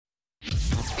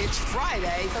It's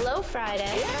Friday. Hello,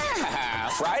 Friday. Yeah,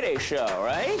 Friday show,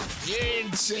 right?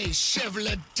 Yes,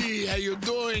 Chevrolet. How you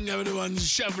doing, everyone?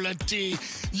 Chevrolet.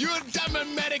 You damn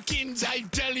Americans, I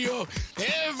tell you,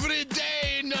 every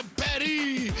day in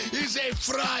Paris is a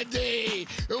Friday.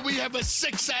 We have a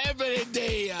 6 every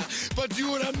day. But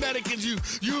you Americans,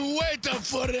 you wait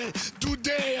for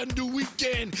today and the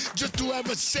weekend just to have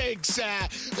a 6.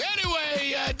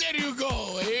 Anyway, there you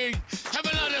go. Have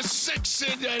another 6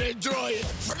 and enjoy it.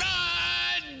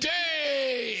 Friday!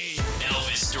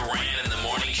 Elvis Duran in the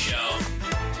morning show.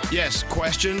 Yes,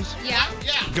 questions? Yeah.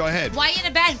 Go ahead. Why in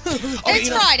a bad mood? Okay, It's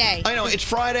Friday. I know, it's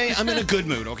Friday. I'm in a good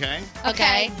mood, okay?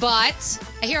 Okay, but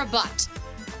I hear a but.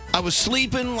 I was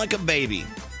sleeping like a baby.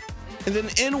 And then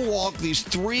in walk these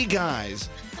 3 guys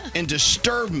and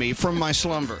disturbed me from my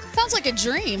slumber. Sounds like a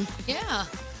dream. Yeah.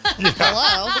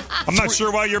 Hello? I'm not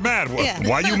sure why you're mad.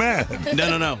 Why are you mad?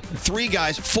 No. 3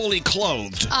 guys fully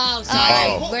clothed. Oh, sorry.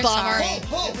 Oh. We're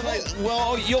sorry.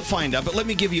 Well, you'll find out, but let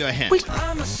me give you a hint.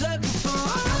 I'm a sucker for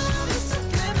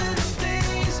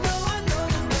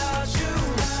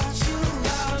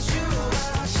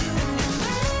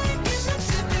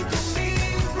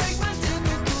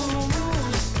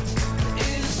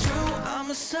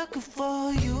sucker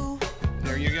for you.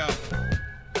 There you go.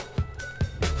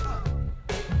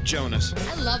 Jonas.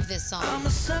 I love this song. I'm a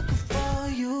sucker for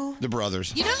you. The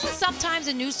brothers. You know how sometimes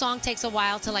a new song takes a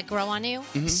while to like grow on you?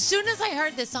 Mm-hmm. As soon as I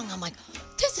heard this song, I'm like,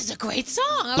 this is a great song.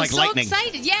 I was Like so lightning.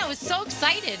 excited. Yeah, I was so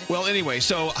excited. Well, anyway,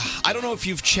 so I don't know if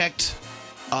you've checked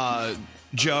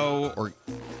Joe or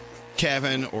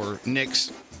Kevin or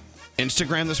Nick's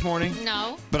Instagram this morning.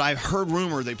 No. But I've heard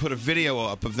rumor they put a video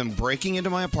up of them breaking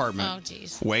into my apartment, Oh,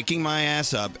 jeez. waking my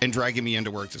ass up, and dragging me into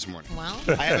work this morning. Well.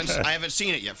 I haven't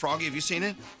seen it yet. Froggy, have you seen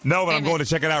it? No, but I'm going to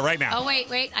check it out right now. Oh,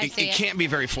 wait. I see It can't be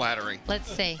very flattering.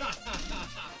 Let's see.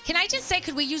 Can I just say,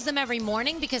 could we use them every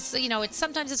morning? Because,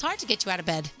 sometimes it's hard to get you out of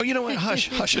bed. Oh, you know what?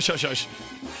 Hush.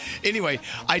 Anyway,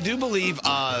 I do believe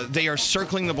they are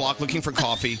circling the block looking for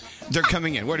coffee. They're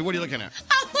coming in. What are you looking at?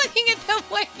 I'm looking at them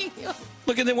waking you up.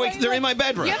 Look at them wake. They're in my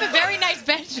bedroom. You have a very nice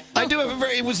bedroom. I do have a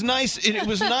very. It was nice. It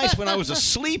was nice when I was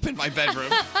asleep in my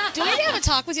bedroom. Do we need to have a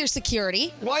talk with your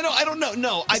security? Why don't I don't know.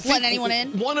 No, I Just think let anyone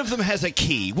in? One of them has a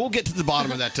key. We'll get to the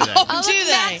bottom of that today. Oh, Do look,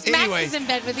 they? Max Anyway. is in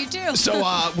bed with you, too.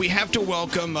 So we have to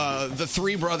welcome the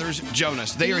 3 brothers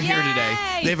Jonas. They are here today.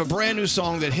 Yay! They have a brand new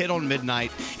song that hit on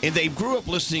midnight, and they grew up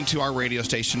listening to our radio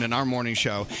station and our morning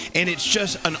show, and it's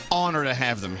just an honor to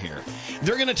have them here.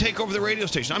 They're going to take over the radio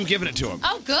station. I'm giving it to them.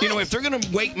 Oh, good. If they're going to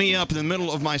wake me up in the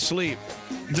middle of my sleep,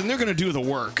 then they're going to do the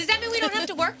work. Does that mean we don't have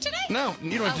to work today? No,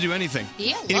 you don't have to do anything.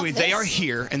 Yeah, love anyway, they this. are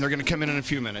here, and they're going to come in a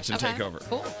few minutes and Okay, take over.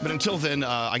 cool. But until then,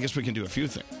 I guess we can do a few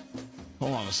things.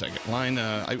 Hold on a second.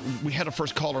 We had a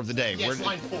first caller of the day. Yes,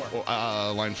 line 4.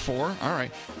 Line 4. All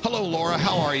right. Hello, Laura.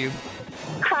 How are you?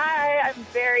 Hi, I'm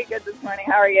very good this morning.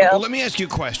 How are you? Well, let me ask you a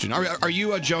question. Are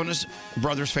you a Jonas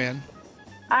Brothers fan?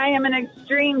 I am an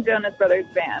extreme Jonas Brothers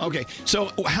fan. Okay.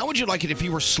 So how would you like it if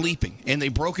you were sleeping and they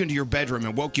broke into your bedroom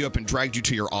and woke you up and dragged you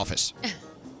to your office?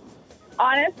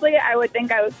 Honestly, I would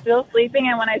think I was still sleeping,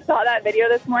 and when I saw that video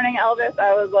this morning, Elvis,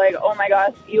 I was like, oh my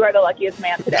gosh, you are the luckiest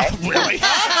man today. Really?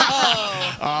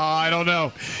 I don't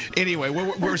know. Anyway,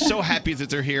 we're so happy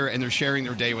that they're here and they're sharing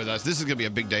their day with us. This is going to be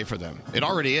a big day for them. It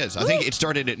already is. I think it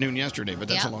started at noon yesterday, but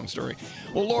that's a long story.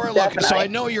 Well, Laura, look, so I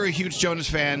know you're a huge Jonas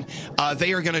fan.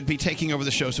 They are going to be taking over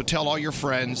the show, so tell all your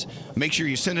friends. Make sure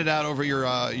you send it out over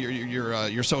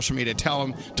your social media. Tell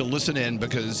them to listen in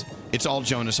because it's all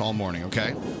Jonas all morning,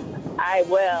 okay? I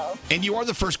will. And you are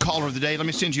the first caller of the day. Let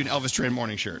me send you an Elvis Duran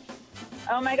morning shirt.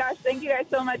 Oh my gosh, thank you guys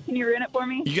so much. Can you ruin it for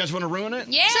me? You guys want to ruin it?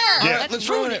 Yeah. All right, let's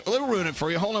ruin it. We'll ruin it for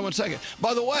you. Hold on one second.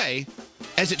 By the way,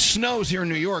 as it snows here in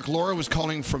New York, Laura was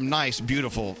calling from nice,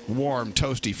 beautiful, warm,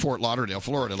 toasty Fort Lauderdale,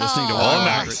 Florida, listening to Oh, Wild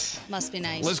nice. Must be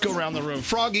nice. Let's go around the room.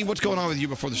 Froggy, what's going on with you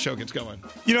before the show gets going?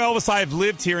 You know, Elvis, I've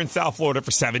lived here in South Florida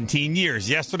for 17 years.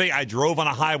 Yesterday, I drove on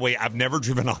a highway I've never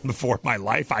driven on before in my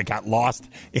life. I got lost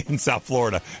in South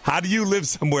Florida. How do you live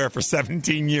somewhere for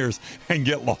 17 years and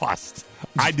get lost?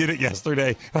 I did it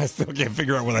yesterday. I still can't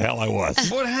figure out where the hell I was.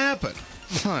 What happened,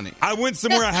 honey? I went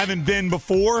somewhere I haven't been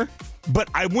before. But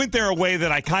I went there a way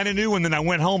that I kind of knew, and then I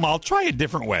went home. I'll try a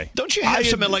different way. Don't you have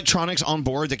some electronics on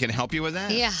board that can help you with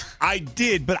that? Yeah. I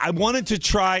did, but I wanted to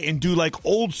try and do like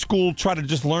old school, try to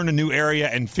just learn a new area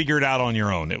and figure it out on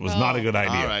your own. It was not a good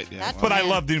idea. All right, yeah. But I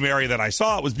loved the new area that I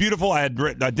saw. It was beautiful. I had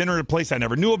dinner at a place I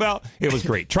never knew about. It was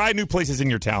great. Try new places in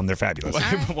your town. They're fabulous.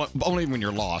 Only when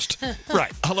you're lost.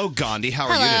 Right. Hello, Gandhi. How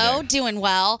are Hello, you today? doing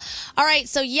well. All right,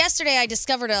 so yesterday I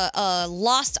discovered a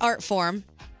lost art form.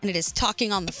 and it is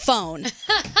talking on the phone.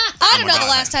 I don't know the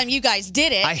last time you guys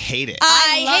did it. I hate it.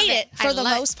 I love hate it. it for the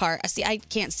most part. See, I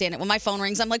can't stand it. When my phone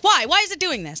rings, I'm like, why? Why is it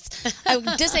doing this? I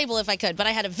would disable if I could. But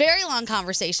I had a very long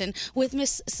conversation with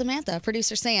Miss Samantha,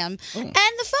 producer Sam. And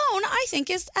the phone, I think,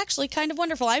 is actually kind of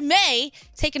wonderful. I may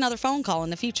take another phone call in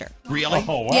the future. Really?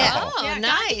 Oh, wow. Yeah. Oh,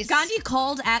 nice. Gandhi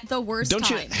called at the worst Don't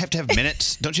you time. have to have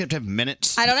minutes? Don't you have to have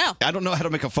minutes? I don't know. I don't know how to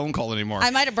make a phone call anymore. I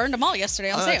might have burned them all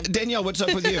yesterday on Sam. Danielle, what's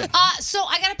up with you? So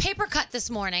I got a paper cut this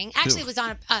morning. Actually, Ooh. it was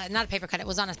on not a paper cut. It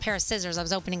was on a pair of scissors. I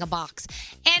was opening a box,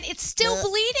 and it's still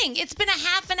bleeding. It's been a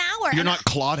half an hour. You're and not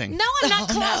clotting. No, I'm not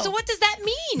clotting. no. So what does that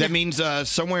mean? That means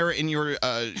somewhere in your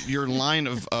line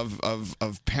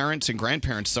of parents and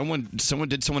grandparents, someone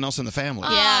did someone else in the family.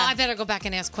 Oh, Yeah. I better go back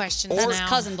and ask questions Or now.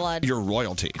 Cousin blood. Your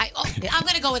royalty. I'm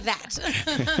going to go with that.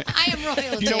 I am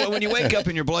royalty. You know what? When you wake up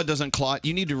and your blood doesn't clot,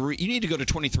 you need to go to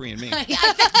 23andMe.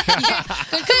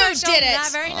 Good commercial. did it?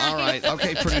 Not very nice. All right.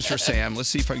 Okay, producer Sam, let's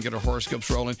see if I can get our horoscopes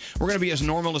rolling. We're going to be as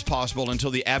normal as possible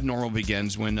until the abnormal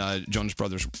begins when Jonas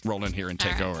Brothers roll in here and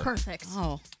take over. Perfect.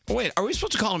 Oh. Wait, are we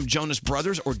supposed to call them Jonas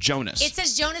Brothers or Jonas? It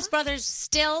says Jonas Brothers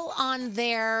still on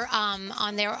their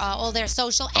all their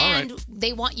social, All and right.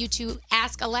 they want you to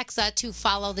ask Alexa to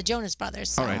follow the Jonas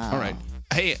Brothers. All right, all right.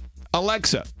 Hey,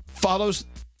 Alexa,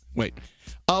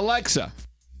 Alexa,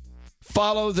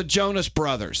 follow the Jonas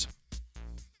Brothers.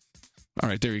 All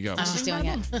right, there you go. She's doing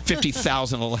it.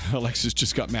 50,000 Alexas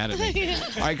just got mad at me.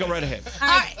 All right, go right ahead. All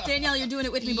right, Danielle, you're doing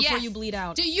it with me before Yes. you bleed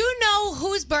out. Do you know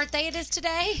whose birthday it is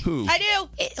today? Who? I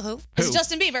do. Who? It's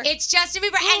Justin Bieber. It's Justin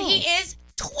Bieber, and he is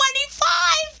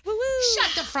 25. Woo-woo.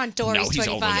 Shut the front door. No, he's he's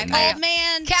older 25. than that. Old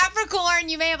man. Capricorn,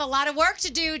 you may have a lot of work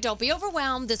to do. Don't be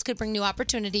overwhelmed. This could bring new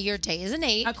opportunity. Your day is an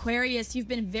 8. Aquarius, you've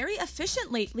been very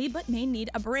efficient lately, but may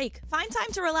need a break. Find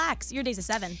time to relax. Your day's a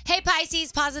 7. Hey,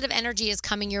 Pisces, positive energy is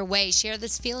coming your way. Share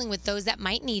this feeling with those that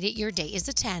might need it. Your day is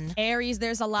a 10. Aries,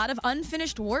 there's a lot of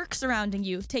unfinished work surrounding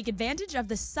you. Take advantage of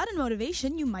the sudden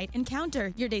motivation you might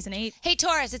encounter. Your day's an 8. Hey,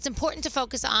 Taurus, it's important to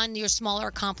focus on your smaller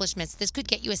accomplishments. This could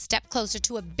get you a step closer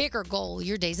to a bigger goal.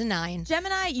 Your day's a 9.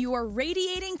 Gemini, you are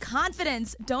radiating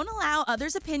confidence. Don't allow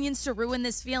others' opinions to ruin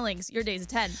this feelings. Your day's a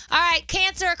 10. All right,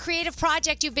 Cancer, a creative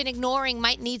project you've been ignoring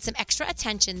might need some extra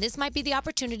attention. This might be the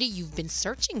opportunity you've been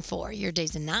searching for. Your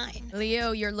day's a 9.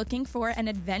 Leo, you're looking for an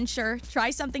adventure.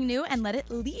 Try something new and let it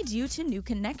lead you to new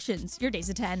connections. Your day's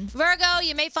a 10. Virgo,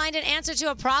 you may find an answer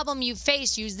to a problem you've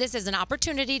faced. Use this as an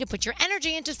opportunity to put your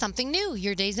energy into something new.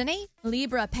 Your day's an 8.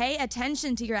 Libra, pay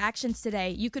attention to your actions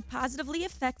today. You could positively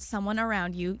affect someone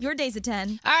around you. Your day's a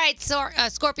 10. All right, so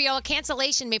Scorpio, a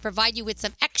cancellation may provide you with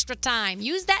some extra time.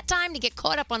 Use that time to get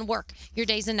caught up on work. Your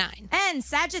day's a 9. And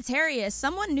Sagittarius,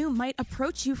 someone new might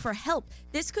approach you for help.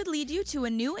 This could lead you to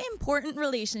a new important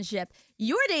relationship.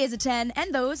 Your day is a 10,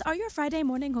 and those are your Friday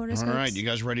morning horoscopes. All right, you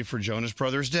guys ready for Jonas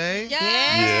Brothers Day?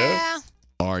 Yeah.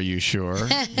 Are you sure?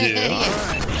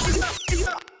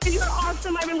 You're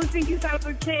awesome. I've been listening to you since I was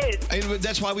a kid.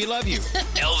 That's why we love you.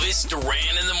 Elvis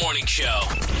Duran in the Morning Show.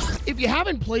 If you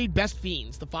haven't played Best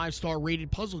Fiends, the 5-star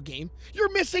rated puzzle game,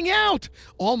 you're missing out.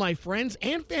 All my friends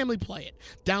and family play it.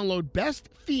 Download Best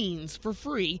Fiends for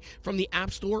free from the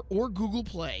App Store or Google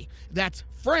Play. That's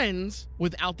Friends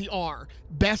without the R.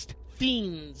 Best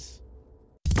Fiends.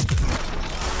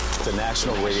 The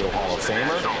National Radio Hall of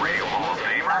Famer.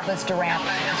 Elvis Duran.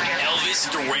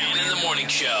 Elvis Duran in the Morning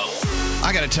Show.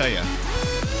 I got to tell you,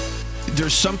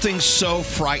 there's something so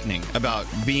frightening about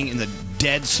being in the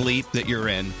dead sleep that you're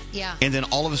in. Yeah. And then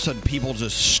all of a sudden people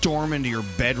just storm into your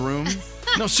bedroom.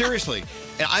 No, seriously.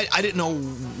 And I didn't know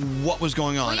what was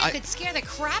going on. Well, you could scare the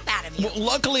crap out of you. Well,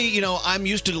 luckily, I'm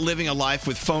used to living a life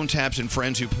with phone taps and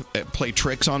friends who play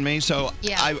tricks on me. So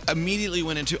Yeah. I immediately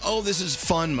went into, this is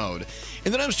fun mode.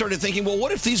 And then I started thinking, well,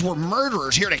 what if these were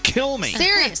murderers here to kill me?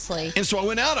 Seriously. And so I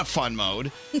went out of fun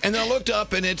mode, and then I looked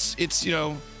up, and it's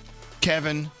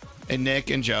Kevin and Nick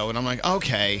and Joe, and I'm like,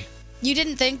 okay. You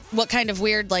didn't think, what kind of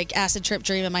weird, acid trip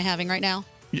dream am I having right now?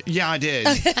 Yeah, I did.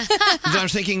 Then I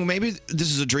was thinking, maybe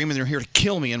this is a dream and they're here to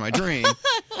kill me in my dream.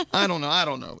 I don't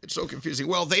know. It's so confusing.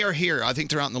 Well, they are here. I think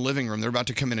they're out in the living room. They're about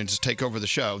to come in and just take over the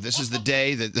show. This is the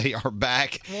day that they are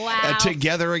back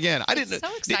together again. I didn't.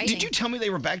 So exciting. Did you tell me they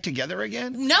were back together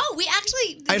again? No, we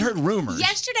actually... I'd heard rumors.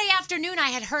 Yesterday afternoon, I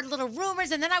had heard little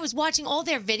rumors, and then I was watching all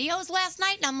their videos last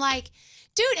night, and I'm like...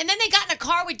 Dude, and then they got in a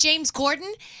car with James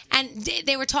Corden, and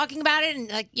they were talking about it, and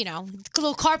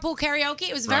little carpool karaoke.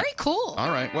 It was very cool.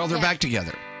 All right. Well, they're back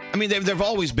together. I mean, they've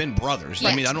always been brothers.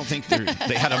 Yes. I mean, I don't think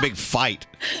they had a big fight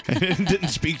and didn't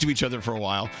speak to each other for a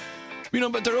while.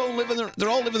 But they're all living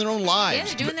their own lives. Yeah,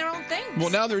 they're doing their own things. Well,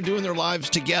 now they're doing their lives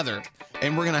together,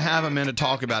 and we're going to have them in to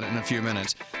talk about it in a few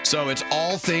minutes. So it's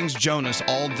all things Jonas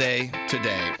all day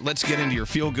today. Let's get into your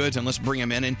feel-goods, and let's bring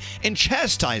them in and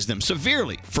chastise them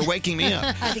severely for waking me up.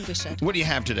 I think we should. What do you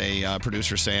have today,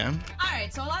 Producer Sam? All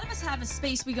right, so a lot of us have a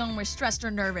space we go when we're stressed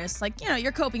or nervous, like,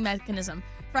 your coping mechanism.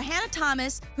 For Hannah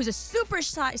Thomas, who's a super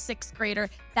shy sixth grader,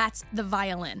 that's the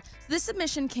violin. So this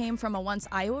submission came from a once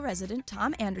Iowa resident,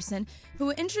 Tom Anderson,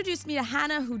 who introduced me to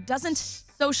Hannah, who doesn't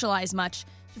socialize much.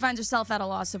 She finds herself at a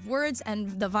loss of words,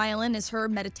 and the violin is her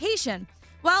meditation.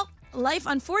 Well, life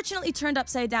unfortunately turned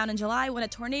upside down in July when a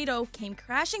tornado came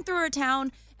crashing through her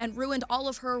town and ruined all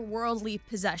of her worldly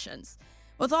possessions.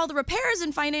 With all the repairs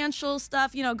and financial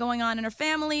stuff, going on in her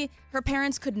family, her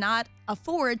parents could not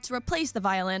afford to replace the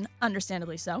violin,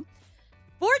 understandably so.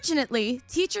 Fortunately,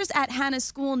 teachers at Hannah's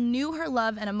school knew her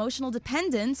love and emotional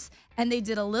dependence, and they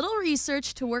did a little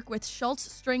research to work with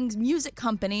Schultz Strings Music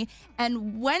Company,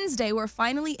 and Wednesday were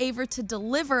finally able to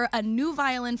deliver a new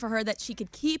violin for her that she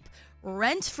could keep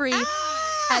rent-free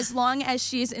as long as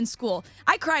she's in school.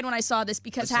 I cried when I saw this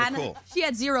because That's so Hannah, cool. she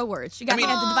had 0 words. She got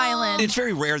handed the violin. It's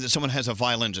very rare that someone has a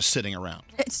violin just sitting around.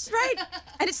 It's right.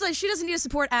 And it's like she doesn't need a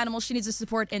support animal. She needs a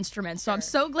support instrument. So I'm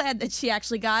so glad that she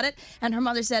actually got it. And her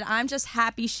mother said, I'm just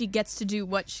happy she gets to do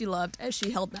what she loved as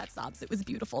she held that sobs. It was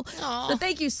beautiful. Aww. So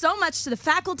thank you so much to the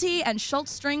faculty and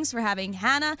Schultz Strings for having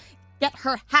Hannah get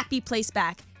her happy place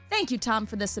back. Thank you, Tom,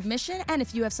 for the submission. And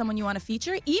if you have someone you want to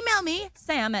feature, email me,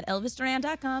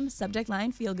 sam@elvisduran.com, subject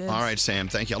line, feel good. All right, Sam,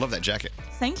 thank you. I love that jacket.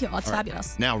 Thank you. It's All right.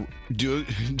 fabulous. Now, do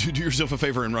yourself a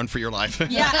favor and run for your life.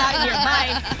 Yeah, out here.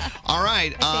 Bye. All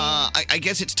right. I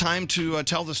guess it's time to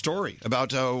tell the story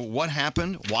about what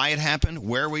happened, why it happened,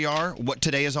 where we are, what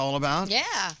today is all about.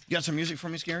 Yeah. You got some music for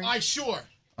me, Scary? Sure.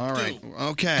 All right.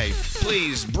 Okay.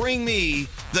 Please bring me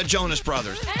the Jonas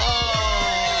Brothers. Oh,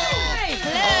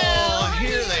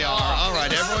 here they are. All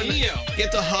right, everyone,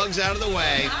 get the hugs out of the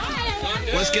way.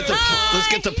 Let's get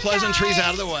the pleasantries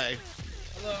out of the way.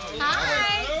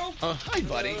 Hi. Hi,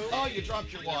 buddy. Oh, you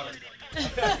dropped your water.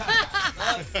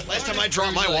 Last time I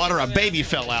dropped my water, a baby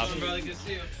fell out.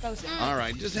 All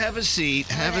right, just have a seat.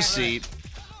 Have a seat.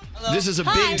 This is a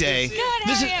big day. Good,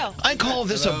 how are you? I call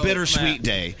this a bittersweet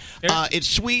day. It's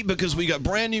sweet because we got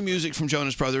brand new music from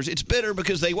Jonas Brothers. It's bitter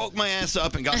because they woke my ass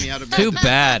up and got me out of bed. Too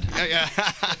bad.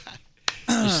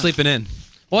 You're sleeping in.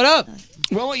 What up?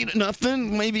 Well,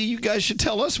 nothing. Maybe you guys should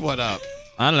tell us what up.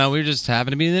 I don't know. We just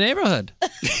happen to be in the neighborhood.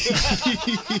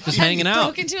 Just hanging out.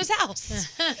 Broke into his house.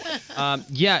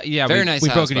 Yeah. Very nice we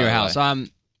house, broke into by your the house. way.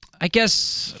 I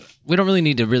guess we don't really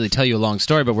need to really tell you a long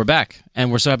story, but we're back,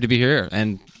 and we're so happy to be here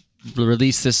and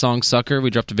release this song, Sucker. We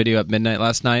dropped a video at midnight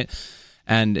last night,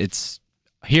 and it's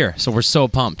here. So we're so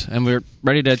pumped, and we're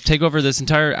ready to take over this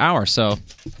entire hour. So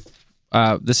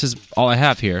this is all I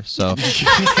have here. So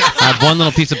I have one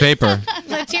little piece of paper.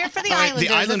 Let's hear it for the Islanders.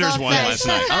 The Islanders won last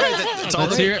night. All right, that's all.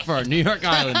 Let's hear it for our New York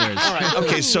Islanders. All right.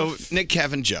 Okay, so Nick,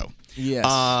 Kevin, Joe. Yes.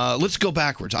 Let's go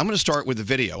backwards. I'm going to start with the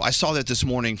video. I saw that this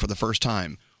morning for the first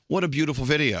time. What a beautiful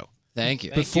video. Thank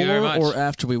you. Before or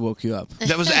after we woke you up?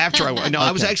 That was after I went. No,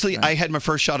 I was actually, I had my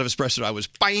first shot of espresso. I was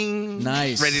bang,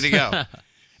 Nice. ready to go.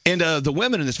 And the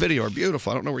women in this video are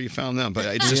beautiful. I don't know where you found them, but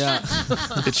it's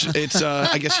just, it's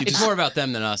I guess you It's just. more about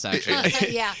them than us,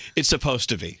 actually. Yeah. It's supposed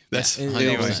to be. That's Yeah, it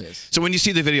anyway. always is. So when you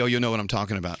see the video, you'll know what I'm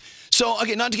talking about. So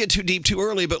okay, not to get too deep too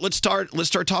early, but let's start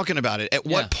talking about it. At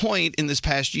what point in this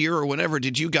past year or whenever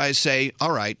did you guys say,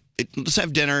 "All right, let's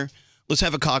have dinner, let's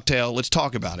have a cocktail, let's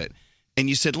talk about it"? And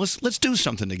you said, "Let's do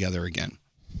something together again."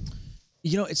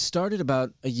 It started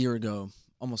about a year ago,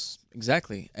 almost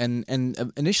exactly. And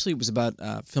initially it was about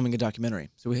filming a documentary.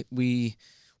 So we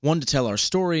wanted to tell our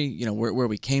story, where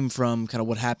we came from, kind of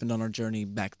what happened on our journey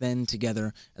back then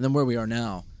together, and then where we are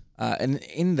now. And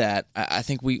in that, I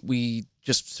think we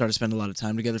just started spending a lot of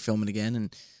time together filming again.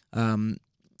 And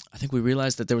I think we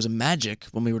realized that there was a magic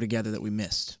when we were together that we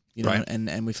missed, Right.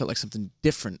 and we felt like something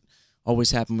different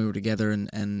always happened when we were together.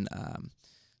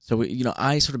 So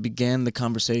I sort of began the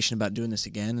conversation about doing this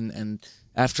again, and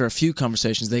after a few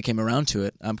conversations, they came around to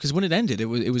it. Because when it ended, it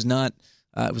was not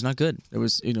good. There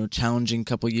was challenging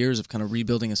couple of years of kind of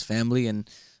rebuilding as family, and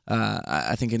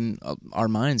I think in our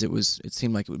minds it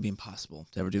seemed like it would be impossible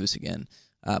to ever do this again.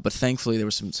 But thankfully, there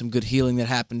was some good healing that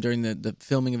happened during the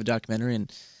filming of a documentary,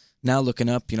 and now looking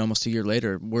up, almost a year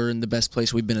later, we're in the best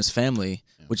place we've been as family,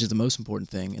 which is the most important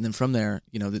thing. And then from there,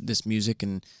 this music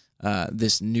and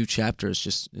this new chapter it's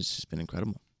just been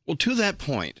incredible. Well, to that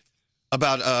point,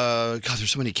 about God, there's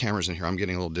so many cameras in here. I'm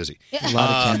getting a little dizzy. A lot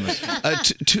of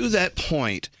cameras. To that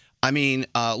point, I mean,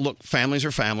 look, families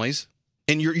are families,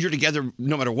 and you're together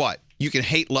no matter what. You can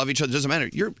hate, love each other. It doesn't matter.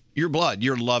 You're blood.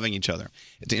 You're loving each other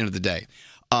at the end of the day.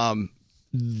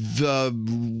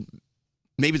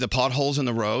 Maybe the potholes in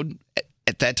the road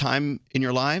at that time in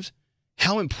your lives,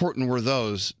 how important were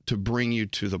those to bring you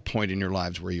to the point in your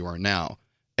lives where you are now?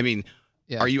 I mean,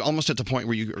 are you almost at the point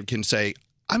where you can say,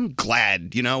 I'm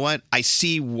glad, you know what? I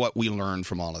see what we learned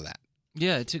from all of that.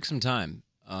 Yeah, it took some time.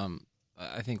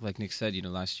 I think, like Nick said,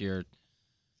 last year,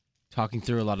 talking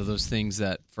through a lot of those things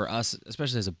that for us,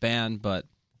 especially as a band, but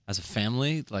as a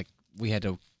family, like we had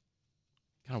to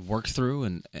kind of work through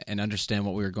and understand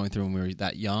what we were going through when we were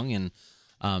that young. And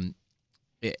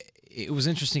it was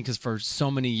interesting because for so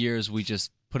many years we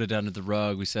just put it under the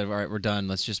rug. We said, all right, we're done.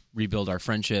 Let's just rebuild our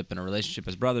friendship and our relationship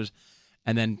as brothers.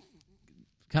 And then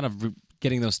kind of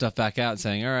getting those stuff back out and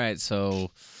saying, all right, so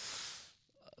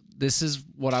this is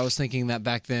what I was thinking that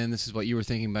back then. This is what you were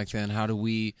thinking back then. How do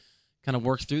we kind of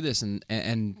work through this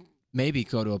and maybe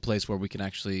go to a place where we can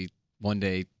actually one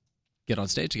day get on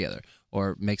stage together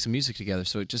or make some music together?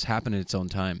 So it just happened in its own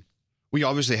time. We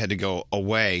obviously had to go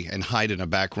away and hide in a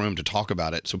back room to talk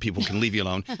about it so people can leave you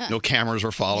alone. No cameras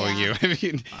were following you. I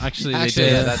mean, Actually, they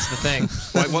did. Yeah, that's the thing.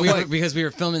 What? Because we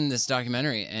were filming this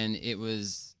documentary, and it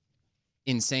was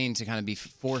insane to kind of be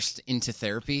forced into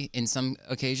therapy in some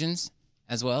occasions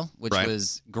as well, which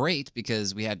was great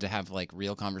because we had to have like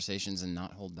real conversations and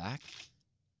not hold back.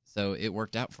 So it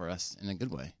worked out for us in a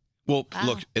good way. Well,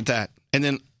 look at that. And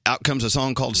then out comes a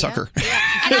song called Sucker.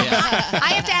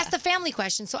 I have to ask the family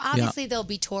question. So obviously they'll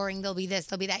be touring, there'll be this,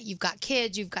 there'll be that. You've got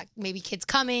kids, you've got maybe kids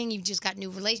coming, you've just got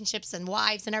new relationships and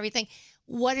wives and everything.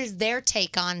 What is their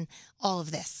take on all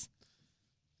of this?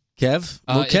 Kev?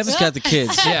 Well, Kev's got the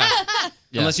kids. Yeah.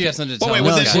 Unless you have something to tell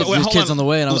no, there's kids on the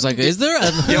way, and I was like, is there?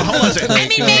 Hold on a second. I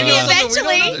mean, maybe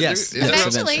eventually. Yes.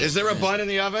 Eventually. Is there a bun in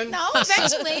the oven? No,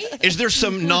 eventually. Is there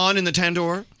some naan in the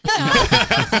tandoor?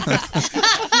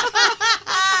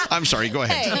 I'm sorry, go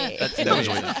ahead. Hey. That was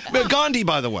weird. But Gandhi,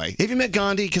 by the way. Have you met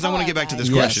Gandhi? Because I want to get back to this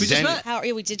Yes. question. How are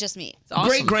you? We did just meet.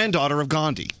 Great-granddaughter of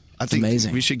Gandhi. I think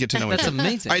amazing. we should get to know That's each other.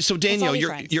 amazing. All right, so Daniel, Let's all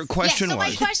your be friends. question so my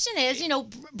was... question is,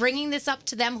 bringing this up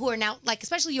to them who are now, like,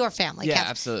 especially your family. Yeah, Kev,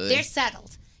 absolutely. They're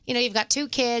settled. You've got 2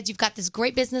 kids, you've got this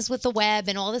great business with the web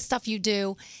and all this stuff you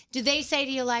do. Do they say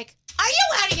to you, like, are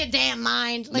you out of your damn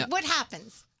mind? Like, what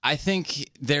happens? I think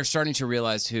they're starting to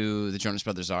realize who the Jonas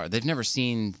Brothers are. They've never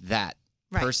seen that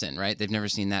person, right? They've never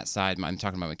seen that side. I'm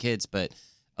talking about my kids, but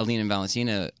Aline and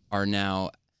Valentina are now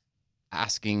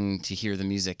asking to hear the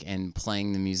music and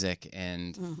playing the music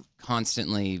and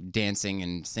constantly dancing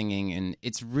and singing, and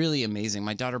it's really amazing.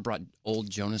 My daughter brought old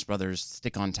Jonas Brothers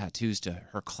stick-on tattoos to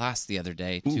her class the other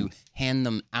day to hand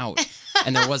them out,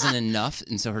 and there wasn't enough,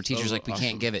 and so her teacher's like, we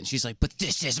can't give it, and she's like, but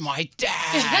this is my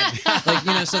dad.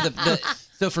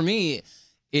 So for me,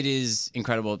 it is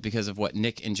incredible because of what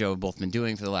Nick and Joe have both been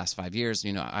doing for the last 5 years.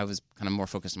 I was kind of more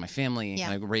focused on my family and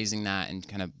kind of raising that and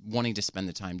kind of wanting to spend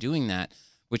the time doing that,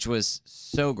 which was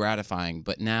so gratifying.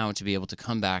 But now to be able to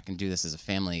come back and do this as a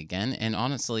family again, and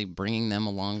honestly bringing them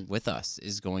along with us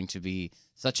is going to be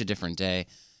such a different day.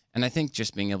 And I think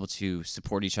just being able to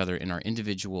support each other in our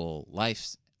individual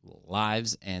lives,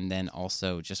 and then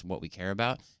also just what we care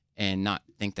about, and not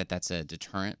think that that's a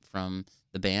deterrent from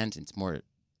the band. It's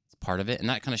part of it. And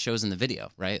that kind of shows in the video,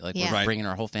 right? Like we're bringing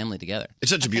our whole family together.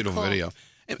 It's such a beautiful video.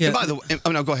 And by the way,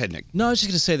 no, go ahead, Nick. No, I was just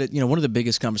going to say that one of the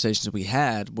biggest conversations that we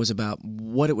had was about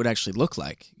what it would actually look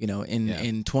like,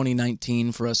 in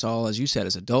 2019 for us all, as you said,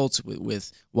 as adults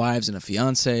with wives and a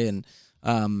fiance, and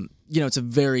it's a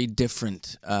very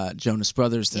different Jonas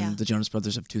Brothers than the Jonas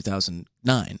Brothers of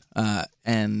 2009,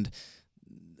 and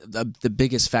the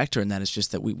biggest factor in that is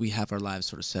just that we have our lives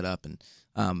sort of set up, and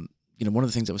one of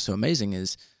the things that was so amazing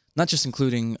is not just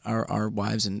including our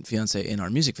wives and fiance in our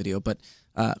music video, but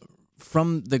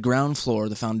from the ground floor,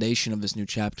 the foundation of this new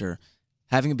chapter,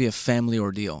 having it be a family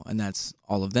ordeal, and that's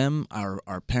all of them,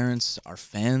 our parents, our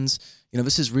fans.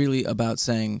 This is really about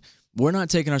saying we're not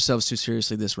taking ourselves too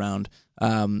seriously this round.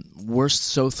 We're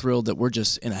so thrilled that we're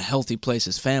just in a healthy place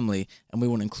as family, and we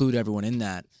want to include everyone in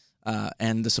that.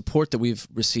 And the support that we've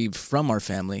received from our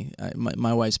family,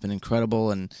 my wife's been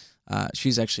incredible, and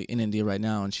she's actually in India right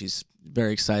now, and she's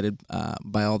very excited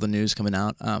by all the news coming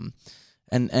out.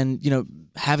 And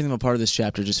having them a part of this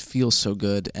chapter just feels so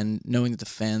good, and knowing that the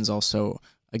fans also,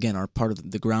 again, are part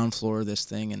of the ground floor of this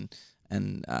thing,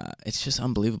 and it's just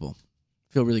unbelievable.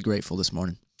 I feel really grateful this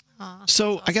morning.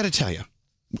 So I got to tell you,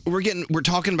 we're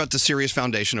talking about the serious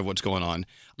foundation of what's going on.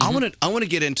 I want to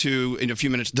get into in a few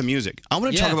minutes the music. I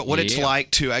want to talk about what it's like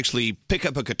to actually pick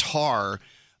up a guitar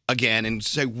again and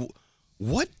say,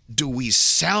 what do we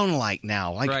sound like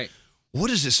now? Like, what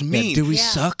does this mean? Do we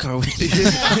suck? Or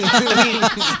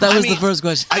that was the first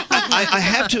question. I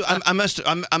have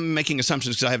to. I'm making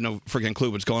assumptions because I have no freaking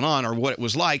clue what's going on or what it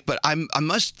was like. But I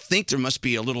must think there must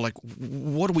be a little like,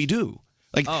 what do we do?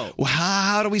 Like, well,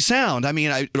 how do we sound? I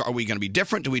mean, are we going to be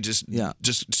different? Do we just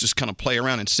kind of play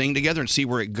around and sing together and see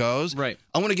where it goes? Right.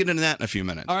 I want to get into that in a few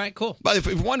minutes. All right, cool. But if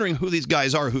you're wondering who these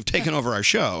guys are who've taken over our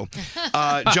show,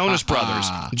 Jonas Brothers.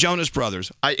 Jonas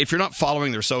Brothers. If you're not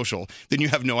following their social, then you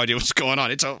have no idea what's going on.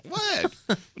 It's a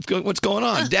what? What's going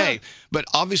on day? But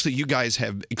obviously, you guys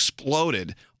have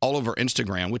exploded all over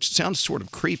Instagram, which sounds sort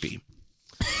of creepy.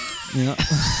 Yeah.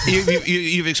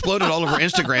 You've exploded all over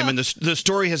Instagram, and the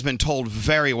story has been told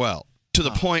very well to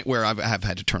the point where I've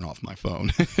had to turn off my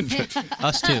phone.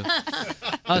 Us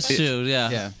too.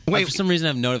 Yeah. Wait, for some reason, I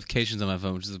have notifications on my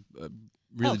phone, which is a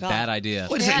really bad idea.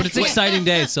 What is it? But it's an exciting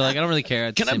day, so like I don't really care.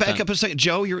 At Can the I same back time. up a second,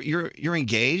 Joe? You're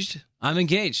engaged. I'm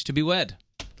engaged to be wed.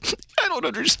 I don't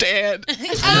understand.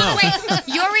 Oh, wait.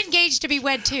 You're engaged to be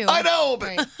wed too. I know,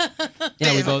 but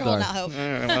Yeah, we both are.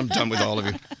 I'm done with all of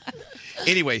you.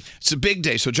 Anyway, it's a big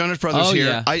day. So Jonas Brothers here.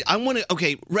 Yeah. I want to,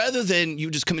 okay, rather than you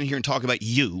just come in here and talk about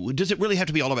you, does it really have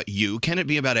to be all about you? Can it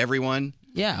be about everyone?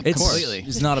 Yeah, of It's course. Completely.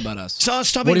 It's not about us. So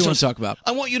stop What being do you want so- to talk about?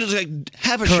 I want you to like,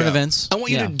 have a Current show. events? I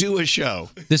want you Yeah. to do a show.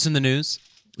 This in the news?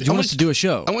 You want us to do a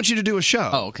show? I want you to do a show.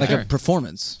 Oh, okay. Like a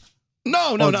performance?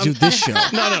 No. Do this show? No.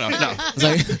 It's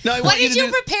like, No, I What want did to you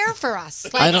do- prepare for us?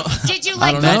 I Like, don't- did you I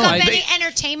like don't look know. up They- any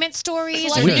entertainment stories? we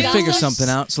Celebrity can figure gossip? something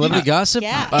out. Celebrity gossip?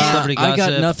 Yeah. Celebrity I got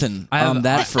gossip. nothing I have- on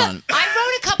that front. I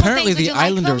wrote a couple Apparently, things. Would the you like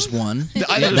Islanders them? won. The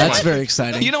Islanders That's won. very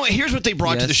exciting. You know what? Here's what they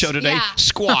brought to the Yes. show today. Yeah.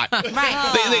 Squat.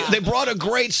 Right. They brought a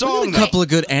great a song. couple of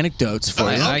good anecdotes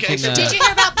for you. I Okay. can, Did you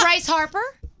hear about Bryce Harper?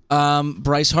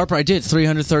 Bryce Harper, I did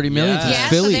 330 million for the Yeah,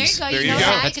 Phillies. so there you go. There You you know go.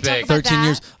 that. I That's could talk big. about 13 that.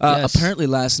 years. Yes. Apparently,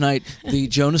 last night, the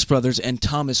Jonas Brothers and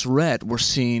Thomas Rhett were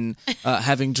seen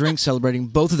having drinks celebrating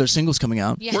both of their singles coming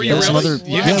out. Yeah. Were There you was some really? other,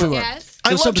 Yeah. yeah, we were. Yes. I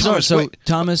It was so love bizarre. Thomas. So Wait.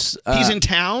 Thomas, He's in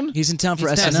town? He's in town for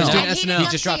He's SNL. doing Yeah, He come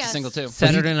just see dropped a us. single too.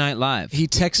 Saturday Night Live. He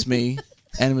texted me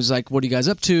and was like, "What are you guys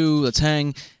up to? Let's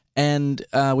hang." And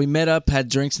we met up, had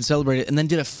drinks, and celebrated, and then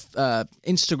did a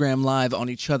Instagram live on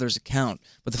each other's account.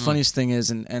 But the funniest thing is,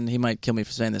 and he might kill me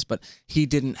for saying this, but he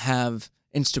didn't have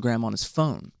Instagram on his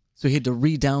phone, so he had to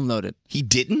re-download it. He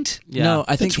didn't? Yeah. No,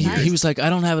 I think That's weird. he was like, "I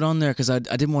don't have it on there because I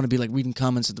didn't want to be like reading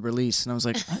comments at the release." And I was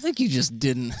like, "I think you just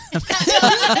didn't."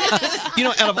 You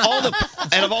know, out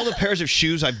of all the pairs of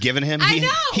shoes I've given him, I know.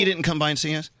 he didn't come by and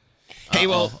see us. Hey,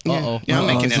 well, Uh-oh. yeah, I'm Uh-oh,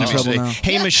 making he's in enemies trouble today. now.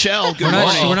 Hey, Michelle, good We're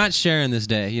morning. not sharing this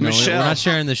day. You know, we're Michelle. not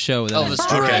sharing this show with Elvis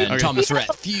anyone. Duran, Okay. Thomas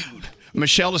Rhett feud.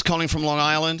 Michelle is calling from Long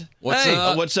Island. What's Hey.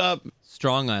 up? What's up?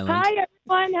 Strong Island. Hi,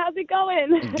 everyone. How's it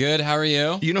going? Good. How are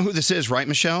you? You know who this is, right,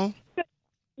 Michelle?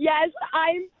 Yes,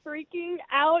 I'm freaking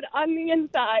out on the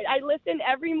inside. I listen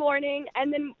every morning,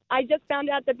 and then I just found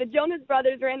out that the Jonas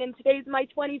Brothers ran, and today's my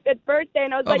 25th birthday,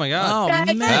 and I was Oh like, my God. Oh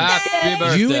Happy man, Happy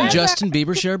birthday. you and Justin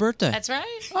Bieber share a birthday. That's right.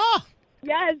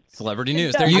 yes. Celebrity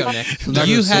news. There you go, Nick. Another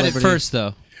You had it celebrity. first,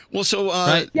 though. Well, so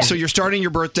Right. so you're starting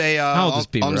your birthday How old is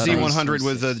Bieber? on I don't know. Z100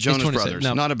 with the Jonas 26. Brothers.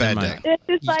 No, Not a bad never day. mind.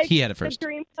 This is like He had it first. the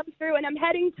dream come true, and I'm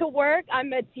heading to work.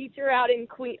 I'm a teacher out in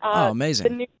Queen. Oh, amazing.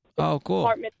 The new Oh, cool.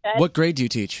 department head. What grade do you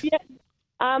teach? Yeah.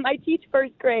 I teach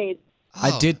first grade.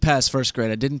 I did pass first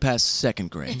grade. I didn't pass second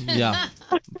grade. Yeah.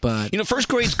 But You know, first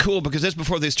grade's cool because that's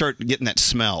before they start getting that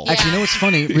smell. actually, you know what's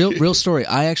funny? Real story.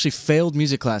 I actually failed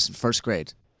music class in first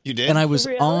grade. You did? And I was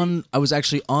Really? I was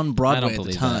actually on I Broadway don't at the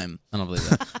believe time. that. I don't believe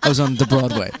that. I was on the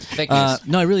Broadway. Fake news.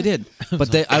 No, I really did.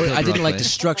 But I didn't like Broadway. the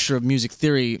structure of music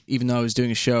theory, even though I was doing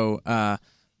a show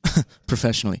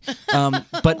professionally.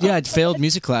 But yeah, I'd failed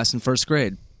music class in first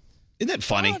grade. Isn't that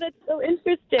funny? Oh, that's so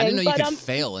interesting. I didn't know you but, could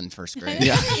fail in first grade.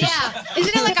 Yeah. Yeah.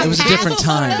 Isn't it like a It was a pass different or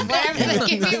time. whatever they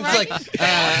give you, right?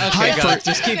 Hi, God,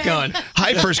 just keep going.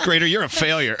 Hi, first grader. You're a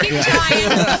failure. Trying.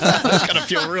 That's got to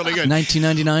feel really good.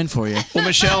 1999 for you. Well,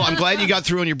 Michelle, I'm glad you got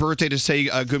through on your birthday to say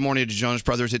good morning to Jonas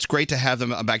Brothers. It's great to have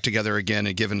them back together again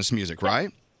and giving us music,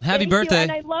 right? Happy Thank you, birthday.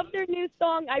 and I love their new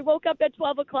song. I woke up at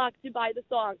 12 o'clock to buy the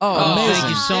song. Oh, amazing. Thank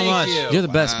you so much. You're the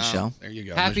best, Wow. Michelle. There you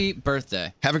go. Happy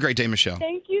birthday. Have a great day, Michelle.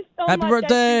 Thank you so Happy much.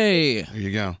 birthday. There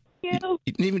you go. Thank you.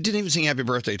 You didn't even sing happy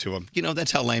birthday to him. You know,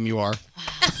 that's how lame you are.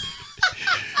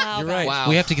 You're right. Wow.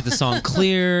 We have to get the song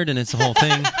cleared, and it's a whole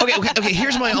thing. Okay.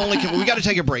 Here's my only. We got to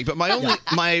take a break, but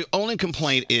my only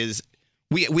complaint is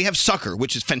we have Sucker,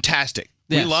 which is fantastic.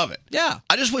 Yes. We love it. Yeah.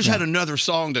 I just wish I had another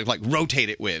song to like rotate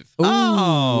it with. Ooh,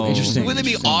 Oh. interesting. Wouldn't it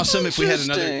be interesting. awesome if we had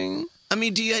another? I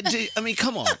mean, I mean,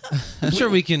 come on. I'm sure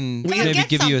we can maybe get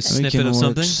give you a something. We snippet can of work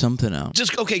something. something out.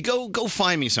 Just okay. Go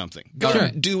find me something. Go Sure.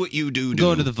 do what you do.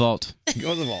 Go to the vault.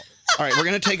 Go to the vault. All right, we're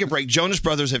going to take a break. Jonas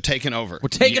Brothers have taken over. We're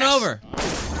taking over.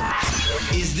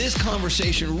 Is this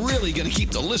conversation really going to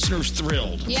keep the listeners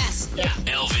thrilled? Yes.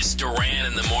 Elvis Duran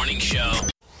in the Morning Show.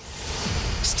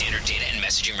 Standard data and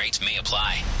messaging rates may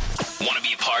apply. Want to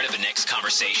be a part of the next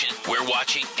conversation? We're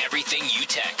watching everything you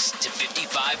text to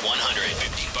 55100.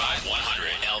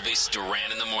 55100. Elvis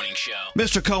Duran in the Morning Show.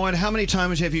 Mr. Cohen, how many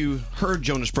times have you heard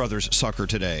Jonas Brothers sucker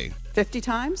today? 50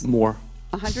 times? More.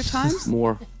 100 times?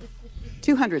 More.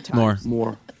 200 times?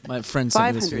 More. My friend sent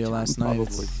me this 500 video last night.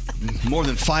 Probably. More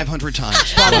than 500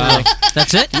 times. Wow.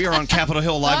 That's it? We are on Capitol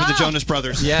Hill live with the Jonas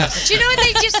Brothers. Yes. Do you know what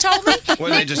they just told me? What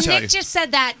did they just tell Nick you? just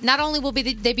said that not only will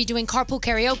they be doing carpool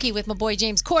karaoke with my boy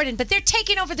James Corden, but they're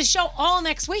taking over the show all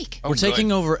next week. We're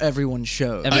taking over everyone's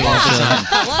show. Everyone's show.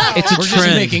 It's a We're trend.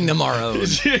 just making them our own.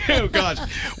 Oh, God.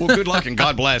 Well, good luck and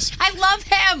God bless. I love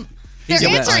him. They're He's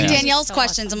the best. answering Yeah. Danielle's So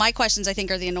questions, awesome. and my questions, I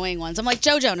think, are the annoying ones. I'm like,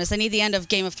 Joe Jonas, I need the end of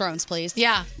Game of Thrones, please.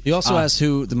 Yeah. You also asked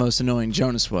who the most annoying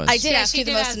Jonas was. I did Yeah, ask she who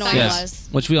the did most ask annoying that. was.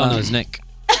 Which we all know is Nick.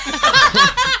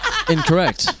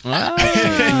 Incorrect. You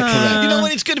know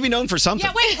what? It's good to be known for something.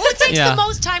 Yeah, wait, who takes Yeah. the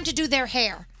most time to do their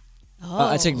hair?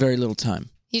 I take very little time.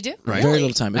 You do? Right. Very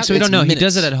little time. So we It's don't know. He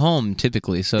does minutes. it at home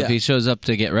typically. So if Yeah. he shows up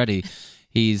to get ready,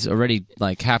 he's already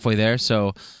like halfway there.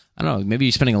 So I don't know. Maybe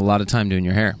you're spending a lot of time doing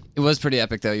your hair. It was pretty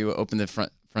epic, though. You opened the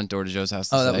front door to Joe's house.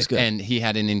 Oh, that was good. And he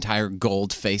had an entire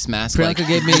gold face mask. Priyanka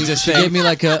gave me just she gave me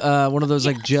like a one of those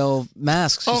like gel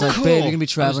masks. She's Oh, like, cool. babe, you're gonna be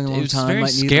traveling a It long was time. very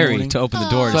might need it in the scary morning." to open the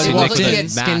door. So I and see walked Nick in. He with had a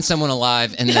skinned mask. someone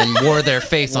alive and then wore their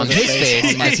face on his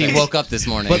face as he woke up this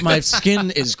morning. But my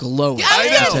skin is glowing. I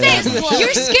was I'll going tell to you say, that.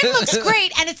 your skin looks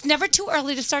great, and it's never too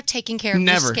early to start taking care of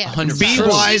Never. your skin. 100%. Be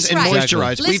wise and She's right.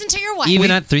 moisturize. Listen to your wife.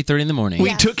 Even at 3:30 in the morning.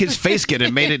 We took his face skin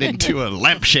and made it into a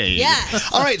lampshade. Yes.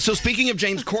 All right, so speaking of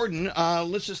James Corden,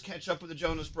 let's just catch up with the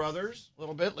Jonas Brothers a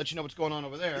little bit, let you know what's going on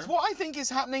over there. What I think is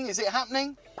happening, is it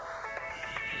happening?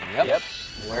 Yep.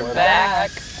 We're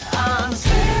back.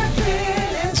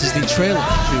 This is the trailer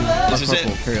to This is it.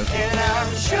 Carpool Karaoke. And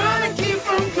I'm trying to keep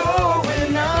from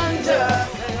going under.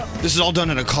 This is all done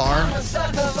in a car?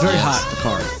 Very hot, the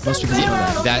car. Most people know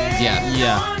that.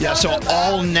 Yeah, so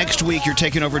all next week you're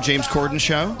taking over James Corden's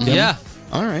show? Yeah.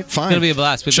 All right, fine. It's going to be a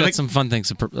blast. We've Should got I- some fun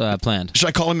things planned. Should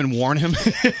I call him and warn him?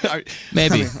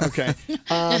 Maybe. Okay.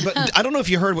 But I don't know if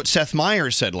you heard what Seth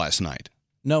Meyers said last night.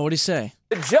 No, what'd he say?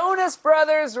 The Jonas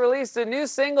Brothers released a new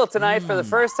single tonight for the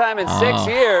first time in 6 Oh.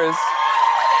 years.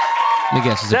 Let me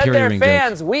guess. It's a Said purity their ring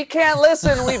fans, we can't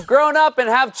listen. We've grown up and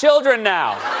have children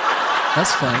now.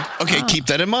 That's funny. Okay, keep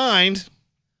that in mind.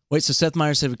 Wait, so Seth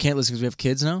Meyers said we can't listen because we have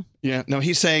kids now? Yeah, no,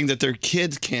 he's saying that their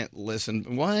kids can't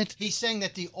listen. What? He's saying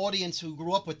that the audience who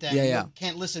grew up with that Yeah.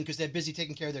 can't listen because they're busy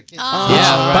taking care of their kids. Oh.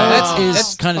 Yeah, But right.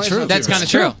 that's kind of true. That's kind of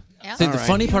true. See, All the right.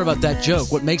 funny part about that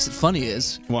joke, what makes it funny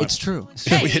is What? it's true.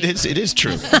 It is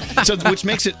true. So, which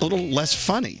makes it a little less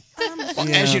funny. Well,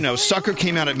 as you know, Sucker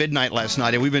came out at midnight last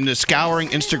night, and we've been just scouring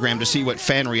Instagram to see what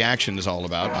fan reaction is all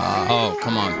about. Oh,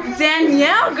 come on.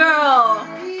 Danielle, girl.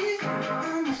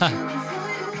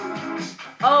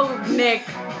 Oh, Nick.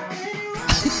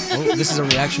 Oh, this is a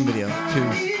reaction video to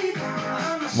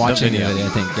Watching the it, video. I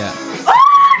think. Yeah.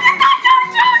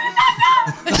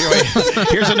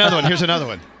 Here's another one. Here's another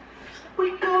one.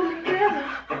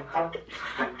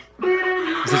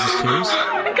 Is this his tears?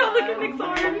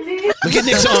 Look at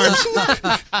Nick's arms.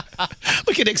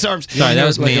 Look at Nick's arms. Sorry, that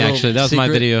was Like a me, little actually. That was my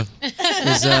secret. video.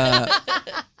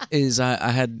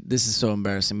 I had, this is so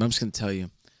embarrassing, but I'm just going to tell you.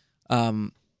 I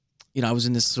was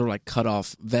in this sort of like cut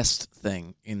off vest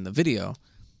thing in the video,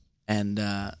 and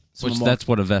That's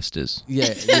what a vest is.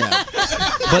 Yeah.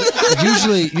 But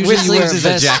usually With you wear sleeves a is a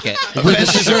vest jacket. with a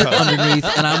vest is a shirt coat. underneath,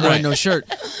 and I'm wearing Right. no shirt.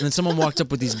 And then someone walked up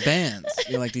with these bands,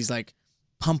 like these like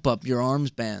pump up your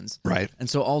arms bands. Right. And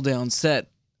so all day on set,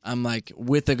 I'm like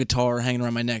with a guitar hanging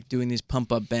around my neck doing these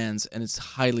pump up bands, and it's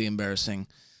highly embarrassing.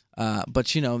 But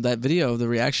that video, the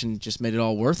reaction just made it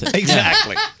all worth it.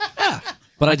 Exactly.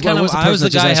 But I was the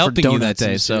guy helping you that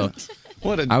day, so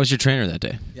What I was your trainer that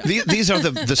day. These are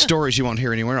the stories you won't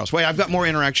hear anywhere else. Wait, I've got more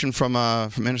interaction from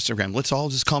Instagram. Let's all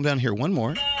just calm down here. One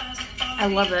more. I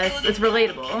love this. It's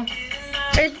relatable.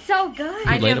 It's so good.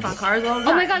 I dance on cars all the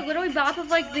time. Oh my god, literally bop of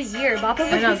like the year. Bop of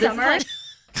I like know, the this summer. is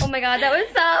Oh my god, that was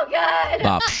so good.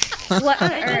 Bop. What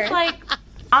on It's earth? just like,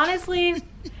 honestly,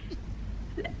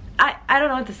 I don't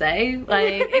know what to say.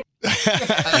 Like,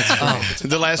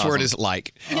 The last word is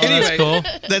like. That's cool.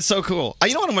 That's so cool.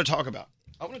 You know what I'm going to talk about?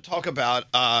 I want to talk about,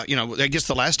 I guess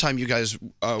the last time you guys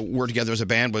were together as a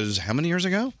band was how many years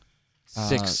ago?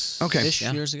 6-ish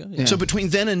years ago. Yeah. So between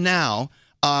then and now,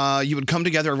 you would come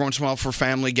together every once in a while for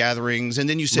family gatherings, and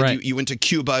then you said Right. you went to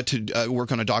Cuba to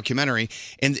work on a documentary.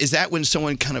 And is that when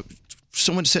someone kind of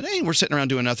someone said, hey, we're sitting around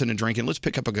doing nothing and drinking. Let's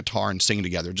pick up a guitar and sing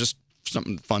together. Just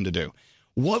something fun to do.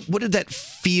 What did that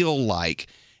feel like?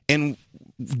 And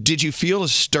did you feel a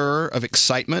stir of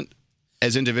excitement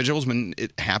as individuals when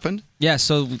it happened? Yeah,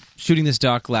 so shooting this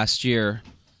doc last year,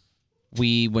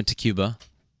 we went to Cuba,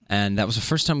 and that was the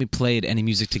first time we played any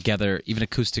music together, even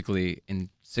acoustically, in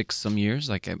 6-some years.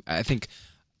 Like, I think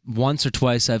once or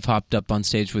twice I've hopped up on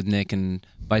stage with Nick and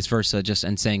vice versa,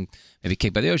 and saying maybe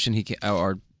Cake by the Ocean,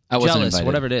 or I wasn't Jealous, invited.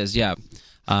 whatever it is. Yeah,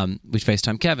 we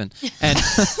FaceTime Kevin, and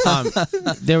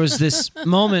there was this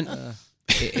moment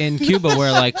in Cuba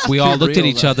where like we all looked at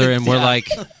each other and we're like,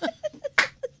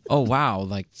 "Oh wow!"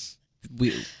 Like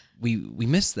we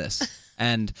missed this,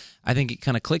 and I think it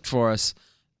kind of clicked for us,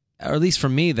 or at least for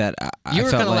me, that I You were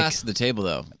felt kind of like, last at the table,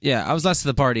 though. Yeah, I was last at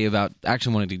the party about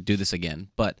actually wanting to do this again,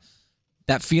 but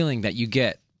that feeling that you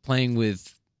get playing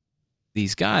with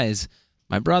these guys,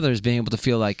 my brothers, being able to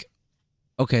feel like,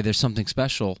 okay, there's something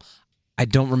special. I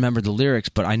don't remember the lyrics,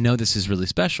 but I know this is really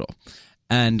special,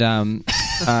 and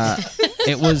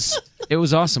it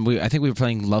was awesome. I think we were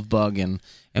playing Love Bug and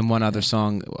one other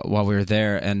song while we were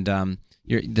there, and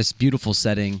this beautiful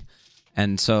setting,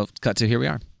 and so cut to here we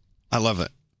are. I love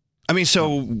it. I mean,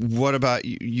 so what about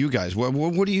you guys?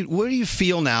 What do you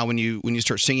feel now when you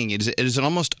start singing? Is it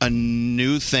almost a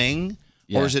new thing,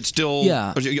 or is it still?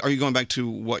 Yeah. Are you going back to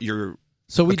what you're?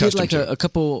 So we did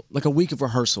accustomed like a week of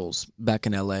rehearsals back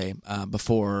in LA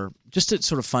before, just to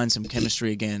sort of find some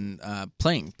chemistry again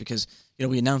playing, because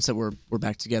we announced that we're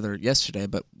back together yesterday,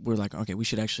 but we're like, okay, we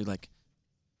should actually like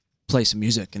play some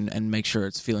music and make sure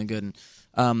it's feeling good.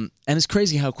 And it's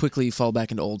crazy how quickly you fall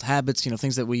back into old habits,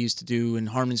 things that we used to do and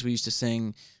harmonies we used to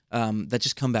sing that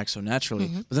just come back so naturally.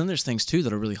 Mm-hmm. But then there's things too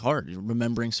that are really hard. You're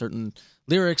remembering certain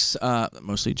lyrics,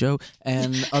 mostly Joe,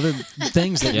 and other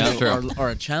things that are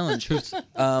a challenge.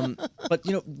 But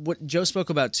what Joe spoke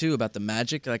about too, about the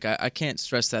magic, like I can't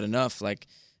stress that enough. Like,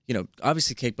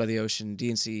 obviously Cake by the Ocean,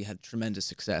 DNC had tremendous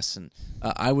success, and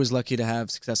I was lucky to have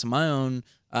success of my own,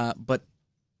 but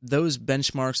those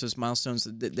benchmarks, those milestones,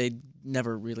 they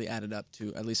never really added up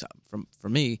to, at least for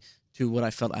me, to what I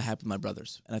felt I had with my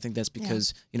brothers. And I think that's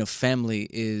because, family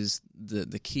is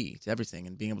the key to everything,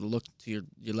 and being able to look to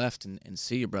your left and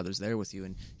see your brothers there with you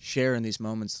and share in these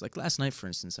moments. Like last night, for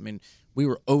instance, I mean, we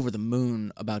were over the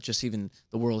moon about just even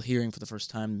the world hearing for the first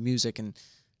time music, and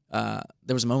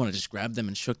there was a moment I just grabbed them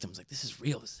and shook them. I was like, "This is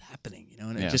real. This is happening,"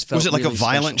 and it just felt. Was it like really a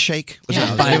violent special. shake?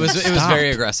 It was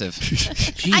very aggressive.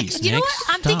 Jeez, you know Nick, what?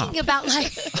 I'm stop. thinking about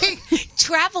like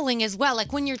traveling as well.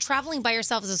 Like when you're traveling by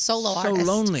yourself as a solo So artist,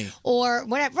 lonely. or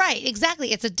whatever. Right?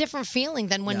 Exactly. It's a different feeling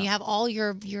than when you have all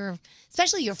your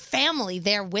especially your family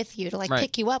there with you to like Right.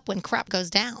 pick you up when crap goes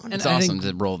down. And It's I awesome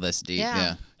think- to roll this deep.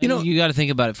 Yeah. Yeah. You got to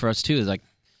think about it for us too. Is like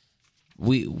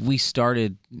we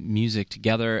started music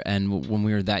together, and when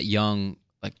we were that young,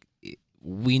 like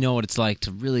we know what it's like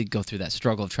to really go through that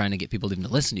struggle of trying to get people even to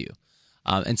listen to you,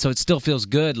 and so it still feels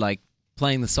good, like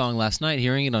playing the song last night,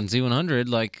 hearing it on Z100,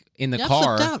 like in the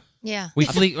car. Yeah. We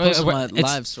I fleet. posted my it's-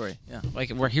 live story. Yeah.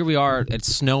 Like here we are. It's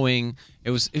snowing.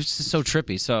 It's just so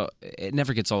trippy. So it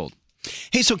never gets old.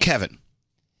 Hey, so Kevin,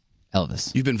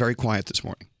 Elvis, you've been very quiet this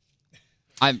morning.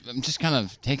 I'm just kind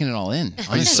of taking it all in. Are you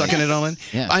honestly. sucking it all in?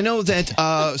 Yeah. I know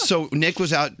that. So Nick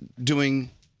was out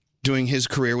doing his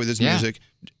career with his music.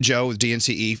 Joe with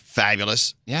DNCE,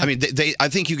 fabulous. Yeah. I mean, I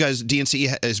think you guys,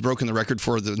 DNCE has broken the record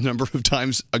for the number of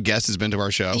times a guest has been to our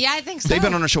show. Yeah, I think so. They've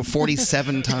been on our show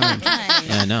 47 times.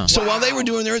 Yeah, I know. So while they were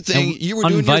doing their thing, And you were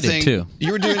doing your uninvited, thing. too.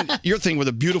 You were doing your thing with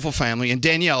a beautiful family, and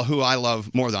Danielle, who I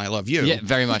love more than I love you. Yeah,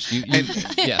 very much.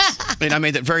 Yes. And I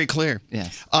made that very clear.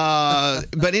 Yes.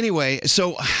 But anyway,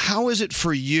 so how is it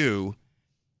for you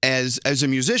as a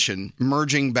musician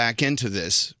merging back into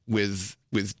this with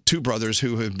two brothers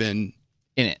who have been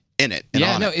In it. and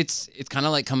Yeah, on no, it? it's kind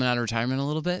of like coming out of retirement a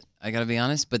little bit. I got to be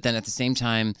honest, but then at the same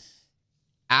time,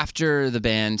 after the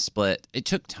band split, it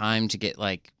took time to get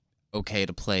like okay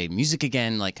to play music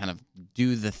again, like kind of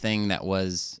do the thing that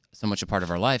was so much a part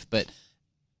of our life. But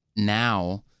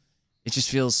now, it just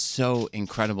feels so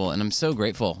incredible, and I'm so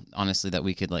grateful, honestly, that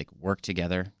we could like work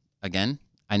together again.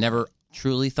 I never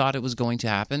truly thought it was going to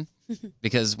happen.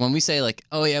 Because when we say like,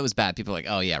 oh yeah, it was bad, people are like,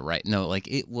 oh yeah, right. No, like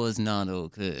it was not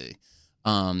okay.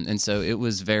 And so it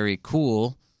was very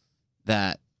cool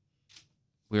that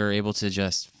we were able to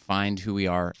just find who we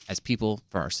are as people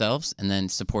for ourselves, and then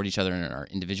support each other in our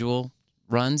individual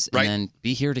runs, and then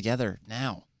be here together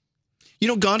now. You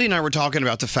know, Gandhi and I were talking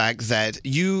about the fact that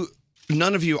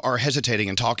none of you are hesitating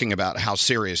in talking about how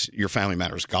serious your family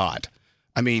matters got.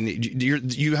 I mean,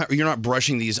 you're not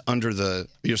brushing these under the,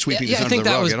 sweeping these I under think the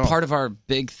that rug was at all. part of our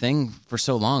big thing for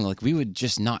so long. Like we would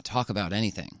just not talk about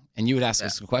anything, and you would ask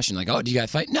us a question like, "Oh, do you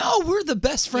guys fight?" No, we're the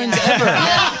best friends ever. You know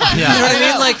what I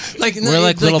mean? Like We're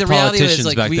like little the reality politicians is,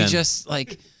 like, back we then. just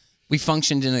we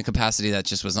functioned in a capacity that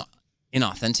just was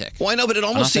inauthentic. Well, I know, but it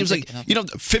almost seems like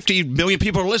 50 million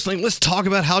people are listening. Let's talk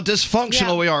about how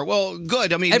dysfunctional we are. Well,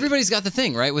 good. I mean, everybody's got the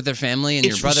thing, right, with their family and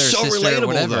your it's brother or so sister relatable, or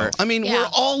whatever. though. I mean, we're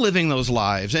all living those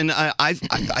lives, and I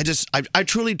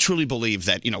truly believe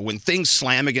that when things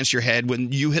slam against your head,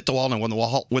 when you hit the wall, and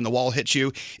when the wall hits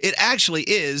you, it actually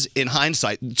is, in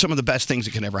hindsight, some of the best things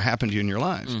that can ever happen to you in your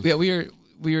lives. Yeah, we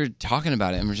were talking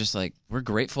about it, and we're just like, we're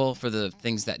grateful for the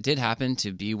things that did happen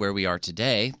to be where we are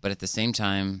today, but at the same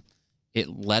time, it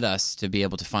led us to be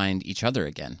able to find each other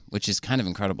again, which is kind of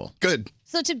incredible. Good.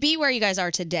 So to be where you guys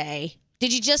are today,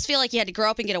 did you just feel like you had to grow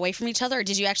up and get away from each other, or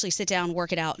did you actually sit down,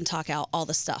 work it out, and talk out all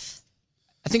the stuff?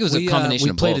 I think it was a combination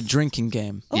we of played both. a drinking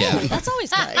game. Oh, Yeah. that's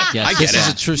always good. Yes, this is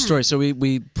a true story. So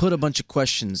we put a bunch of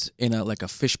questions in a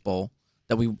fishbowl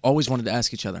that we always wanted to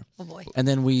ask each other. Oh boy! And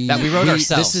then we wrote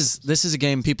ourselves. This is a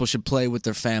game people should play with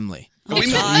their family.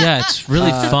 Yeah, it's really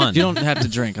fun. You don't have to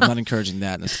drink. I'm not encouraging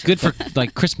that. It's good for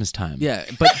like Christmas time. Yeah,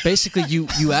 but basically you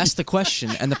ask the question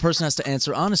and the person has to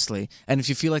answer honestly. And if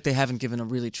you feel like they haven't given a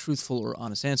really truthful or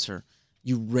honest answer,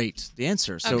 you rate the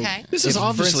answer. So Okay. This is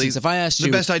obviously for instance, if I asked the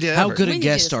you best idea how ever. good We a need to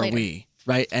do guest this are later. we,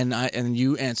 right? And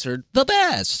you answered the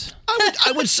best.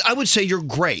 I would say you're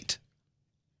great.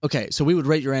 Okay, so we would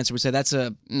rate your answer. We'd say that's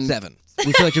a 7.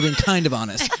 We feel like you're being kind of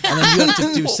honest, and then you have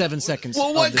to do 7 seconds. Well,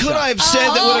 of what the could shot. I have said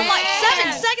that would have? Like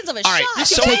 7 seconds of a All right, shot.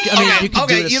 so you could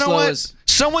do it as you know slow what? as-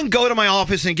 Someone go to my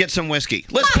office and get some whiskey.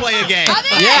 Let's play a game.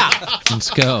 Yeah. Let's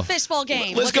go. Fishbowl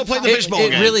game. Let's go play the It fishbowl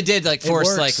it game. really did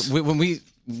force works. when we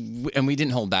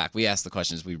didn't hold back. We asked the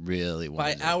questions we really By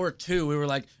wanted. hour 2, we were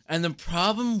like, and the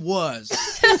problem was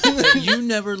that you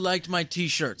never liked my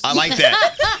T-shirts. I like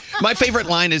that. My favorite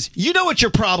line is, "You know what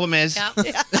your problem is," and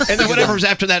then whatever's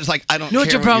after that is like, "I don't You know care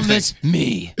what your problem is?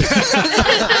 Me. But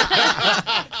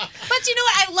you know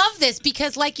what? I love this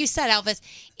because, like you said, Elvis,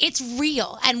 it's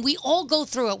real, and we all go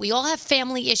through it. We all have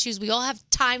family issues. We all have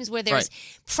times where there's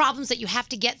problems that you have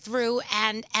to get through,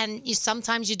 and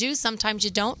sometimes you do, sometimes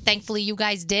you don't. Thankfully, you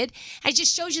guys did. It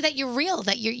just shows you that you're real,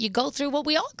 that you go through what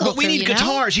we all go through. But we need you know?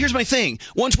 guitars. Here's my thing.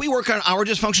 Once we work on our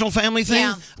dysfunctional family thing,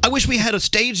 Yeah. I wish we had a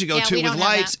stage to go Yeah, to we with don't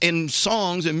have lights and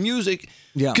songs and music.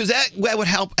 Yeah. Because that would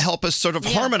help us sort of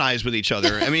harmonize with each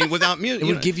other. I mean, without music. It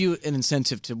would give you an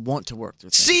incentive to want to work through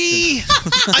things. See,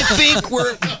 I think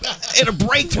we're at a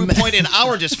breakthrough point in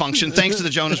our dysfunction thanks to the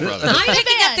Jonas Brothers. I'm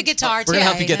picking up the guitar, We're gonna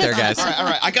help you get there, guys. All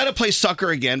right. I got to play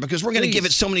Sucker again because we're going to give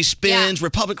it so many spins.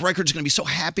 Republic Records is going to be so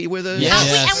happy with us.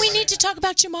 And we need to talk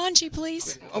about Jumanji,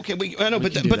 please. Okay, I know,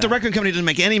 but the record company doesn't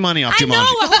make any money off I Jumanji.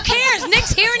 know. Who cares?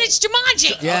 Nick's here and it's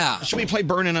Jumanji. Yeah. Should we play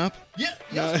Burning Up? Yeah.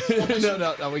 No,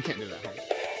 we can't do that.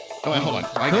 Oh, wait, hold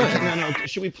on. No.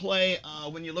 Should we play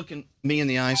When You Look in Me in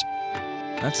the Eyes?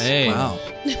 That's wow.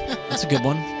 That's a good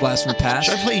one. Blast from the Past.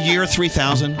 Should I play Year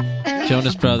 3000?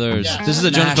 Jonas Brothers. This is a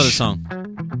Jonas Mash. Brothers song.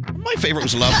 My favorite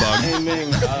was Love Bug. Hey,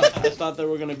 Ming, I thought there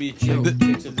were going to be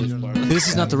chicks at this part. This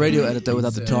is not the radio edit though,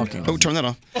 without the talking. Oh, turn that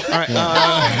off. All right.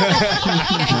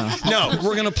 No,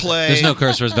 we're gonna play. There's no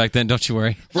curse words back then. Don't you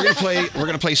worry. We're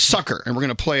gonna play Sucker, and we're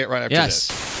gonna play it right after this.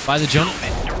 Yes. By the Jonas.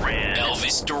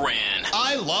 Elvis Duran.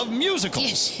 I love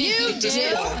musicals. You do.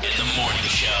 In the morning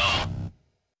show.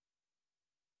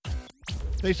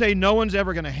 They say no one's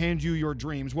ever going to hand you your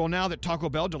dreams. Well, now that Taco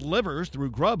Bell delivers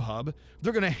through Grubhub,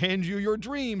 they're going to hand you your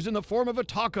dreams in the form of a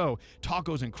taco.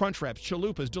 Tacos and crunch wraps,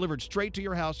 chalupas delivered straight to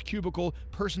your house, cubicle,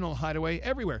 personal hideaway,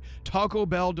 everywhere. Taco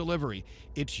Bell delivery.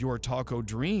 It's your taco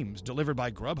dreams delivered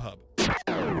by Grubhub.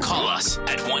 Call us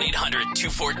at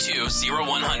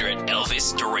 1-800-242-0100.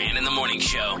 Elvis Duran in the morning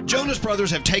show. Jonas Brothers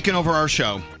have taken over our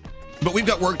show, but we've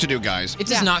got work to do, guys. It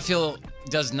does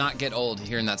not get old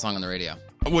hearing that song on the radio.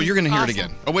 Well, you're going to hear it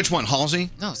again. Oh, which one?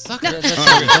 Halsey? No, Sucker. What?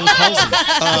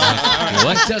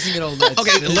 Doesn't get old.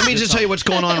 Okay, let me just tell you what's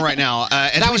going on right now.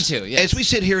 As we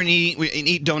sit here and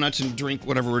eat donuts and drink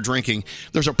whatever we're drinking,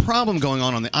 there's a problem going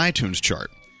on the iTunes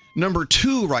chart. Number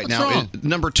 2 right now.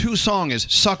 Number 2 song is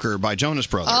 "Sucker" by Jonas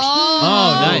Brothers.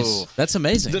 Oh, nice. That's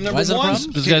amazing. The number Why is that a one.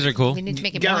 problem? Those guys are cool. We need to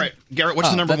make it Garrett, what's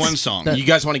the number 1 song? You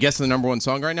guys want to guess the number 1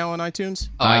 song right now on iTunes?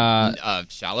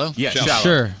 Shallow? Yeah, Shallow. Shallow.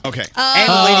 Sure. Okay.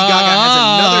 And Lady Gaga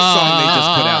has another song they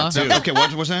just put out, too. Okay,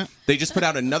 what was that? They just put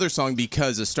out another song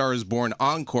because A Star Is Born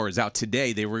Encore is out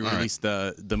today. They re-released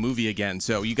the movie again.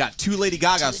 So you got 2 Lady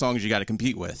Gaga songs you got to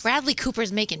compete with. Bradley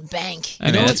Cooper's making bank.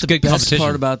 I know, You know it's what a good the best competition.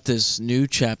 part about this new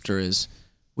chapter is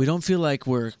We don't feel like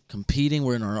we're competing.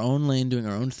 We're in our own lane, doing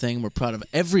our own thing. We're proud of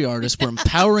every artist. We're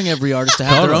empowering every artist to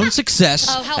have their own success.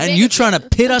 Oh, how and big you of trying to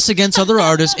pit us against other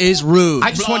artists is rude. I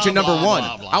just want your number one.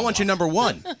 I want your number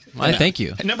one. I thank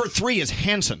you. And number 3 is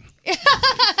Hanson.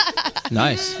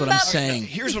 Nice. That's what I'm saying.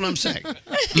 Here's what I'm saying.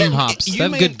 Hops. They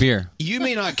have good beer. You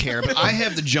may not care, but I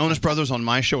have the Jonas Brothers on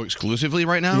my show exclusively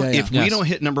right now. Yeah, yeah. If we don't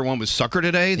hit number 1 with Sucker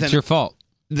today, then It's your fault.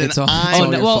 Then It's all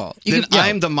I'm, your fault. then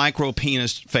I'm the micro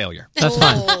penis failure. That's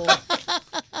fine.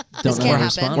 This can't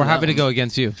happen. We're happy to go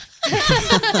against you. With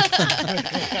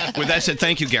that said,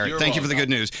 thank you, Garrett. Thank you for the good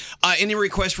news. Any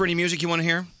requests for any music you want to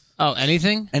hear? Oh,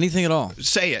 anything? Anything at all.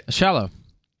 Say it. Shallow.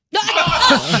 No.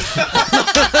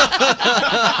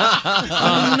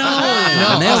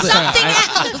 Nailed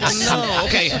it. No,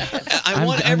 okay. I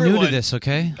want I'm everyone. new to this,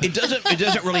 okay? It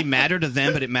doesn't really matter to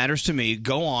them, but it matters to me.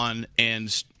 Go on and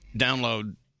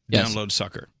download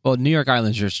Sucker. Well, New York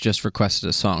Islanders just requested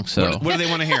a song, so What do they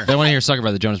want to hear? they want to hear "Sucker"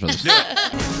 by the Jonas Brothers.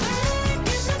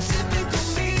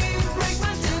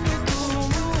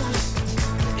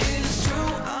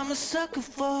 I'm a sucker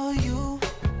for you.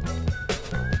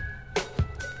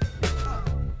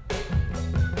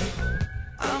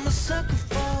 I'm a sucker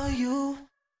for you.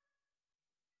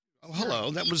 Oh,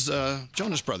 hello. That was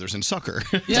Jonas Brothers and Sucker.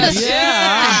 Yes.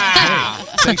 Yeah.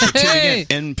 Thanks for tuning Hey.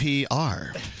 in.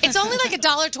 NPR. It's only like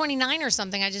 $1.29 or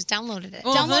something. I just downloaded it.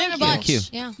 Download it a bunch. Thank you.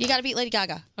 Yeah. You got to beat Lady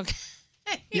Gaga. Okay.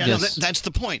 Yeah, Yes. no, that's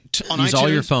the point. On Use all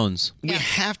your iTunes, phones. We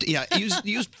have to,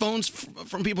 use phones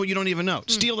from people you don't even know.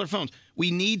 Steal their phones.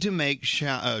 We need to make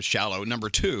Shallow number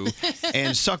 2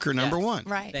 and Sucker number 1.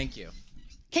 Right. Thank you.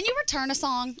 Can you return a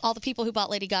song? All the people who bought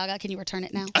Lady Gaga, can you return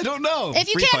it now? I don't know. If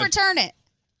you Refund. can't return it.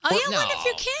 Oh, yeah, what if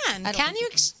you can? I don't Can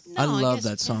think you? I No, love guess-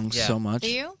 that song Yeah. so much.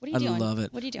 Do you? What are you doing? I love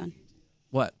it. What are you doing?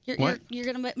 What? You're going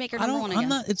to make her I number don't. 1 again. I'm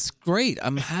not. It's great.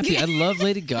 I'm happy. I love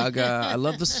Lady Gaga. I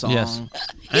love the song. Yes.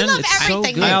 You love it's so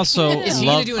everything. good. I also Is he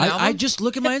gonna love. do an I album? just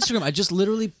look at my Instagram. I just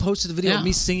literally posted a video Yeah. of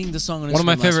me singing the song on Instagram One of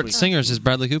my last favorite week. singers is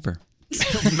Bradley Cooper.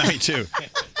 Me too.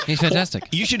 He's fantastic.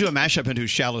 You should do a mashup into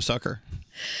Shallow Sucker.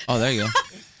 Oh, there you go.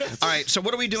 All right. So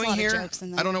what are we doing lot of here? jokes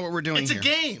in there. I don't know what we're doing It's a here.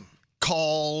 game.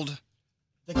 Called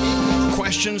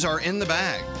Questions Are in the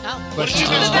Bag. Oh. What In the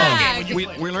bag. We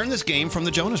learned this game from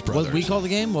the Jonas Brothers. What we call the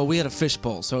game? Well, we had a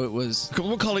fishbowl, so it was.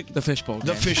 We'll call it the fishbowl.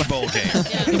 The game. fishbowl game.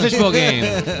 The fishbowl game.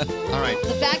 All right.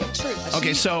 The bag of truth.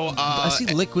 Okay, so I see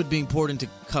liquid being poured into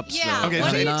cups. Yeah. though. Okay,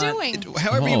 What so are you not- doing?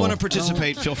 However you Oh. want to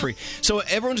participate, feel free. So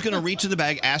everyone's going to reach in the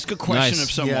bag, ask a question Nice.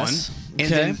 of someone, Yes. and Okay.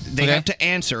 then they Okay. have to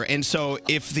answer. And so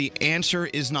if the answer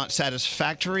is not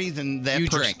satisfactory, then that You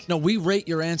person. drink. No, we rate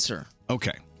your answer.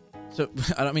 Okay. So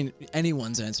I don't mean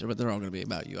anyone's answer, but they're all going to be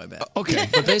about you, I bet. Okay.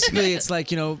 But basically, it's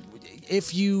like,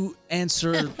 if you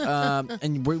answer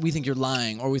and we think you're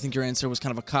lying, or we think your answer was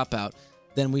kind of a cop out,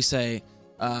 then we say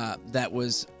that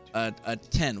was a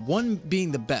 10. 1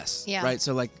 being the best, Yeah. right?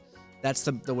 So like that's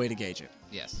the way to gauge it.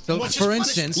 Yes. So Let's for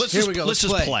just instance, Let's here just, we go. Let's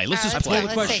just play. Let's just Let's play. Pull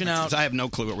the Let's question see. out. 'Cause I have no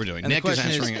clue what we're doing. And Nick the is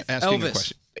question asking a Elvis,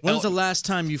 question. when was the last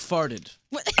time you farted?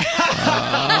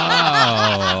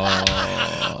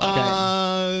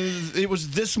 It was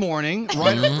this morning,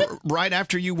 right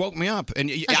after you woke me up, and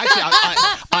actually,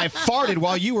 I farted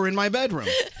while you were in my bedroom.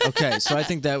 Okay, so I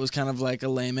think that was kind of like a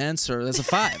lame answer. That's a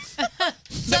 5.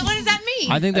 So what does that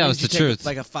mean? I think that was the You take truth.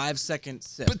 Like a 5-second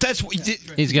sip. But that's what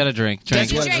He's got to drink. Drink.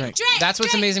 That's what I Drink, drink. That's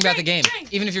what's drink, amazing about the game. drink.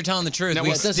 Even if you're telling the truth, No, we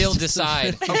well, still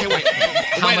decide Okay, wait.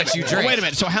 how Wait a much you minute. drink. Wait a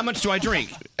minute. So how much do I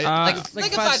drink? Like a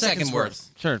 5-second worth.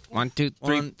 Sure. 1, 2,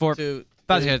 3, 1, 4. 2,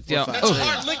 Five 3, seconds. 4, Yeah. 5. That's Oh.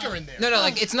 hard liquor in there. No,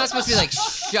 like it's not supposed to be like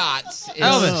shots. It's,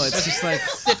 No, it's just like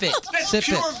sip it. That's Sip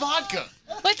pure it. vodka.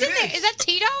 What's in there? Is that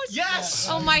Tito's? Yes.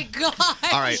 Oh my god.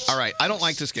 All right. I don't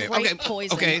like this game. Great Okay,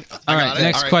 poison. okay. All I right, got it.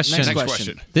 next question. Next Next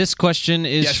question. This question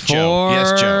is Yes, for Joe.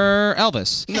 Yes, Joe.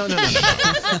 Elvis. No. No.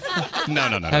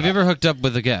 Have you ever hooked up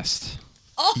with a guest?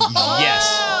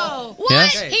 Yes. What?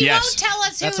 Yes? He Yes. won't tell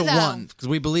us That's who a though. 1 because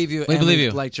we believe you. We and believe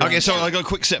you. Liked your Okay, answer. so I'll go a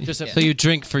quick sip. So you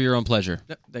drink for your own pleasure.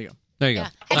 Yep, there you go. There you go.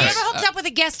 Have you Nice. ever hooked up with a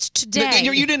guest today?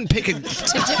 You didn't pick a.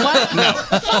 What? No.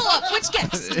 Pull up. Which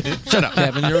guest? Shut up.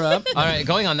 Kevin, you're up. All right,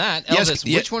 going on that, Yes, Elvis,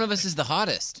 yeah. which one of us is the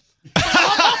hottest?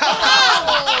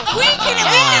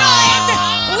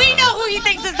 We know who he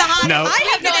thinks is the hottest. No. I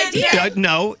have no idea.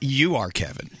 No, you are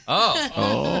Kevin.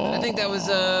 Oh. I think that was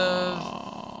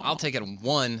I'll take it a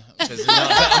 1 because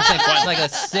I'm saying like a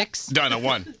 6. Done a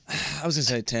 1. I was gonna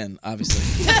say 10,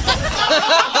 obviously. No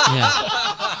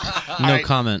All right.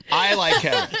 comment. I like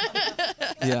Kevin.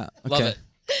 Yeah. Okay.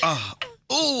 Love it.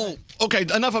 Ooh. Okay.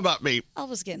 Enough about me. I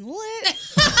was getting lit.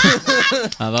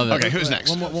 I love it. Okay. Who's next?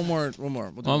 One more. We'll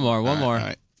do One more. All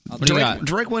right. What do you got?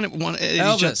 Drake won. He's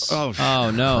Elvis. just- Oh,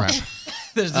 no. crap.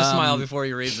 There's a smile before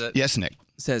he reads it. Yes, Nick.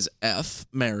 says F,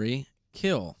 marry,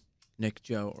 kill Nick,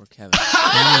 Joe, or Kevin.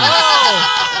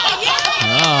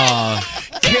 Oh,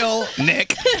 Kill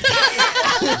Nick.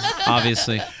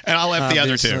 obviously. And I'll F the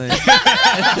other two.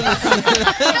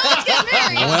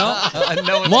 Well,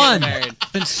 no one's one. getting married.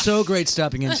 It's been so great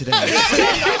stopping in today. I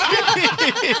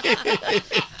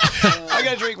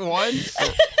gotta drink one.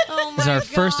 Oh This is our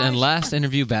first and last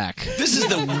interview back. This is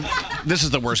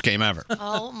the worst game ever.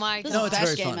 Oh my god. No, it's Best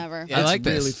very game fun. ever. Yeah, I like it's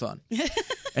really this. fun.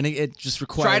 And it just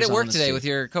requires Try it at work honesty. today with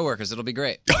your coworkers. It'll be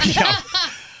great.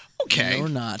 Okay. No, we're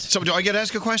not. So do I get to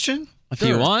ask a question? If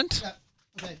you want,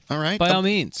 All right. by all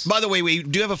means. By the way, we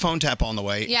do have a phone tap on the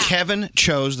way. Yeah. Kevin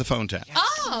chose the phone tap.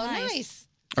 Oh, nice.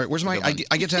 All right, where's my?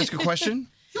 I get to ask a question.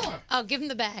 Oh, give him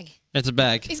the bag. It's a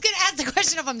bag. He's gonna ask the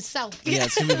question of himself. Yeah,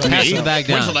 it's gonna be Pass Me? the bag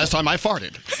When's down. the last time I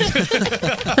farted?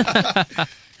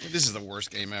 This is the worst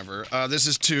game ever. This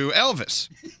is to Elvis.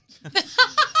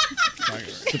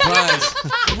 Surprise.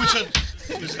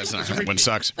 That's not that one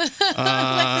sucks.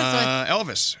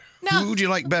 Elvis. Who would you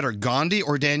like better, Gandhi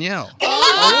or Danielle?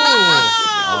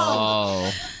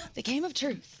 Oh. The game of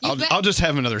truth. I'll just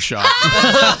have another shot.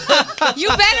 You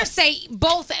better say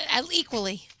both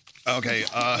equally. Okay.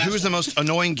 Who's the most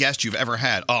annoying guest you've ever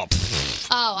had? Oh,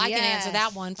 Oh, I can answer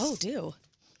that one. Oh, do.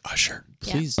 Usher.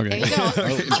 Please. Okay. There you go.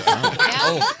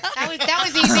 That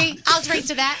was easy. I'll drink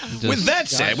to that. With that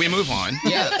said, we move on.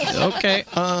 Okay.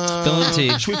 Spilling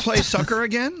tea. Should we play Sucker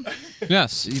again?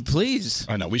 Yes. Please.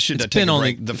 I know. We should It's take been a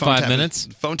only break. The 5 tap minutes.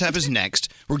 Phone tap is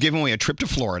next. We're giving away a trip to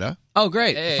Florida. Oh,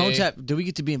 great. Hey. Phone tap. Do we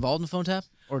get to be involved in phone tap?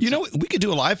 Or You know, we could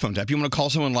do a live phone tap. You want to call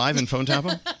someone live and phone tap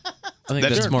them? I think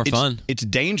that's more fun. It's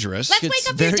dangerous. Let's wake up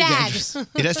your very dad. dangerous.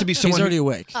 It has to be He's someone. already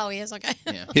awake. Oh, he is okay.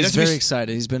 It He's has to be very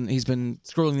excited. He's been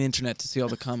scrolling the internet to see all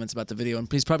the comments about the video,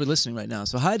 and he's probably listening right now.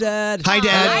 So hi, Dad. Hi,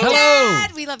 Dad. Hi, Hello.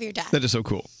 Dad. We love your dad. That is so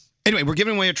cool. Anyway, we're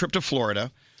giving away a trip to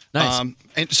Florida. Nice.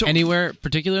 And so, Anywhere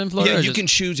particular in Florida? yeah, or you just- can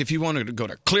choose if you want to go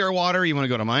to Clearwater, you want to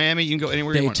go to Miami, you can go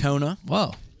anywhere you want. Daytona.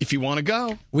 Whoa. If you want to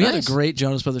go. We had a Nice. great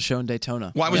Jonas Brothers show in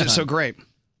Daytona. Why was it so great?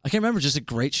 I can't remember. Just a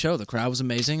great show. The crowd was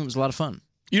amazing. It was a lot of fun.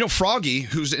 You know, Froggy,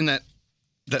 who's in that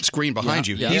screen behind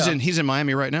you, Yeah. he's in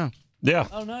Miami right now. Yeah.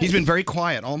 Oh, nice. He's been very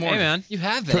quiet all morning. Hey, man. You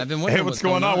have been. I've been wondering Hey, what's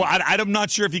going on? Well, I'm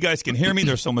not sure if you guys can hear me.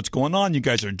 There's so much going on. You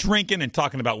guys are drinking and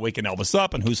talking about waking Elvis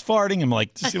up and who's farting. I'm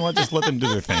like, just, you know what? Just let them do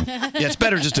their thing. Yeah, it's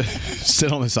better just to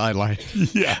sit on the sideline.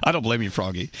 Yeah. I don't blame you,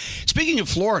 Froggy. Speaking of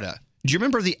Florida, do you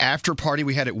remember the after party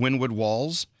we had at Wynwood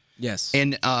Walls? Yes.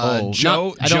 And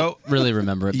Joe. I don't really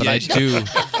remember it, but I do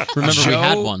remember Joe we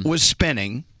had one. was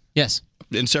spinning. Yes.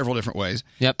 In several different ways.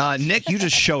 Yep. Nick, you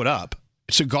just showed up.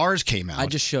 Cigars came out. I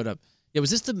just showed up. Yeah, was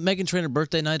this the Meghan Trainor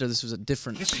birthday night, or this was a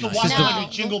different? This is the night? one that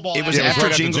the Jingle Ball. It was Yeah, it was after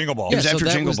right after Jingle, Jingle Ball. It was Yeah, so after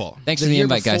that Jingle was- Ball. Thanks the for the year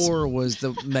invite, guys. before was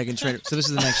the Meghan Trainor. So this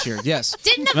is the next year. Yes.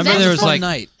 Didn't the Remember there was Fun like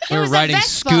night. we were was a riding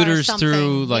Vespa or scooters something.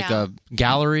 through like Yeah. a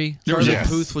gallery. Charlie Yes.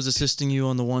 Puth was assisting you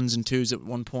on the ones and twos at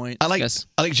one point. I like Yes.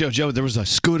 Joe. There was a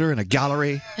scooter and a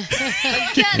gallery. Again,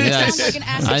 it Yes. sounds like an I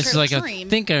acid was trip like, dream. I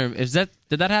think,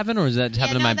 did that happen or is that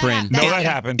happen in no, my that brain? happened. No, that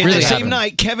happened. And Really the same happened.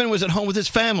 night, Kevin was at home with his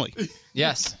family.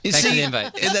 Yes. You Thanks for see? the invite.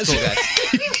 And that's- Cool, guys.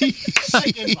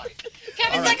 Kevin's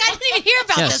like, I didn't even hear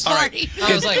about Yes. this All right. party.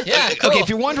 I was like, yeah, cool. Okay, if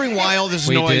you're wondering why all this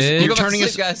We noise, did. you're Go back to turning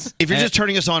us. sleep, guys. If you're just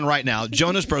turning us on right now,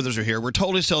 Jonas Brothers are here. We're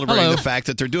totally celebrating Hello. the fact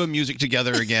that they're doing music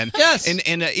together again. Yes. And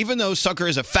even though Sucker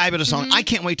is a fabulous song, I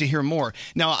can't wait to hear more.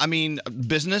 Now, I mean, a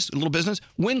little business.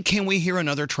 When can we hear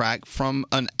another track from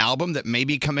an album that may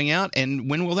be coming out, and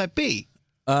when will that be?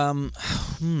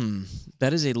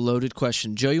 That is a loaded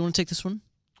question. Joe, you want to take this one?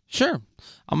 Sure.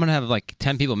 I'm gonna have like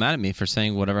 10 people mad at me for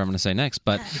saying whatever I'm gonna say next,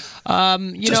 but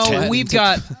you Just know 10. we've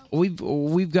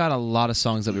got a lot of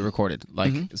songs that we recorded.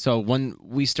 Like so when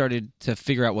we started to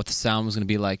figure out what the sound was gonna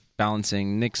be like,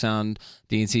 balancing Nick's sound,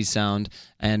 DNC's sound,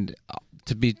 and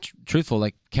to be truthful,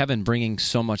 like Kevin bringing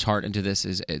so much heart into this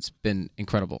it's been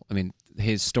incredible. I mean,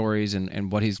 his stories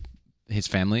and what his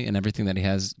family and everything that he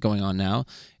has going on now,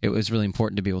 it was really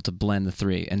important to be able to blend the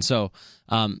three. And so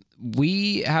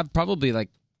we have probably like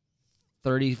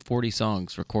 30, 40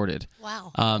 songs recorded.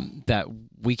 Wow. That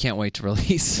we can't wait to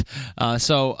release.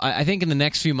 So I think in the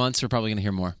next few months, we're probably going to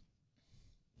hear more.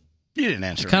 You didn't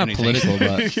answer It's kind of anything. political,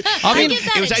 but I mean,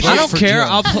 it was I actually don't for care.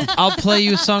 Joe. I'll play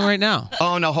you a song right now.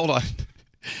 Oh no, hold on.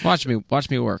 Watch me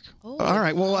work. All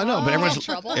right. Well, I know, but everyone's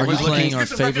trouble. Are you everyone's playing looking. our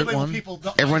favorite one?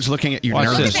 Everyone's looking at you Watch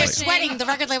nervously. this. They're sweating. The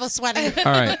record label's sweating.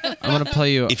 All right, I'm gonna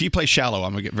play you. If you play Shallow,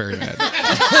 I'm gonna get very mad.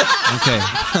 Okay.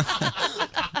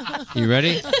 You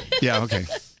ready? Yeah. Okay.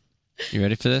 You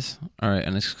ready for this? All right,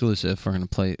 an exclusive. We're gonna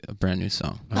play a brand new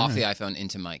song. Off the iPhone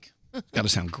into mic. Got to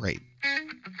sound great.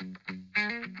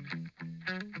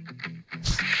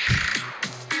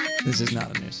 This is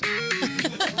not a new song.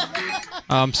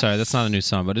 Oh, I'm sorry, that's not a new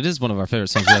song, but it is one of our favorite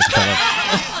songs we like to play.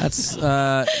 That's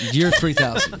year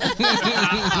 3000.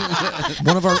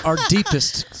 One of our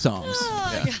deepest songs. Oh,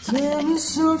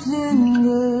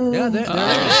 Yeah, there it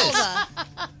is.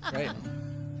 Great.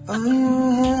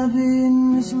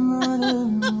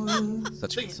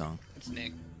 Such a good song. It's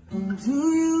Nick.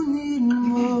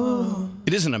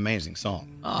 It is an amazing song.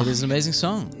 It is an amazing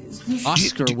song.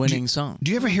 Oscar-winning song.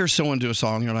 Do you ever hear someone do a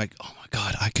song and you're like, oh my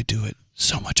God, I could do it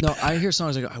so much better? No, I hear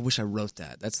songs like, I wish I wrote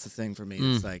that. That's the thing for me.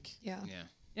 It's like, Yeah.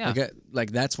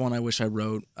 like that's one I wish I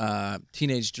wrote.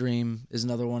 Teenage Dream is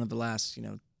another one of the last,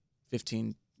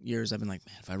 15 years. I've been like,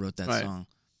 man, if I wrote that song.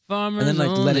 And then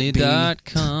like Let It Be.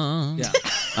 FarmersOnly.com. Yeah.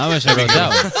 I wish I wrote that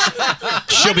one.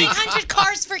 She'll be 100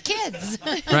 cars for kids.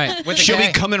 Right. She'll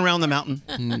be coming around the mountain.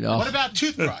 What about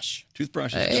Toothbrush?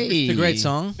 Toothbrush. Hey. It's a great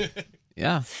song.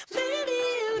 Yeah.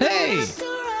 Hey.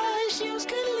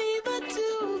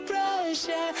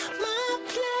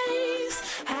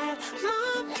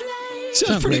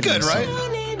 Sounds pretty good,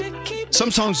 right?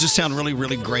 Some songs just sound really,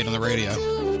 really great on the radio.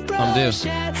 Some do.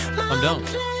 Some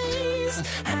don't.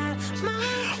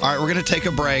 All right, we're going to take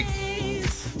a break.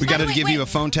 We got to give you a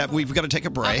phone tap. We've got to take a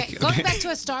break. Okay, going back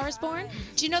to A Star Is Born,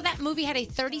 do you know that movie had a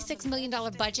 $36 million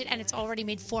budget and it's already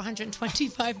made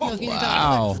 $425 million?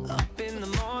 Wow.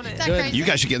 Is that crazy? You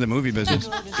guys should get in the movie business.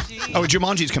 Oh,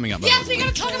 Jumanji's coming up. Yes, we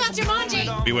got to talk about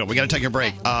Jumanji. We will. We got to take a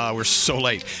break. We're so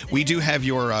late. We do have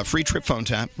your free trip phone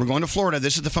tap. We're going to Florida.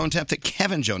 This is the phone tap that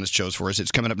Kevin Jonas chose for us.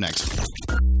 It's coming up next.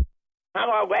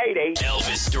 Hello, lady.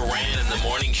 Elvis Duran in the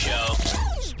morning show.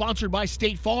 Sponsored by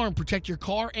State Farm. Protect your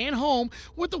car and home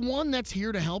with the one that's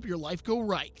here to help your life go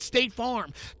right. State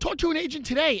Farm. Talk to an agent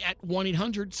today at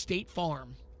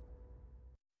 1-800-STATE-FARM.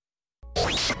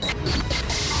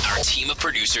 Our team of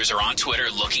producers are on Twitter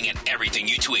looking at everything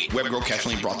you tweet. Web Girl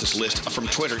Kathleen brought this list from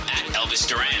Twitter. At Elvis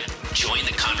Duran. Join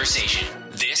the conversation.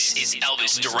 This is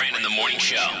Elvis Duran in the morning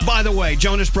show. By the way,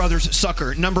 Jonas Brothers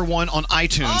Sucker, #1 on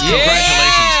iTunes.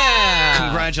 Yeah!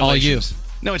 Congratulations. All you.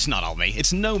 No, it's not all me.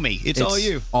 It's no me. It's all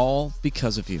you. All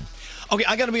because of you. Okay,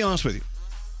 I got to be honest with you.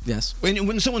 Yes.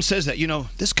 When someone says that,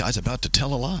 this guy's about to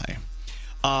tell a lie.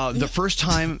 The first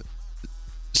time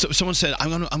someone said, I'm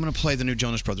gonna play the new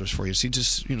Jonas Brothers for you.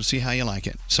 See how you like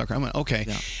it, sucker. I went, okay.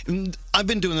 Yeah. And I've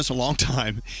been doing this a long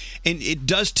time, and it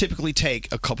does typically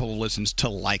take a couple of listens to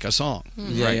like a song.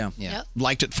 Mm-hmm. Right? Yeah. Yep.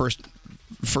 Liked it first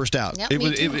out. Yep,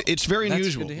 me too. It's very That's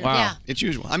unusual. good to hear. Wow. Yeah. It's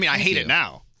usual. I mean, I hate it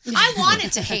now. I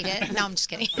wanted to hate it. No, I'm just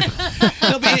kidding.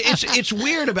 No, but it's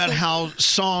weird about how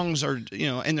songs are,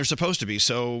 and they're supposed to be.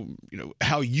 So,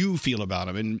 how you feel about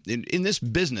them. And in this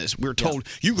business, we're told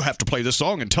you have to play this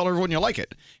song and tell everyone you like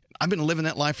it. I've been living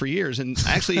that life for years, and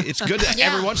actually, it's good to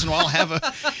every once in a while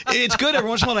It's good every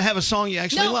once in a while to have a song you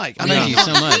actually like. Thank you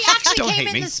so much. He actually Don't came hate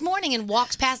in me. this morning and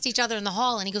walked past each other in the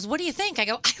hall, and he goes, "What do you think?" I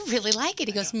go, "I really like it."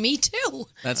 He goes, "Me too."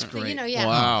 That's So, great. yeah.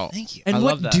 Wow. Thank you. And I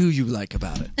what love that. do you like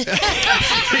about it?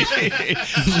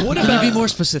 What Can you be more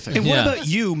specific? And what Yeah. about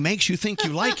you makes you think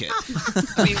you like it?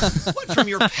 I mean, what from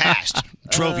your past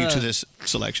drove you to this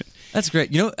selection? That's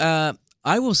great.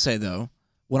 I will say, though,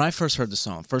 when I first heard the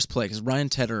song, first play, because Ryan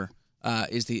Tedder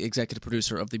is the executive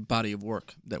producer of the body of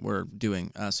work that we're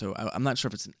doing. So I'm not sure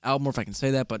if it's an album or if I can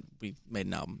say that, but we made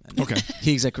an album. And Okay.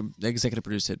 He executive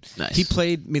produced it. Nice. He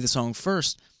played me the song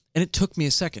first, and it took me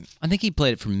a second. I think he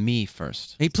played it for me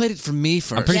first. He played it for me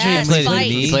first. I'm pretty sure Yes, he played it fight. for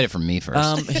me. He played it for me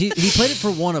first. He played it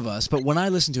for one of us, but when I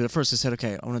listened to it at first, I said,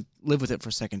 okay, I want to live with it for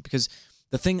a second, because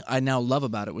the thing I now love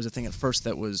about it was the thing at first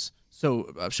that was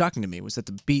so shocking to me was that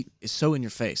the beat is so in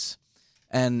your face.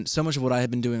 And so much of what I had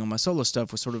been doing on my solo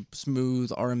stuff was sort of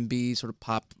smooth R&B, sort of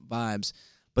pop vibes.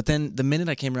 But then the minute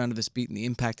I came around to this beat and the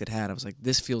impact it had, I was like,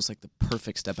 this feels like the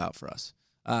perfect step out for us.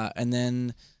 And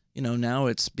then, now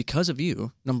it's because of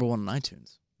you, #1 on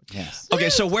iTunes. Yes. Okay,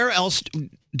 so where else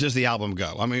does the album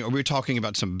go? I mean, are we talking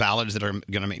about some ballads that are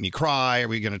going to make me cry? Are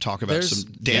we going to talk about some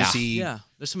dancey? Yeah,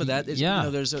 there's some of that.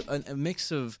 There's a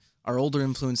mix of our older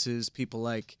influences, people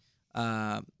like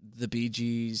the Bee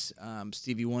Gees,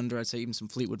 Stevie Wonder, I'd say even some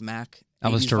Fleetwood Mac.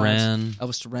 Elvis 80s Duran. vibes.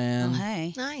 Elvis Duran. Oh,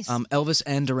 hey. Nice. Elvis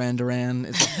and Duran Duran.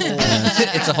 It's a whole,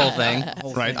 It's a whole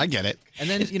thing. Right, I get it. And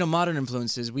then, modern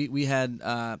influences. We had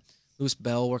Louis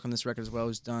Bell work on this record as well,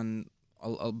 who's done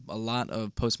a lot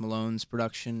of Post Malone's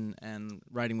production and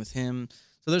writing with him.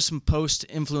 So there's some Post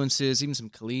influences, even some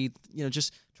Khalid,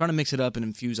 just trying to mix it up and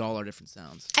infuse all our different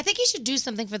sounds. I think you should do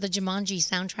something for the Jumanji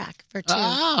soundtrack for 2.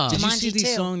 Did you see Jumanji the 2.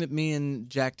 song that me and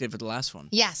Jack did for the last one?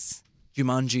 Yes.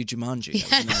 Jumanji. That was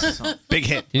the name of the song. Big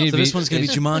hit. So this one's going to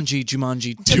be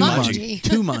Jumanji.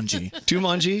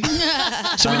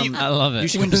 So I love it. You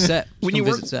should come to set. When you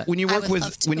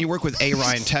work with A.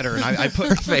 Ryan Tedder, and I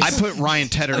put Ryan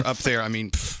Tedder up there. I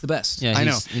mean, the best. Yeah, I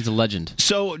know. He's a legend.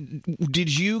 So,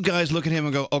 did you guys look at him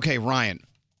and go, "Okay, Ryan,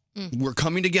 we're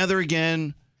coming together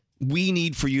again. We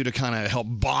need for you to kind of help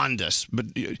bond us, but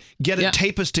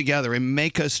tape us together and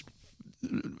make us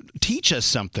teach us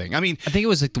something." I mean, I think it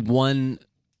was like the one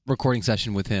recording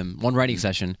session with him, one writing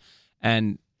session,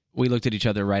 and we looked at each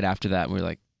other right after that, and we were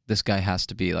like, "This guy has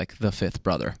to be like the fifth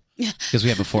brother." Because we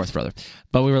have a fourth brother.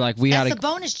 But we were like, That's had a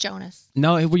bonus, Jonas.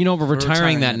 No, we're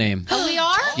retiring that name. Oh, we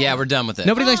are? Yeah, we're done with it.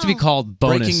 Nobody likes to be called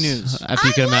bonus. Breaking news. If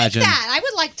you can imagine. That. I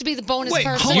would like to be the bonus Wait,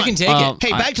 person. hold on. You can take it.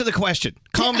 Hey, back to the question.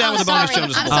 Calm down with the bonus,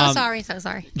 Jonas. I'm so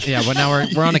sorry. Yeah, but now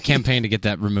we're on a campaign to get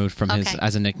that removed from his Okay.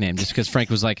 as a nickname, just because Frank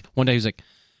was like, one day he was like,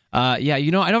 yeah,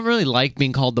 I don't really like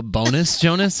being called the bonus,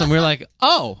 Jonas. And we were like,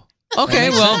 oh, okay,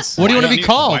 well, what do you want to be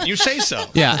called? Why don't you say so?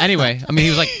 Yeah, anyway, I mean, he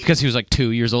was like, because he was like 2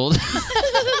 years old.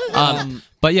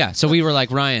 But yeah, so we were like,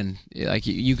 Ryan, like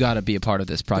you got to be a part of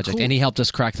this project, and he helped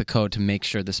us crack the code to make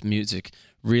sure this music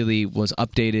really was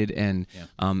updated and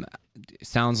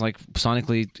sounds like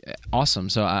sonically awesome.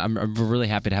 So I'm really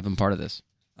happy to have him part of this.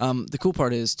 The cool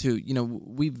part is too,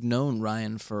 we've known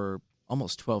Ryan for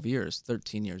almost 12 years,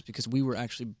 13 years, because we were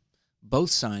actually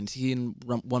both signed. He and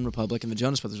One Republic and the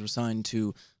Jonas Brothers were signed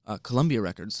to Columbia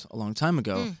Records a long time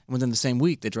ago. And within the same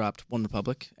week, they dropped One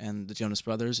Republic and the Jonas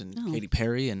Brothers and Katy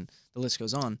Perry, and the list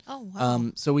goes on. Oh,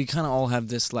 wow. So we kind of all have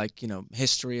this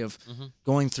history of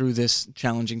going through this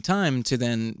challenging time to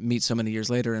then meet so many years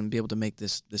later and be able to make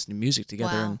this new music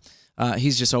together. Wow. And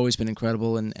he's just always been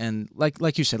incredible and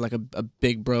like you said, like a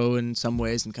big bro in some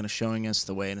ways, and kind of showing us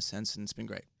the way in a sense, and it's been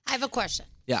great. I have a question.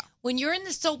 Yeah. When you're in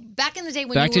back in the day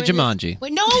when Back you were to Jumanji.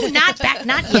 No,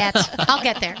 not yet. I'll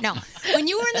get there. No. When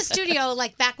you were in the studio,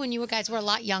 like back when you guys were a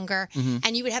lot younger,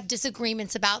 and you would have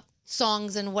disagreements about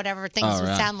songs and whatever things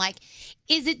would sound like,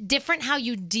 is it different how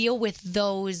you deal with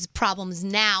those problems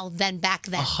now than back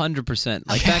then? 100%.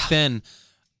 Like back then,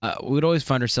 we would always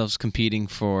find ourselves competing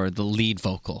for the lead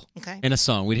vocal in a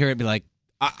song. We'd hear it be like,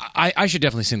 I should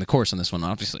definitely sing the chorus on this one,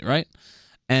 obviously, right?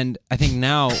 And I think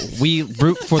now we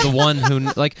root for the one who,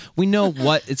 like, we know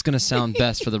what it's going to sound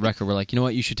best for the record. We're like, you know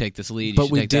what, you should take this lead.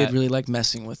 But we did really like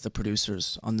messing with the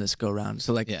producers on this go round.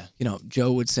 So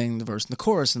Joe would sing the verse and the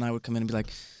chorus, and I would come in and be like,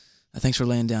 thanks for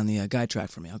laying down the guide track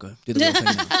for me. I'll go do the real thing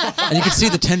now. And you could see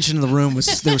the tension in the room was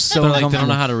so uncomfortable. They don't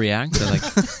know how to react. They're like,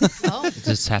 is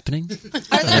this happening?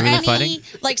 Are there really any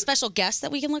fighting? special guests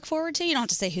that we can look forward to? You don't have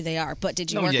to say who they are, but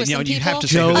did you No, work with some you people? have to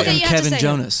say Joe who they and are. Kevin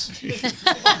Jonas. Touche.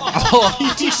 Wow.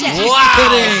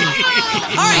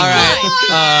 All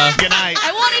right. Good night.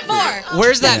 I wanted more.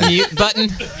 Where's that mute button?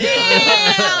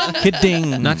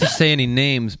 Kidding. Not to say any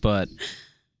names, but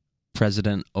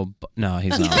President no,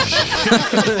 he's not.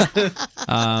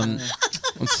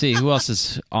 Let's see, who else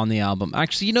is on the album?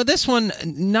 Actually, this one,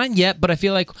 not yet, but I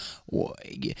feel like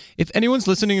if anyone's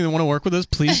listening and they want to work with us,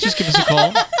 please just give us a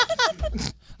call.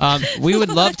 We would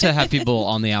love to have people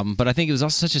on the album, but I think it was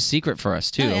also such a secret for us,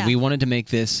 too. Oh, yeah. We wanted to make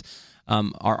this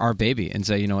our baby and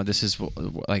say, this is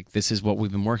what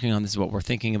we've been working on, this is what we're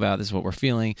thinking about, this is what we're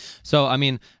feeling. So, I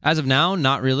mean, as of now,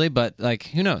 not really, but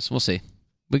who knows? We'll see.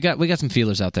 We got some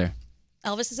feelers out there.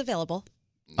 Elvis is available.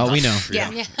 Oh, we know. Yeah.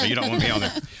 You don't want me on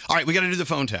there. All right, we got to do the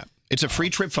phone tap. It's a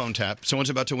free trip phone tap. Someone's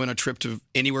about to win a trip to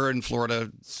anywhere in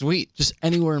Florida. Sweet. Just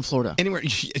anywhere in Florida. Anywhere.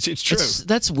 It's true.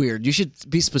 That's weird. You should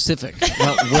be specific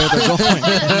about where they're going.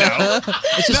 No.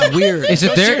 It's just weird. Is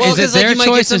it their, Well, is it their you might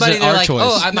get choice? Is somebody it they're our like, choice?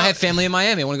 oh, I have family in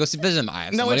Miami. I want to go see visit them. I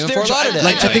have somebody it's in their Fort Lauderdale.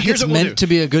 I think Here's it's what we'll meant to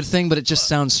be a good thing, but it just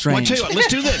sounds strange. Well, I tell you what, let's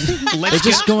do this.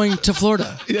 They're just going to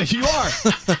Florida. Yeah, you are.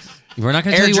 We're not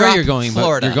going to tell you where Airdrop you're going,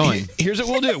 Florida. but you're going. Here's what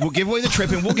we'll do. We'll give away the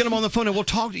trip, and we'll get them on the phone, and we'll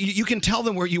talk. You can tell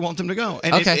them where you want them to go.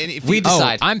 And Okay. if We you-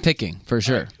 decide. I'm picking, for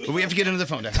sure. We have to get into the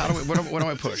phone. How do we? What do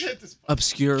I push?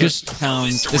 Obscure Just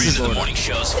towns. This is the morning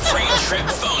show's free trip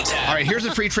phone tap. All right, here's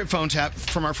a free trip phone tap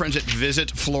from our friends at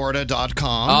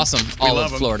visitflorida.com. Awesome. We All love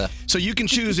of them. Florida. So you can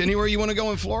choose anywhere you want to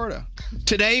go in Florida.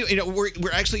 Today,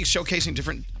 we're actually showcasing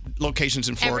different locations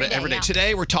in Florida every day. yeah.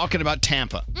 Today, we're talking about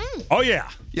Tampa. Oh, yeah.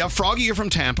 Yeah, Froggy, you're from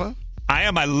Tampa. I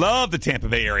am. I love the Tampa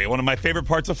Bay area. One of my favorite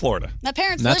parts of Florida. My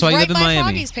parents That's live why you right live in by Miami.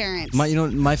 Froggy's parents.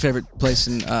 My favorite place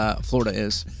in Florida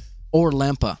is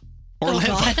Orlampa.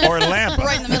 Orlando.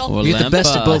 Right in the middle. You get the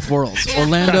best of both worlds,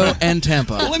 Orlando and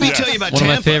Tampa. Well, let me tell you about One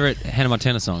Tampa. of my favorite Hannah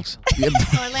Montana songs. In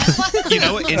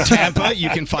Tampa, you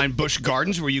can find Busch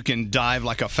Gardens where you can dive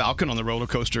like a falcon on the roller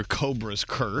coaster Cobra's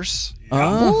Curse.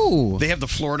 Oh. They have the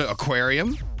Florida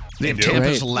Aquarium. They have do.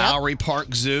 Tampa's Great. Lowry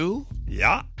Park Zoo.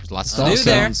 Yeah. There's lots to do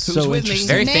there. Who's with me?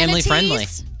 Very family friendly.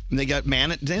 They got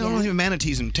They don't have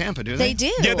manatees in Tampa, do they? They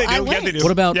do. Yeah, they do. I Yeah, went. they do.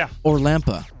 What about Yeah.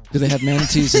 Orlampa? Do they have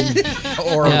manatees in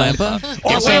Orlampa?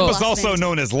 Orlampa's also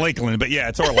known as Lakeland, but yeah,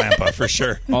 it's Orlampa for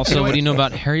sure. Also, what do you know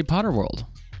about Harry Potter World?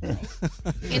 In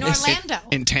Orlando.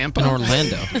 In Tampa? In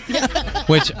Orlando.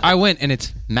 Which I went, and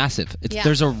it's massive. Yeah.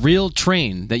 There's a real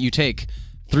train that you take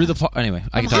through the... Anyway,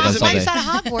 I can talk about this all One day. side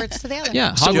of Hogwarts to the other.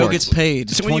 Yeah, So Hogwarts. Joe gets paid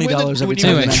 $20 every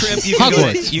time. Anyway, he trip, you can go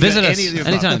Hogwarts. to- you go Visit to us any of the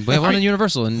above. anytime. We have one All in right.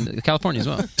 Universal in California as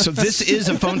well. So this is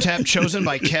a phone tap chosen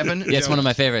by Kevin. Yeah, it's one of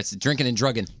my favorites. Drinking and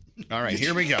drugging. All right,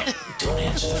 here we go. Don't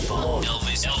answer the phone.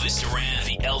 Elvis Duran,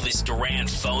 the Elvis Duran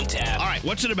phone tap. All right,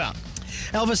 what's it about?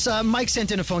 Elvis, Mike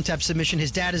sent in a phone tap submission.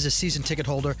 His dad is a season ticket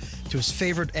holder to his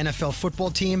favorite NFL football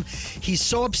team. He's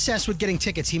so obsessed with getting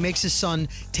tickets, he makes his son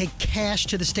take cash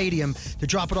to the stadium to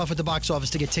drop it off at the box office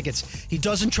to get tickets. He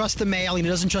doesn't trust the mail, and he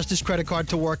doesn't trust his credit card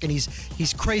to work, and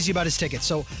he's crazy about his tickets.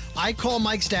 So I call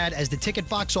Mike's dad as the ticket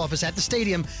box office at the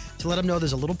stadium to let him know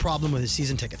there's a little problem with his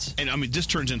season tickets. And I mean, this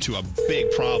turns into a big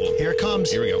problem. Here it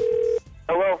comes. Here we go.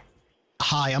 Hello?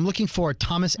 Hi, I'm looking for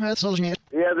Thomas. Yeah, this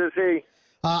is he.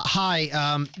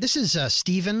 Hi, this is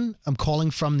Steven. I'm calling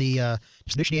from the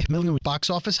Million box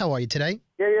office. How are you today?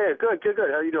 Yeah, good.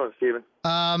 How you doing, Steven?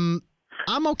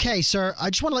 I'm okay, sir.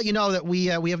 I just want to let you know that we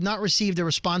have not received a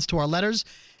response to our letters,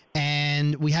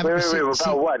 and we haven't received.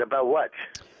 About what?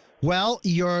 Well,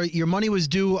 your money was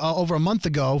due over a month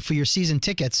ago for your season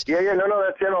tickets. Yeah, no,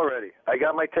 that's in already. I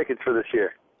got my tickets for this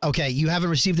year. Okay, you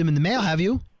haven't received them in the mail, have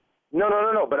you? No.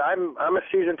 But I'm a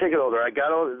season ticket holder. I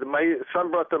got my son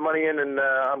brought the money in, and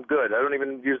I'm good. I don't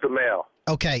even use the mail.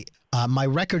 Okay, my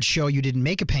records show you didn't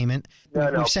make a payment.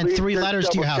 We've sent please 3 just letters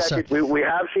to your house, sir. double-check it. We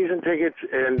have season tickets,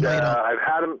 and I've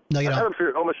had them. No, you I've don't. had them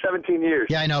for almost 17 years.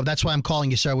 Yeah, I know. That's why I'm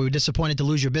calling you, sir. We were disappointed to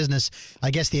lose your business.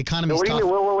 I guess the economy's What do you tough.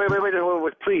 mean?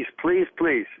 Wait.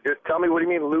 Please. Just tell me what do you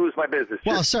mean lose my business?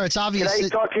 Well, sir, it's obvious. Can I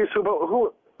talk to you, Super?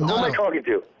 Who am I talking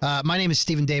to? My name is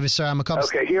Stephen Davis, sir. I'm a Cubs.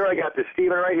 Okay, here I got this.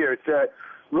 Steven right here. It's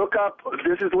look up.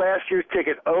 This is last year's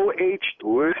ticket. No,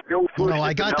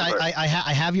 I got that. I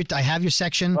have your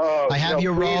section. I have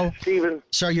your row. Steven.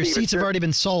 Sir, your seats have already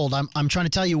been sold. I'm trying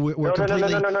to tell you we're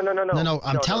completely. No.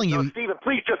 I'm telling you. Steven,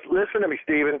 please just listen to me,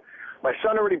 Steven. My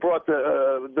son already brought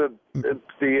the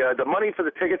money for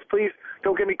the tickets. Please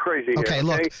don't get me crazy. Okay, here,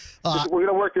 look, we're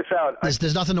gonna work this out.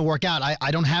 There's nothing to work out.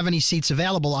 I don't have any seats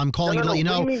available. I'm calling you to let you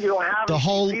know. What do you mean you don't have the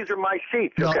whole. These are my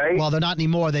seats. No, Okay. well, they're not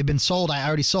anymore. They've been sold. I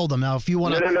already sold them. Now, if you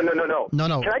want to.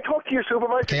 No. Can I talk to your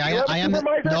supervisor? Okay, Do you have a I am.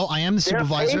 supervisor? No, I am the They're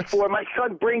supervisor. paid for. My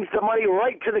son brings the money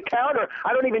right to the counter.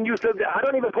 I don't even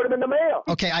put them in the mail.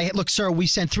 Okay, look, sir. We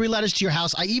sent 3 letters to your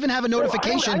house. I even have a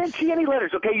notification. I didn't see any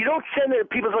letters. Okay, you don't send it.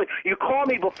 People like you call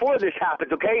me before this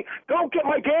happens. Okay, don't get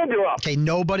my dander up. Okay,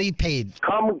 nobody paid.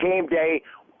 Come game day,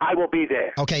 I will be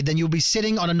there. Okay, then you'll be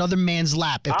sitting on another man's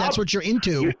lap if that's what you're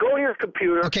into. You go to your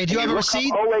computer. Okay, do you have a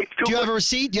receipt? Do you have a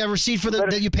receipt? Do you have a receipt for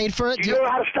that you paid for it? Do you know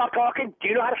how to stop talking? Do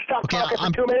you know how to stop talking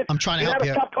for 2 minutes? I'm trying to you help know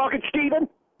you. how to stop talking, Steven?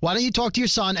 Why don't you talk to your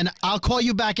son, and I'll call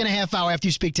you back in a half hour after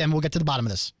you speak to him. We'll get to the bottom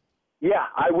of this. Yeah,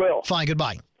 I will. Fine,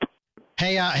 goodbye.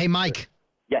 Hey, Mike.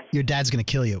 Yes. Your dad's going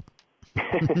to kill you. All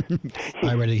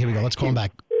right, ready? Here we go. Let's call him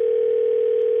back.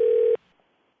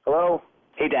 Hello?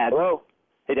 Hey, Dad. Hello?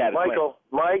 Hey, Dad. Michael.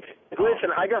 Mike, listen,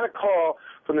 I got a call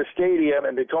from the stadium,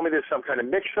 and they told me there's some kind of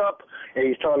mix-up, and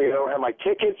he's telling me I don't have my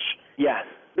tickets. Yeah.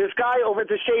 This guy over at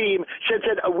the stadium said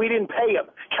we didn't pay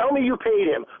him. Tell me you paid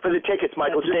him for the tickets,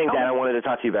 Michael. That's the thing, Dad. I wanted to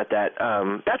talk to you about that.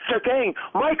 That's the thing.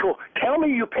 Michael, tell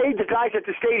me you paid the guys at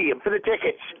the stadium for the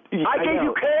tickets. I gave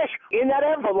you cash in that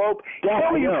envelope. Dad,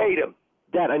 tell me you paid him.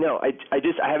 Dad, I know. I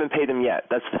haven't paid them yet.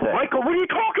 That's the thing. Michael, what are you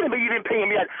talking about? You didn't pay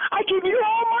him yet. I gave you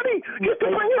all money just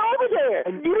to bring it over there.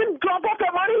 You didn't drop off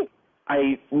that money?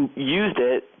 I used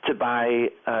it to buy.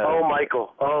 Oh,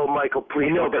 Michael,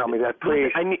 please don't tell me that.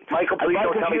 Please. Michael, please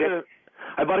don't tell me that.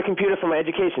 I bought a computer for my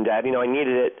education, Dad. I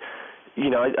needed it.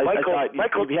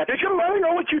 Michael, did your mother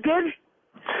know what you did?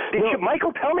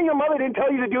 Michael, tell me your mother didn't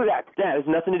tell you to do that. Dad, it has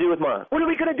nothing to do with Mom. What are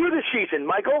we going to do this season,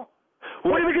 Michael?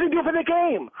 What are we going to do for the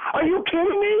game? Are you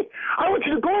kidding me? I want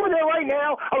you to go over there right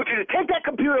now. I want you to take that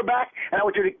computer back, and I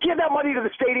want you to give that money to the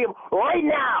stadium right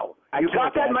now. You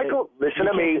got that, Michael? Listen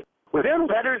to me. Were there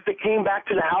letters that came back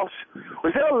to the house?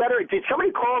 Was there a letter? Did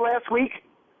somebody call last week?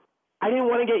 I didn't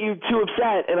want to get you too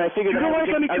upset, and I figured. You don't want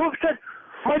to get me too upset,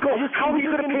 Michael. How are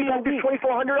you going to pay back this $2,400?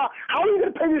 How are you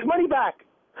going to pay this money back?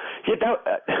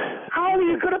 How are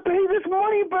you going to pay this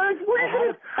money back?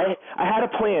 I had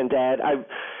a plan, Dad.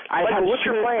 Michael, what's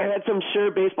your plan? I had some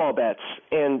sure baseball bets,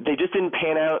 and they just didn't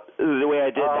pan out the way I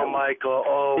did. Oh, my Michael.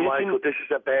 Oh, Michael, this is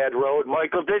a bad road.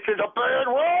 Michael, this is a bad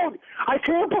road. I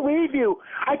can't believe you.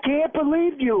 I can't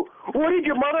believe you. What did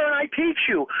your mother and I teach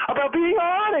you about being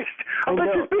honest?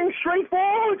 About just being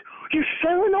straightforward? You're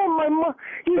selling on my mom.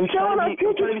 You're selling on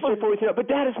tickets. But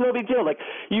Dad, it's no big deal. Like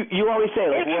you always say.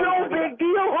 Like, it's no big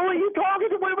deal. Who are you talking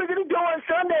to? What are we going to do on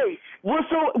Sundays?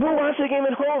 We'll watch the game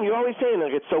at home. You're always saying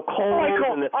like it's so cold.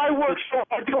 Michael, I work so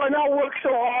hard. Do I not work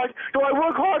so hard? Do I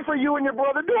work hard for you and your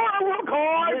brother? Do I work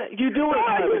hard? Yeah, you do it.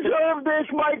 I deserve this,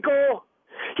 Michael.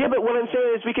 Yeah, but what I'm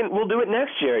saying is we'll do it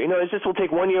next year. You know, it's just we'll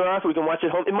take 1 year off. We can watch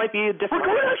it home. It might be a different. We're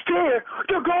going next year.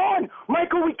 They're gone.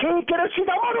 Michael, we can't get a seat.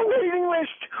 I'm on a waiting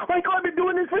list. Michael, I've been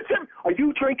doing this for 7. Are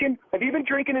you drinking? Have you been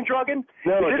drinking and drugging?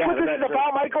 No, is this what this is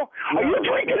about, Michael? Are you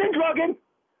drinking and drugging?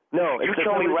 No. You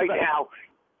tell me right now.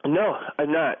 No,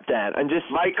 I'm not, Dad. I'm just.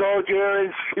 Michael, you're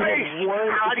in space.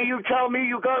 How do you tell me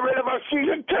you got rid of our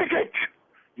season ticket?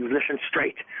 You listen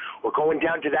straight. We're going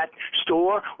down to that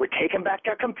store. We're taking back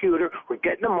that computer. We're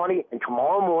getting the money. And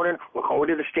tomorrow morning, we're going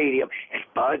to the stadium. And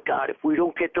by God, if we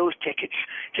don't get those tickets,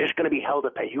 there's going to be hell to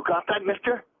pay. You got that,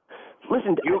 mister?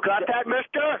 Listen. You got that,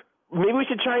 mister? Maybe we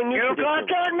should try a new tradition. You got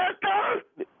that, mister?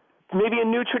 Maybe a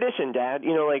new tradition, Dad.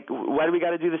 You know, like, why do we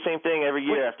got to do the same thing every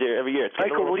year after every year? It's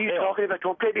Michael, what are you talking about?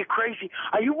 Don't get me crazy.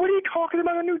 What are you talking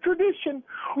about, a new tradition?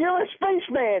 You're a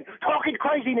spaceman talking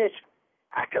craziness.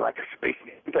 Acting like a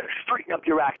spaceman. You better straighten up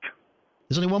your act.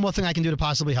 There's only one more thing I can do to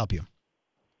possibly help you.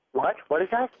 What? What is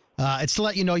that? It's to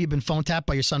let you know you've been phone tapped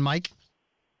by your son, Mike.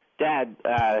 Dad,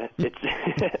 it's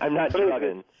I'm not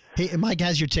drugging. Hey, Mike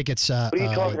has your tickets. What are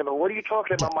you talking about? What are you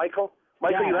talking about, Michael?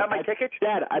 Michael, Dad, you have my tickets?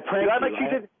 Dad, I pray you have my you.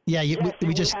 tickets? Yeah,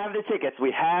 we just have the tickets.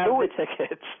 We have the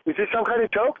tickets. Is this some kind of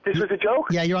joke? This was a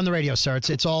joke? Yeah, you're on the radio, sir.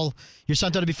 It's all your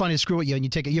son thought it'd be funny to screw with you, and you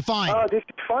take it. You're fine. Oh, this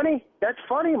is funny. That's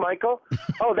funny, Michael.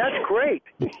 Oh, that's great.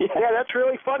 Yeah, that's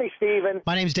really funny, Steven.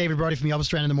 My name's David Brody from the Elvis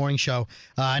Duran in the Morning Show,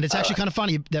 and it's actually kind of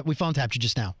funny that we phone tapped you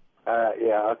just now.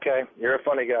 Yeah, okay. You're a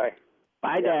funny guy.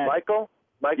 Bye, Dad. Michael,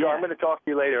 I'm going to talk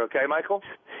to you later, okay, Michael?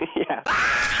 Yeah.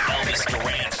 Elvis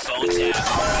Duran phone tap.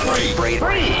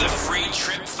 The free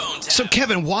trip phone tap. So,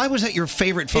 Kevin, why was that your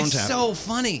favorite phone It's tap? so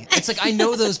funny. It's like I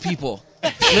know those people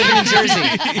living in Jersey.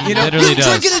 You know, Literally does.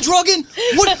 drinking and drugging.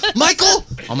 What, Michael?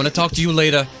 I'm gonna talk to you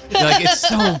later. Like it's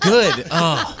so good.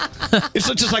 Oh, It's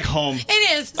just like home.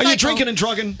 It is. Are you drinking and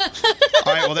drugging?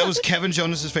 All right, well, that was Kevin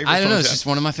Jonas' favorite I don't phone know. It's tap. just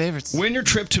one of my favorites. Win your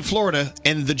trip to Florida,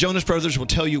 and the Jonas Brothers will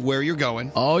tell you where you're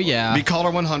going. Oh, yeah. Be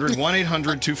caller 100,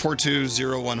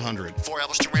 1-800-242-0100. For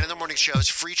Elvis Duran in the Morning Show's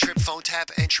free trip phone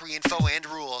tap, entry info, and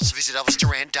rules, visit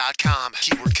ElvisDuran.com.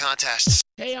 Keyword contests.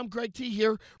 Hey, I'm Greg T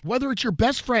here. Whether it's your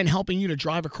best friend helping you to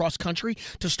drive across country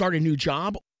to start a new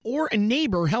job or a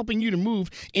neighbor helping you to move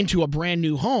into a brand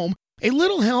new home, a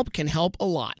little help can help a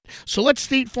lot. So let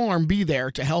State Farm be there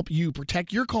to help you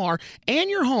protect your car and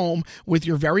your home with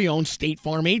your very own State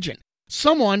Farm agent.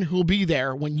 Someone who'll be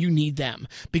there when you need them.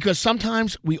 Because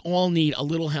sometimes we all need a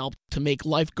little help to make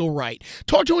life go right.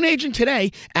 Talk to an agent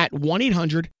today at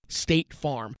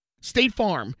 1-800-STATE-FARM. State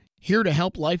Farm, here to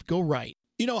help life go right.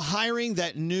 You know, hiring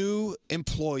that new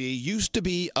employee used to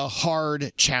be a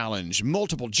hard challenge.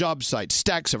 Multiple job sites,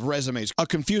 stacks of resumes, a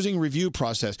confusing review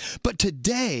process. But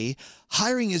today,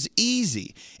 hiring is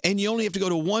easy, and you only have to go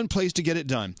to one place to get it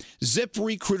done.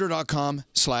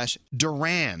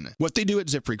 ZipRecruiter.com/Duran. What they do at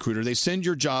ZipRecruiter, they send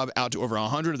your job out to over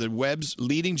 100 of the web's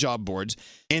leading job boards,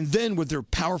 and then with their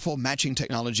powerful matching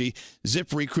technology,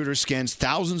 ZipRecruiter scans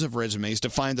thousands of resumes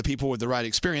to find the people with the right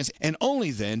experience, and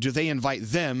only then do they invite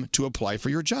them to apply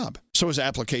for your job. So as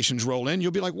applications roll in,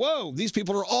 you'll be like, whoa, these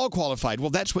people are all qualified. Well,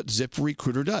 that's what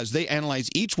ZipRecruiter does. They analyze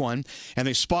each one, and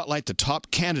they spotlight the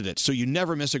top candidates, so you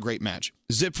never miss a great match.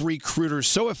 ZipRecruiter is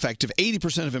so effective,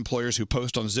 80% of employers who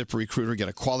post on ZipRecruiter get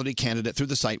a quality candidate through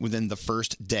the site within the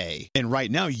first day. And right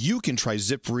now, you can try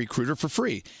ZipRecruiter for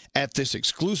free at this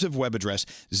exclusive web address,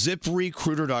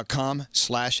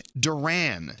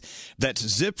 ZipRecruiter.com/Duran. That's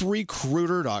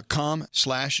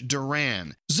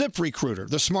ZipRecruiter.com/Duran. ZipRecruiter,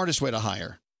 the smartest way to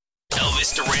hire.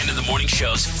 Elvis Duran in the Morning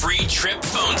Show's free trip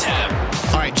phone tap.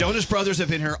 All right, Jonas Brothers have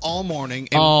been here all morning.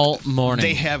 All morning.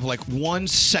 They have like 1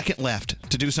 second left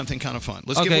to do something kind of fun.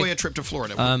 Let's give away a trip to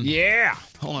Florida. Yeah.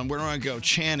 Hold on, where do I go?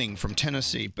 Channing from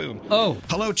Tennessee. Boom. Oh.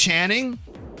 Hello, Channing.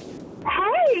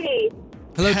 Hey.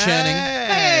 Hello, Channing.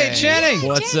 Hey, Channing.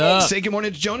 What's up? Say good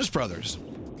morning to Jonas Brothers.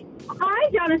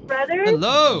 Hi, Jonas Brothers.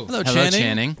 Hello. Hello,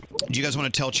 Channing. Do you guys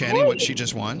want to tell Channing what she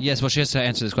just won? Yes, well, she has to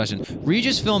answer this question.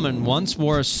 Regis Philbin once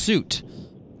wore a suit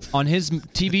on his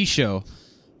TV show.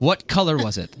 What color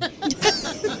was it? Oh,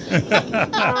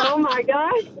 my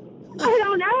gosh. I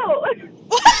don't know.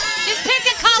 Just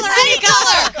pick a color, any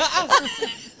color.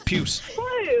 Puce.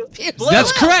 What blue.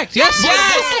 That's correct. Yes.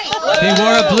 He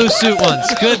wore a blue suit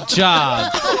once. Good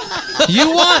job.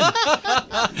 You won.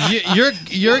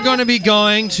 You're going to be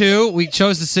going to. We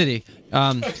chose the city.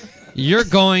 You're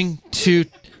going to.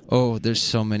 Oh, there's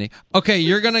so many. Okay,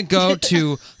 you're going to go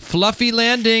to Fluffy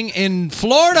Landing in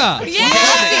Florida. Yeah,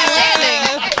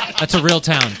 Landing. That's a real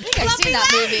town. I think I've seen that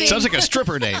movie. Sounds like a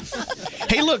stripper name.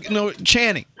 Hey, look, no,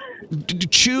 Channing.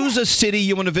 Choose a city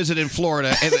you want to visit in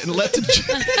Florida, and let the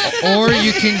Or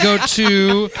you can go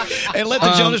to and let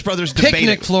the Jonas Brothers debate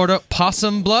Picnic, it. Florida,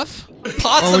 Possum Bluff.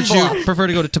 Possum or would Bluff. you prefer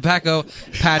to go to Tobacco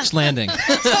Patch Landing?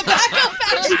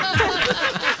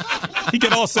 She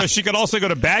could also go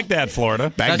to Baghdad,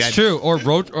 Florida. That's true. Or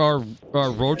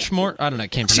Roachmore. I don't know. I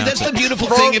can't See, pronounce that's it. the beautiful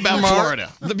thing about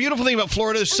Florida. The beautiful thing about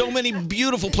Florida, there's so many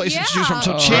beautiful places to choose from.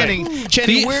 So, Channing,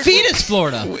 where? Fetus,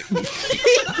 Florida.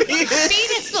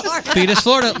 Fetus, Florida. Fetus,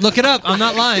 Florida. Look it up. I'm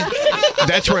not lying.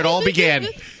 That's where it all began.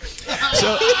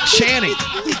 So, Channing,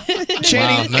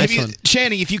 Wow, nice one.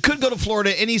 Channing, if you could go to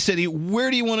Florida, any city, where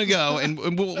do you want to go? And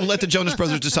we'll let the Jonas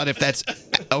Brothers decide if that's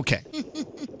okay.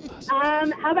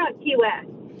 How about Key West?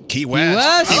 Key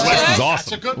West. Key West is awesome.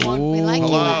 That's a good one. Ooh.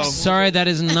 Hello. Sorry, that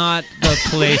is not the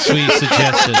place we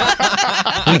suggested.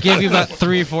 We gave you about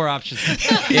 3 or 4 options.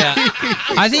 Yeah,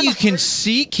 I think you can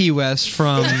see Key West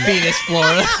from Venus,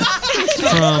 Florida.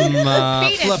 From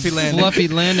Fluffy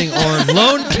Landing or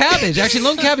Lone Cabbage. Actually,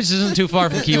 Lone Cabbage isn't too far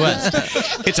from Key West.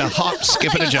 It's a hop,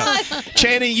 skip, and a jump.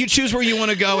 Channing, you choose where you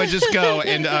want to go and just go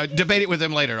and debate it with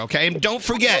them later, okay? And don't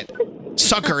forget,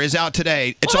 Sucker is out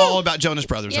today. It's all about Jonas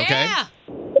Brothers, okay?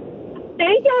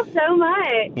 Thank y'all so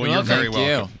much. Well, you're very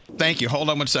welcome. Thank you. Hold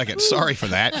on one second. Sorry for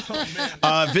that.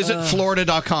 Visit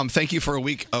Florida.com. Thank you for a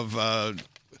week of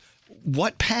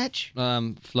what patch?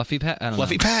 Fluffy Patch. I don't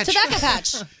Fluffy know. Patch. Tobacco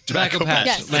Patch. Tobacco Patch.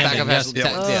 Yes. Landing, yes.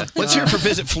 Yeah. Let's hear it for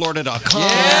visitflorida.com.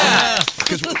 Yeah.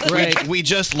 Because we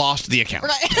just lost the account.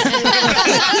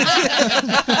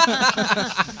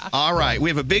 All right.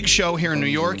 We have a big show here in New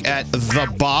York at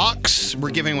The Box. We're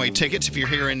giving away tickets if you're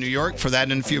here in New York for that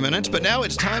in a few minutes. But now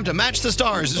it's time to match the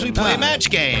stars as we play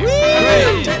Match Game.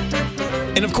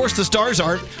 And of course, the stars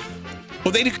are.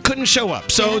 Well, they couldn't show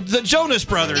up, so the Jonas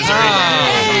Brothers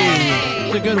are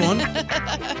in. A good one.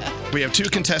 We have 2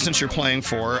 contestants you're playing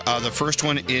for. The first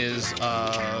one is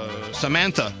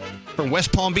Samantha from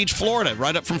West Palm Beach, Florida,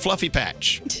 right up from Fluffy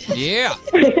Patch. Yeah.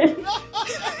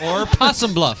 Or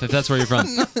Possum Bluff, if that's where you're from.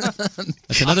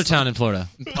 That's another town in Florida.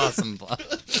 Possum Bluff.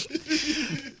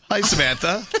 Hi,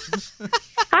 Samantha.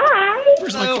 Hi.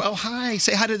 Where's my, hi.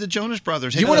 Say hi to the Jonas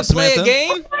Brothers. You want to play a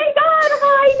game? Oh my God.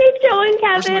 Hi, Nick, Joe, and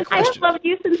Where's my Kevin. I have question? loved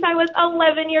you since I was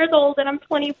 11 years old, and I'm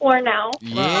 24 now.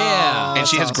 Yeah. And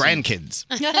she has grandkids.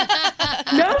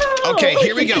 No. Okay,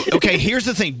 here we go. Okay, here's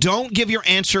the thing. Don't give your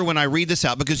answer when I read this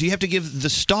out because you have to give the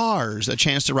stars a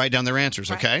chance to write down their answers,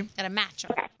 okay? Got to match.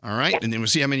 All right, and then we'll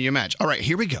see how many you match. All right,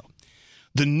 here we go.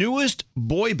 The newest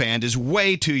boy band is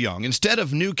way too young. Instead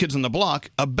of New Kids on the Block,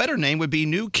 a better name would be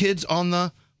New Kids on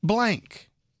the Blank.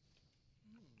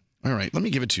 All right, let me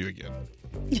give it to you again.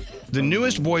 The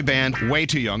newest boy band, way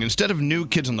too young. Instead of New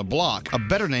Kids on the Block, a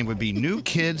better name would be New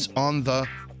Kids on the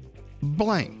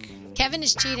Blank. Kevin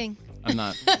is cheating. I'm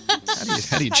not.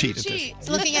 How do you cheat at this? He's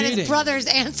looking at his brother's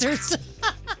answers.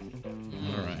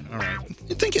 All right.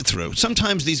 Think it through.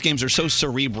 Sometimes these games are so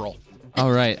cerebral.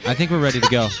 All right, I think we're ready to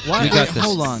go. We got this.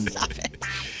 Hold on.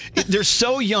 They're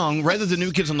so young, rather than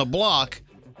New Kids on the Block,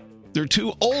 they're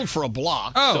too old for a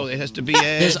block. Oh. So it has to be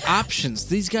a... There's options.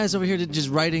 These guys over here are just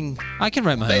writing. I can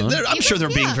write my own. I'm sure they're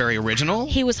being very original.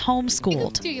 He was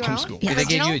homeschooled. Do your Homeschooled. own. They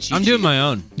gave you a cheat I'm doing my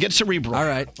own. Get cerebral. All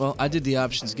right. Well, I did the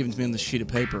options given to me on the sheet of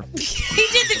paper. He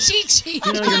did the cheat sheet.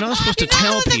 You know, you're not supposed to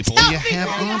tell people you have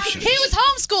options. He was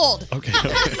homeschooled. Okay.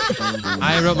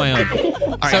 I wrote my own.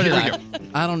 All right, So here did we I. go.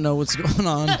 I don't know what's going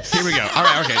on. Here we go. All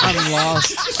right, okay. I'm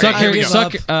lost. Here we go.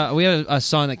 Sucker, we have a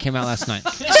song that came out last night.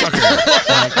 Sucker. Go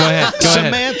ahead. Go ahead.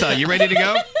 Samantha, you ready to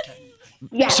go?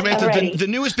 Yes, Samantha, I'm ready. the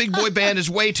newest big boy band is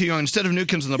way too young. Instead of New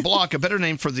Kids on the Block, a better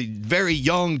name for the very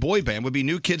young boy band would be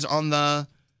New Kids on the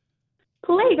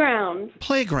Playground.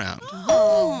 Playground.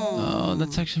 Oh,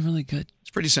 that's actually really good. It's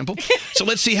pretty simple. So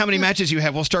let's see how many matches you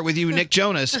have. We'll start with you, Nick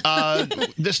Jonas.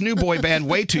 This new boy band,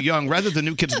 way too young. Rather than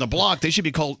New Kids on the Block, they should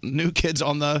be called New Kids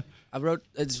on the... I wrote.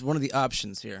 It's one of the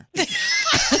options here.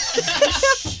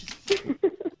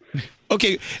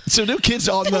 Okay, so New Kids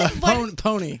on the...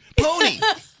 Pony. Pony.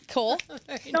 Cool.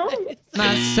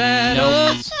 My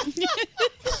saddles.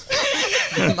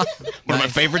 One of my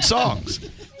favorite songs.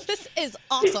 This is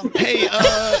awesome. Hey,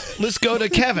 let's go to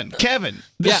Kevin. Kevin,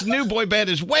 this new boy band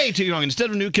is way too young. Instead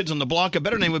of New Kids on the Block, a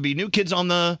better name would be New Kids on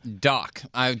the Dock.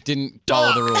 I didn't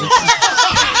follow the rules.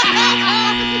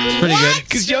 It's pretty good.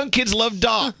 Because young kids love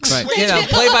docks. Right. You know,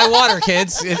 play by water,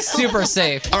 kids. It's super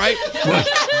safe. All right.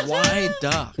 Why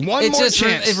Dock? One It more just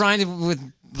chance. it rhymed with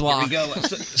block. Here we go.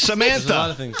 Samantha. There's a lot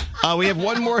of things. We have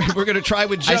one more we're going to try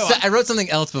with Joe. I wrote something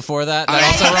else before that also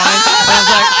rhymed. And I was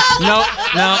like, no,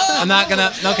 I'm not going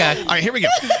to. Okay. All right, here we go.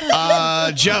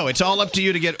 Joe, it's all up to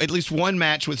you to get at least one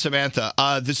match with Samantha.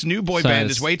 This new boy Sorry, band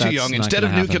is way too that's young. not Instead of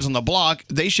gonna New happen. Kids on the Block,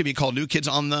 they should be called New Kids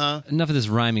on the Enough of this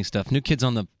rhyming stuff. New Kids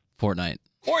on the Fortnite.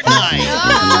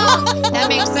 That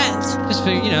makes sense. Just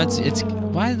figure, you know, it's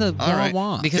why the right.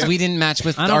 wah-wah? Because we didn't match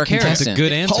with I don't our care. contestant. It's a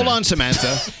good answer. Hold on,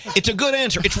 Samantha. It's a good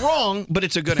answer. It's wrong, but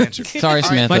it's a good answer. Sorry, All right,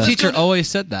 Samantha. My let's teacher go- always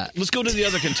said that. Let's go to the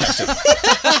other contestant.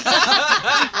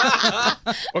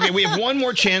 Okay, we have one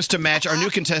more chance to match our new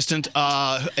contestant.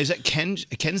 Is that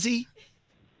Kenzie?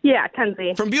 Yeah,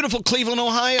 Kenzie. From beautiful Cleveland,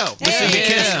 Ohio. Let's sing a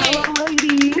kiss. Hello,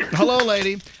 lady. Hello,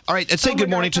 lady. All right, let's say good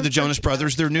morning to the Jonas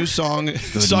Brothers. Their new song,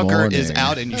 Sucker, is morning.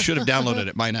 out, and you should have downloaded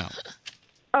it by now.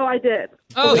 Oh, I did.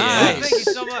 Oh, Nice. nice. Thank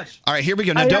you so much. All right, here we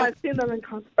go. Now, I've seen them in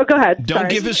concert. Oh, go ahead. don't Sorry.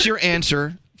 give us your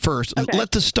answer first. Okay.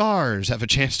 Let the stars have a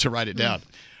chance to write it down.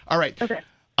 All right. Okay.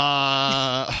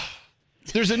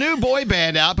 There's a new boy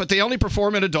band out, but they only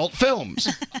perform in adult films.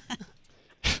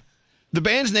 The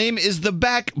band's name is the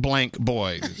Back Blank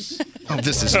Boys. Oh,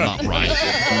 this is not right.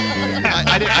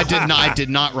 I did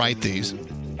not write these.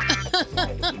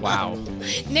 Wow.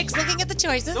 Nick's looking at the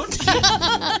choices.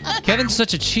 Kevin's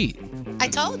such a cheat. I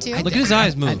told you. Look at his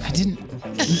eyes move. I didn't.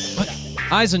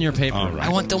 Eyes on your paper. I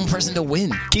want the one person to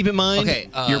win. Keep in mind, Okay,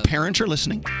 your parents are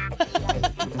listening.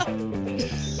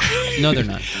 No, they're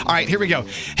not. All right, here we go.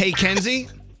 Hey, Kenzie.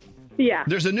 Yeah.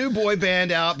 There's a new boy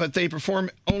band out, but they perform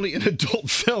only in adult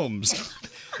films.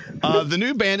 The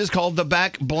new band is called the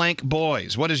Back Blank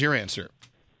Boys. What is your answer?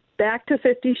 Back to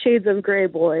 50 Shades of Grey,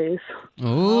 boys.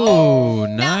 Oh,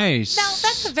 nice. Now,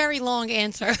 that's a very long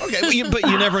answer. Okay, well, but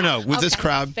you never know with this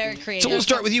crowd. Very So creative. we'll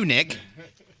start with you, Nick.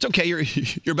 It's okay.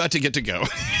 You're about to get to go.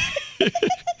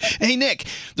 Hey, Nick.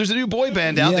 There's a new boy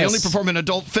band out. They Yes. only perform in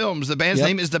adult films. The band's Yep.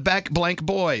 name is the Back Blank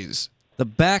Boys. The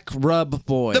Back Rub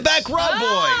Boys. The Back Rub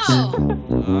Boys.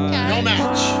 No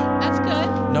match. That's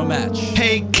good. No match.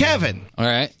 Hey, Kevin. All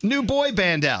right. New boy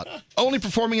band out. Only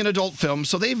performing in adult films,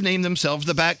 so they've named themselves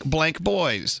the Back Blank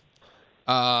Boys.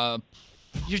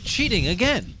 You're cheating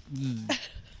again.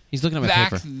 He's looking at my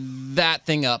Back paper. that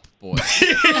thing up, boy.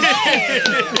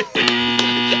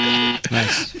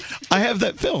 Nice. I have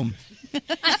that film.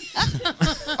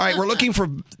 All right, we're looking for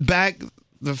Back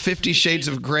the 50 Shades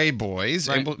of Grey Boys.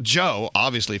 Right. And well, Joe,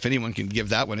 obviously, if anyone can give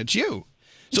that one, it's you.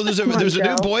 So there's a Come on, new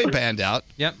Joe. boy band out.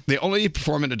 Yep. They only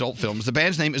perform in adult films. The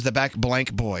band's name is the Back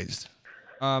Blank Boys.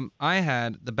 I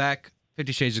had the back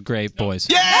 50 Shades of Grey boys.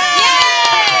 Yeah!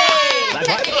 That's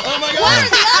right. Oh my What are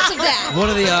God! the odds of that? What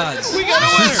are the odds? We got a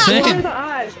winner! What are the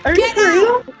odds? Are you for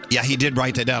real? Yeah, he did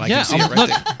write that down. I Yeah, can see it right look,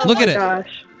 there. look Oh at my it.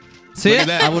 gosh. See Look it? at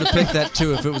that. I would have picked that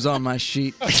too if it was on my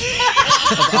sheet of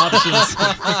options.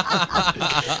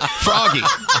 Froggy.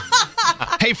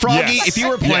 Hey, Froggy, Yes. if you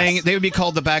were playing, Yes. they would be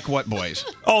called the Back What Boys?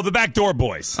 Oh, the Backdoor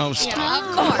Boys. Oh,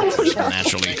 stop. Of course.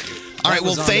 Naturally. All right,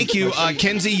 well, thank you.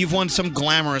 Kenzie, you've won some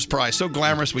glamorous prize. So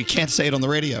glamorous, we can't say it on the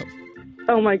radio.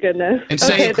 Oh my goodness. And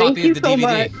say okay, a thank copy you of the so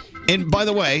DVD. much. And by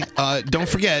the way, don't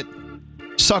forget,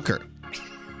 Sucker.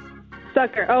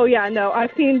 Sucker. Oh yeah, no. I've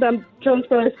seen them Jonas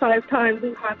Brothers 5 times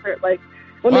in concert. Like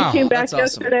when Wow, they came back that's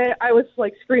awesome. yesterday, I was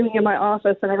like screaming in my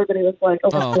office, and everybody was like,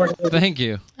 Oh, "Oh, thank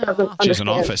you. She has an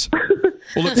office.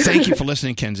 Well, look, thank you for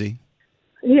listening, Kenzie.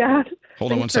 Yeah.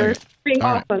 Hold on one Thanks second. for being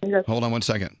All right. awesome. Yes. Hold on one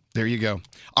second. There you go.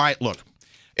 All right, look.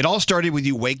 It all started with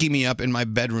you waking me up in my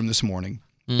bedroom this morning.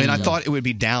 And I thought it would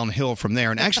be downhill from there.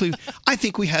 And actually, I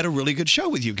think we had a really good show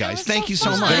with you guys. Thank you so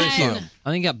much. Very fun.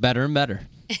 I think it got better and better.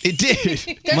 It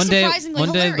did. They're one day surprisingly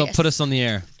they'll hilarious. put us on the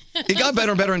air. It got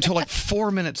better and better until like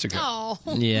 4 minutes ago. Oh.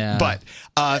 Yeah. But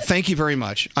thank you very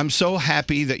much. I'm so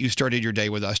happy that you started your day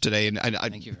with us today. And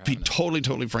I'd be totally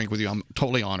frank with you. I'm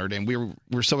totally honored. And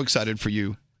we're so excited for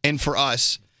you and for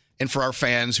us and for our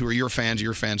fans who are your fans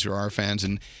who are our fans.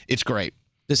 And it's great.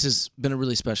 This has been a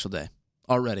really special day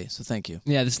already, so thank you.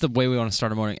 Yeah, this is the way we want to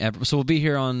start our morning ever. So we'll be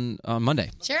here on Monday.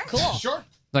 Is Sure. Cool. Sure.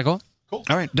 that cool? All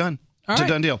right, done. All It's right.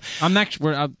 a done deal. I'm not.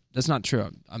 That's not true.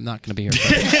 I'm not going to be here.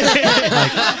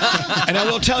 And I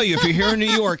will tell you, if you're here in New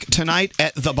York tonight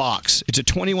at The Box, it's a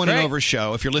 21 and Great. over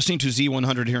show. If you're listening to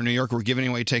Z100 here in New York, we're giving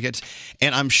away tickets.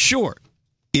 And I'm sure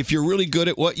if you're really good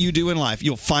at what you do in life,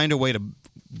 you'll find a way to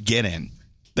get in.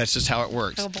 That's just how it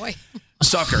works. Oh boy.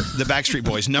 Sucker, the Backstreet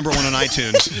Boys, #1 on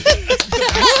iTunes.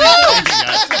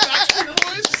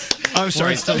 I'm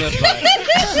sorry. Words to live by.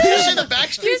 You said the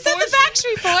Backstreet You said the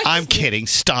Backstreet Boys. I'm kidding.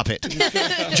 Stop it.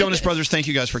 Jonas Brothers, thank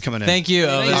you guys for coming in. Thank you,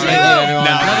 Elvis. All Thank you, everyone.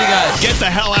 Now, Love you guys. get the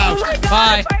hell out.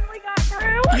 Bye.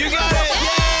 You got it.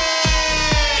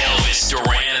 Elvis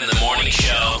Duran in the morning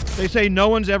show. They say no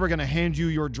one's ever going to hand you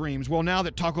your dreams. Well, now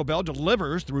that Taco Bell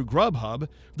delivers through Grubhub,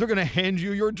 they're going to hand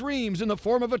you your dreams in the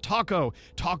form of a taco.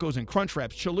 Tacos and crunch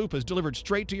wraps, chalupas delivered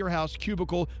straight to your house,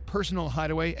 cubicle, personal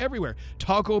hideaway, everywhere.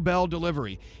 Taco Bell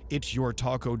delivery. It's your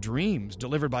taco dreams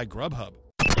delivered by Grubhub.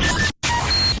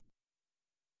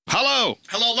 Hello.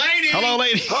 Hello, lady. Hello,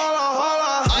 lady.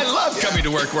 I love coming to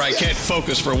work where I can't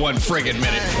focus for one friggin'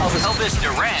 minute. Elvis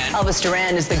Duran. Elvis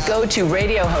Duran is the go-to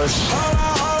radio host.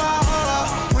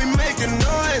 We making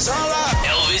noise.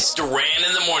 Elvis Duran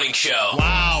in the morning show.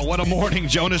 Wow, what a morning,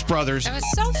 Jonas Brothers. It was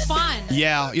so fun.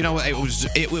 Yeah, you know, it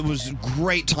was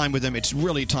great time with them. It's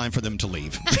really time for them to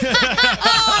leave.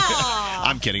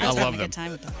 I'm kidding. I love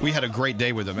them. We had a great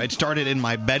day with them. It started in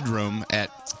my bedroom at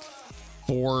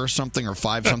 4 something or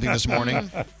 5 something this morning.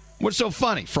 What's so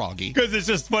funny, Froggy? Because it's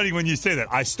just funny when you say that.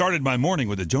 I started my morning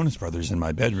with the Jonas Brothers in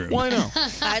my bedroom. Why not?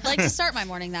 I'd like to start my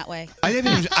morning that way. I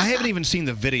haven't even seen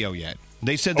the video yet.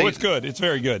 They said it's good. It's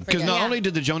very good. Because not only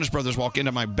did the Jonas Brothers walk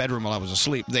into my bedroom while I was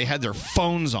asleep, they had their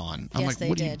phones on. I'm like,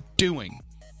 what are you doing?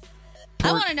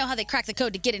 I want to know how they crack the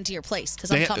code to get into your place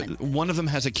because I'm coming. One of them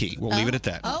has a key. We'll leave it at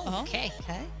that. Oh, okay.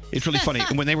 It's really funny.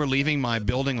 When they were leaving my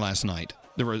building last night,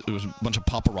 there was a bunch of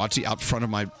paparazzi out front of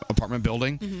my apartment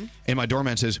building, and my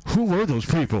doorman says, "Who were those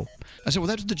people?" I said, "Well,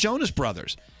 that's the Jonas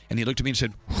Brothers." And he looked at me and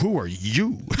said, "Who are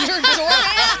you?" Your doorman?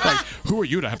 Like, who are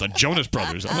you to have the Jonas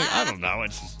Brothers? I'm like, I don't know.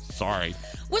 Sorry.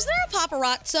 Was there a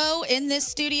paparazzo in this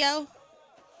studio?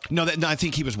 No, I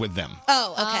think he was with them.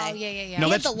 Oh, okay. Yeah. No,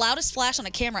 he had that's- the loudest flash on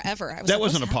a camera ever. I was That like,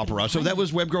 wasn't a what's happening paparazzo. behind That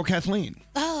was web girl Kathleen.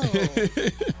 Oh.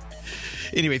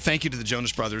 Anyway, thank you to the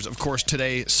Jonas Brothers. Of course,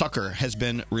 today, Sucker has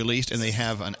been released, and they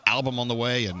have an album on the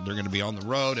way, and they're going to be on the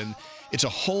road, and it's a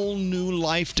whole new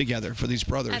life together for these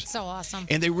brothers. That's so awesome.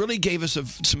 And they really gave us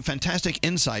some fantastic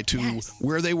insight to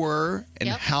where they were and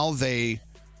how they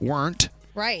weren't,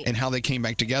 Right. and how they came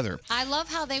back together. I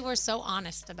love how they were so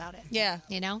honest about it. Yeah.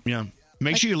 You know? Yeah.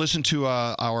 Make sure you listen to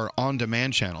our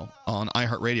on-demand channel on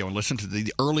iHeartRadio and listen to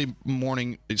the early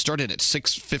morning. It started at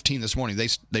 6:15 this morning.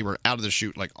 They were out of the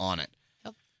chute, like on it.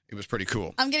 It was pretty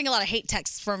cool. I'm getting a lot of hate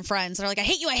texts from friends. They're like, I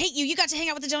hate you. You got to hang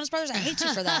out with the Jonas Brothers. I hate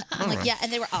you for that. I'm like, Alright. yeah,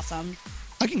 and they were awesome.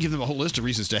 I can give them a whole list of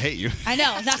reasons to hate you. I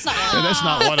know. That's not And that's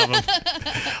not one of them.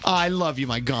 I love you,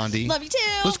 my Gandhi. Love you too.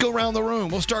 Let's go around the room.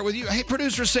 We'll start with you. Hey,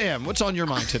 producer Sam, what's on your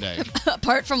mind today?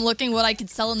 Apart from looking what I could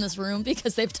sell in this room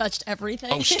because they've touched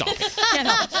everything. Oh, stop it. Can't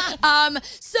help it.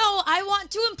 So I want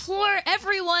to implore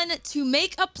everyone to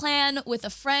make a plan with a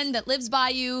friend that lives by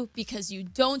you because you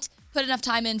don't put enough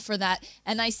time in for that.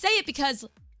 And I say it because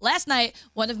last night,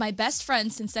 one of my best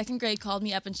friends since 2nd grade called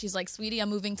me up and she's like, "Sweetie, I'm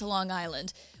moving to Long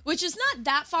Island," which is not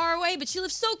that far away, but she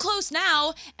lives so close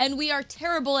now, and we are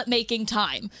terrible at making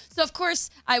time. So, of course,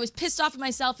 I was pissed off at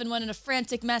myself and went in a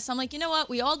frantic mess. I'm like, you know what?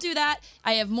 We all do that.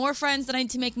 I have more friends that I need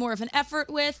to make more of an effort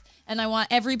with, and I want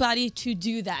everybody to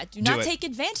do that. Do not it. take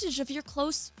advantage of your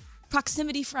close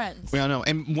proximity friends. Well, I know.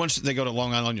 And once they go to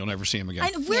Long Island, you'll never see them again.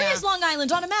 Where is Long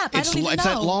Island on a map? I don't even It's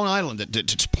know. that Long Island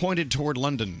it's pointed toward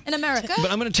London. In America?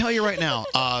 But I'm going to tell you right now,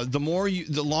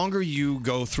 the longer you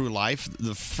go through life,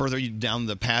 the further down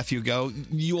the path you go,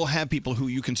 you will have people who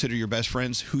you consider your best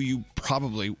friends who you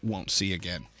probably won't see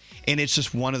again. And it's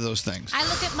just one of those things. I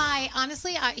look at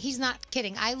honestly, he's not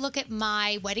kidding. I look at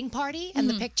my wedding party and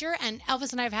the picture, and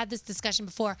Elvis and I have had this discussion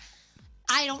before.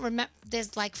 I don't remember.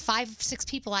 There's like 5-6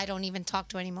 people I don't even talk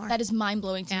to anymore. That is mind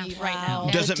blowing to me right now.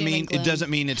 It doesn't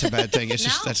mean it's a bad thing. It's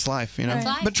just that's life, you know. That's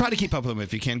life. But try to keep up with them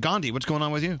if you can. Gandhi, what's going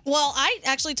on with you? Well, I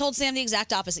actually told Sam the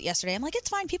exact opposite yesterday. I'm like, it's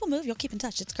fine. People move. You'll keep in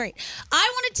touch. It's great.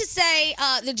 I wanted to say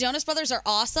the Jonas Brothers are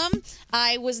awesome.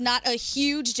 I was not a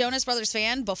huge Jonas Brothers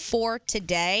fan before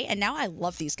today, and now I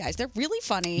love these guys. They're really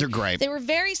funny. They're great. They were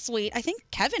very sweet. I think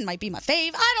Kevin might be my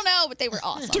fave. I don't know, but they were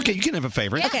awesome. It's okay. You can have a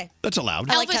favorite. Okay. That's allowed.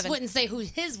 I like Elvis Kevin. wouldn't say who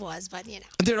his was, but you know.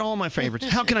 They're all my favorites.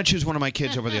 How can I choose one of my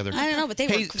kids over the other? I don't know, but they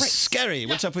were Hey, great. Scary,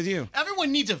 what's up with you?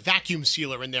 Everyone needs a vacuum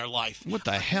sealer in their life. What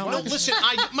the hell? Well, listen,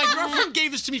 my girlfriend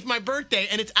gave this to me for my birthday,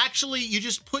 and it's actually you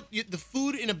just put the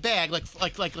food in a bag, like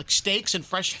steaks and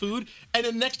fresh food, and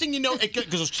the next thing you know,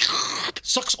 it goes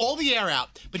sucks all the air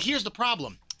out. But here's the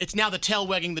problem. it's now the tail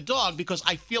wagging the dog because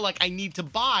I feel like I need to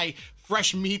buy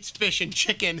fresh meats, fish, and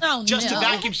chicken just to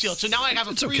vacuum seal. So now I have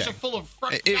a freezer full of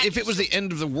fresh. If it was the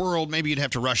end of the world, maybe you'd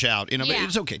have to rush out. But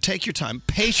it's okay. Take your time.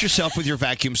 Pace yourself with your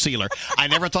vacuum sealer. I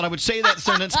never thought I would say that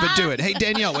sentence, but do it. Hey,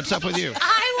 Danielle, what's up with you?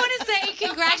 I want to say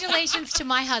congratulations to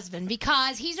my husband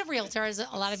because he's a realtor, as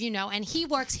a lot of you know, and he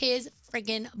works his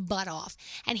friggin' butt off.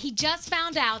 And he just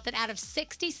found out that out of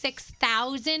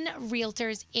 66,000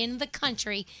 realtors in the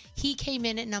country, he came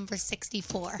in at number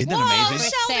 64. Isn't that amazing?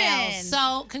 For sales.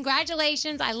 So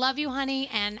congratulations. I love you, honey,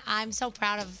 and I'm so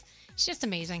proud of. It's just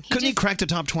amazing. Couldn't he crack the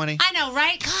top 20? I know,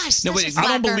 right? Gosh, No, such wait, a I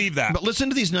don't slacker. believe that. But listen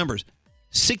to these numbers.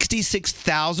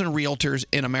 66,000 realtors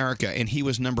in America, and he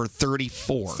was number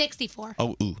 34. 64.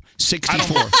 Oh,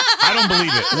 64. I don't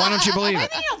believe it. Why don't you believe Why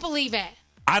it? do you don't believe it?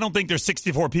 I don't think there's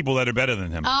 64 people that are better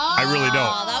than him. Oh, I really don't.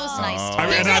 that was nice.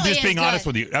 And He I'm really just being is honest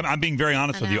good. with you. I'm being very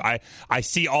honest with you. I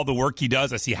see all the work he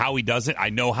does. I see how he does it. I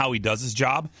know how he does his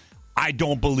job. I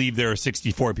don't believe there are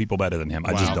 64 people better than him.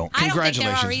 I just don't. I don't think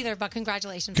there are either, but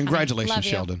congratulations. honey. Congratulations, Love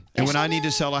you. Sheldon. And when I need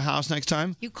to sell a house next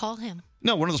time, You call him.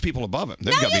 no, one of those people above him.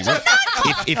 They've got to be rich.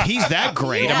 If he's that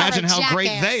great, imagine how great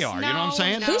they are. You know what I'm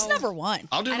saying? Who's number one?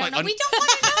 I'll do I like don't know. We don't want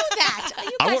to know that.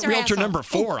 You I guys want are realtor assholes. number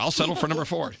 4. I'll settle for number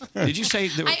 4. Did you say?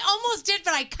 I almost did,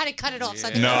 but I cut it off. So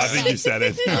No, I think you said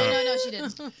it. No, she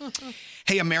didn't.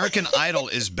 Hey, American Idol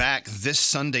is back this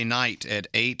Sunday night at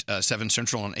 7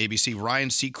 Central on ABC. Ryan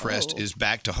Seacrest is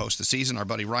back to host the season. Our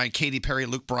buddy Ryan, Katy Perry,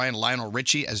 Luke Bryan, Lionel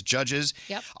Richie as judges.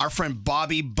 Yep. Our friend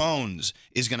Bobby Bones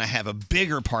is going to have a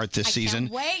bigger part this season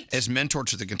wait. as mentor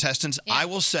to the contestants. I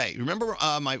will say, remember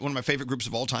one of my favorite groups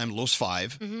of all time, Los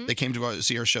Five? Mhm. They came to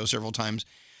see our show several times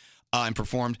and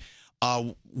performed.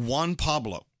 Juan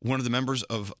Pablo, one of the members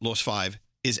of Los Five,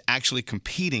 is actually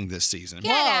competing this season.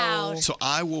 Get out. So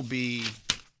I will be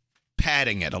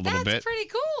padding it a little bit. That's pretty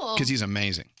cool. Because he's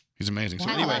amazing. He's amazing. So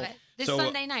I anyway, love it. This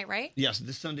Sunday night, right? Yes,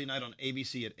 this Sunday night on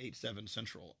ABC at 7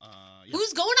 Central.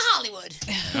 Who's going to Hollywood?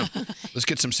 Let's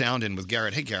get some sound in with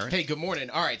Garrett. Hey, Garrett. Hey, good morning.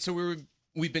 All right, so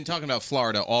we've been talking about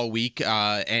Florida all week,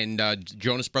 and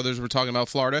Jonas Brothers were talking about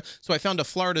Florida. So I found a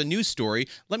Florida news story.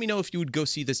 Let me know if you would go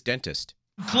see this dentist.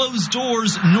 Closed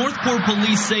doors, Northport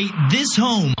police say this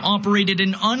home operated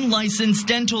an unlicensed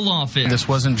dental office. This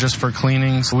wasn't just for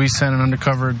cleanings. We sent an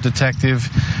undercover detective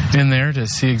in there to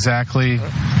see exactly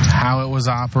how it was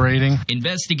operating.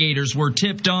 Investigators were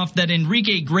tipped off that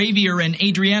Enrique Gravier and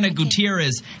Adriana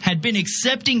Gutierrez had been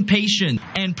accepting patients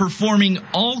and performing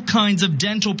all kinds of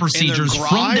dental procedures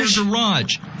from their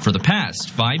garage for the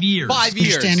past 5 years.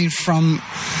 Understanding from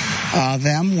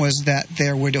them was that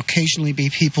there would occasionally be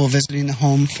people visiting the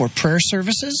home for prayer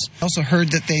services. I also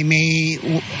heard that they may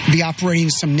be operating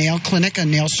some nail clinic, a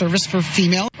nail service for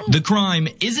female. The crime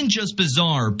isn't just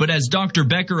bizarre, but as Dr.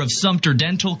 Becker of Sumter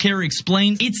Dental Care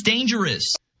explains, it's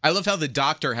dangerous. I love how the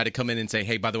doctor had to come in and say,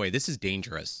 hey, by the way, this is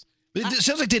dangerous. It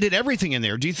sounds like they did everything in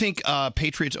there. Do you think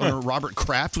Patriots owner Robert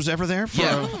Kraft was ever there?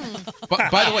 But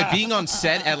by the way, being on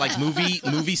set at like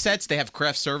movie sets, they have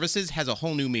craft services, has a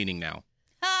whole new meaning now.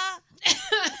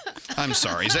 I'm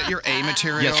sorry. Is that your A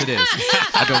material? Yes, it is.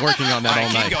 I've been working on that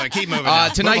all night. Keep going. Keep moving. Now.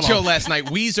 Tonight Move Show along. last night,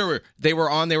 Weezer, they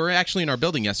were actually in our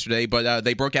building yesterday, but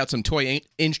they broke out some toy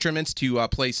instruments to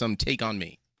play some Take On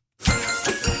Me.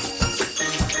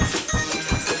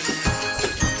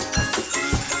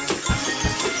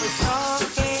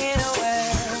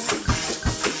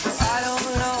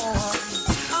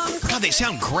 God, they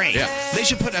sound great. Yeah. They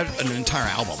should put out an entire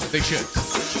album. They should.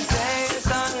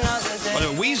 By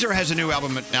the way, Weezer has a new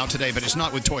album out today, but it's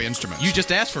not with toy instruments. You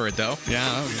just asked for it, though. Yeah.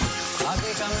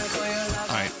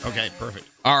 All right. Okay. Perfect.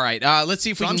 All right. Let's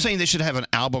see if we I'm can... saying they should have an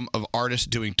album of artists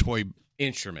doing toy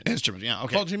instruments. Yeah.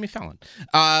 Okay. Call Jimmy Fallon.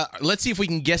 Let's see if we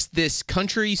can guess this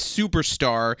country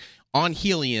superstar on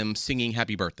helium singing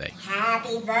Happy Birthday.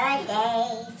 Happy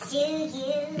birthday to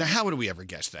you. Now, how would we ever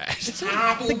guess that?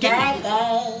 Happy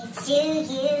birthday to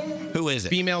you. Who is it?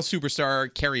 Female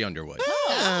superstar Carrie Underwood.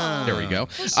 Oh. There we go.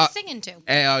 Who's she singing to?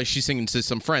 She's singing to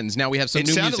some friends. Now we have some It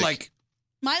new sounded music. like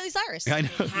Miley Cyrus. I know.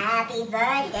 Happy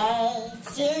birthday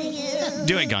to you.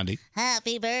 Do it, Gandhi.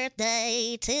 Happy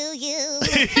birthday to you.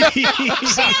 She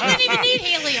doesn't even need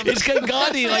helium. It's got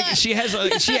Gandhi. Like she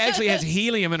actually has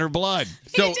helium in her blood.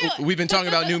 So we've been talking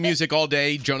about new music all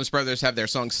day. Jonas Brothers have their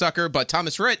song Sucker, but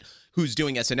Thomas Rhett, who's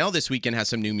doing SNL this weekend, has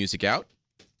some new music out.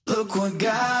 Look what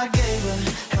God gave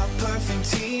her, a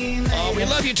perfect team. Oh, we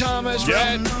love you, Thomas.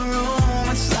 Yeah. Rhett.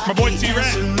 My boy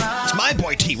T-Red. It's my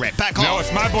boy T-Red. Back home. No,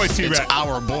 it's my boy T-Red. It's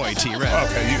our boy T-Red.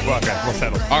 Okay, we'll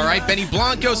settle. All right, Benny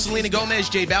Blanco, Selena Gomez,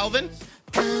 J Balvin.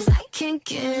 I can't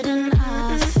get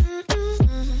enough.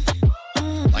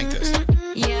 Like this.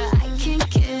 Yeah, I can't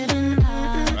get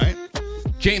enough. Right?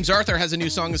 James Arthur has a new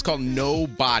song. It's called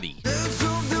Nobody. You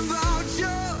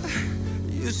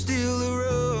still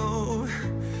around.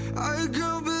 I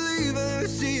can't believe I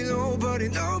see nobody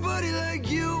like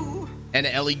you. And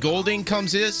Ellie Goulding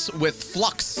comes with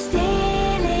Flux.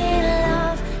 Staying in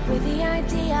love with the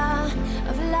idea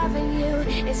of loving you.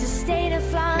 It's a state of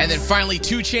flux. And then finally,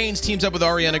 2 Chainz teams up with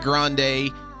Ariana Grande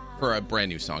for a brand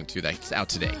new song, too, that's out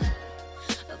today.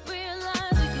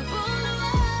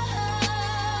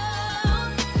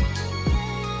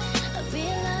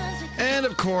 And,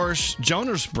 of course,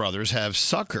 Jonas Brothers have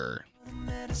Sucker.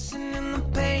 Might as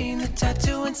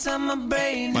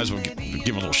well give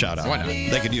them a little shout out. Why not?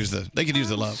 They could use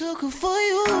the love. Sucker for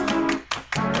you.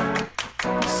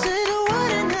 Say the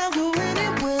word and I'll go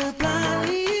anywhere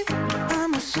blindly.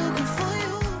 I'm a sucker for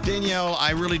you. Danielle,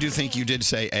 I really do think you did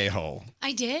say a-hole.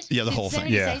 I did? Yeah, the Did whole thing.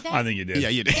 somebody say that? I think you did. Yeah,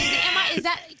 you did. Is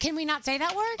that? Can we not say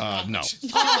that word? No.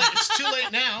 It's too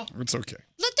late now. It's okay.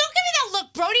 Look, don't give me that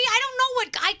look, Brody. I don't know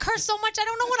what I curse so much. I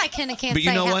don't know what I can and can't But say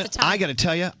you know half what? the time. I got to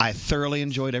tell you, I thoroughly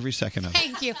enjoyed every second of it.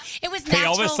 Thank you. It was Hey,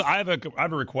 natural. Elvis, I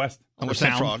have a request. What's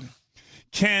that, Frog?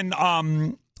 Can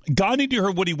Gandhi do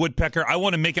her Woody Woodpecker? I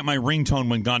want to make it my ringtone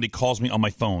when Gandhi calls me on my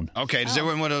phone. Okay, does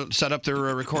everyone want to set up their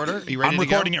recorder? Are you ready I'm to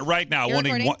go? recording it right now. You're I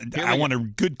recording? want a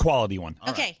good quality one.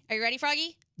 Okay, are you ready,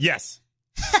 Froggy? Yes.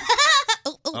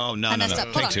 Oh, no, I no, messed no.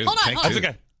 up. Take Hold on, two. hold on, Take hold two.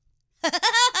 on. That's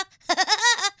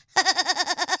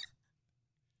okay.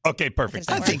 Okay,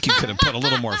 perfect. I think you could have put a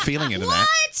little more feeling into that.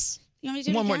 What? You want me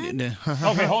to do it One more. again?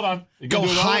 Okay, hold on. You Go can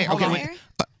do it all? higher. Hold Okay, on. wait.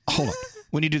 Hold on.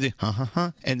 When you do the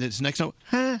and this next note,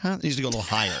 it needs to go a little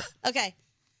higher. Okay.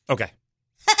 Okay.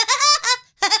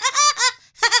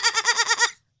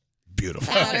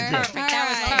 Beautiful. Perfect.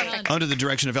 That was perfect. Under the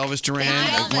direction of Elvis Duran,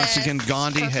 Thank you, once Elvis, again,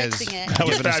 Gandhi for has fixing it. That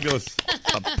was given us fabulous.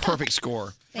 a perfect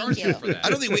score. Thank you. I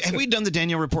don't think have we done the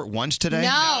Danielle report once today?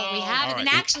 No, we haven't. All right. And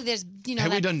actually, there's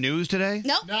Have we done news today?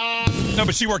 Nope. No,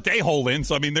 but she worked a-hole in,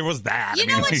 so I mean, there was that. You I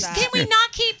know mean, what? Can we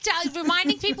not keep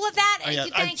reminding people of that?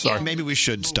 Thank you. Maybe we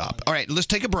should stop. All right, let's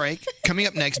take a break. Coming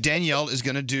up next, Danielle is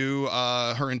going to do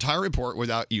her entire report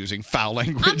without using foul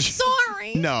language. I'm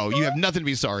sorry. No, you have nothing to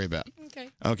be sorry about. Okay.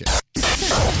 Okay.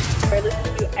 I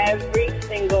listen to you every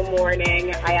single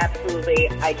morning.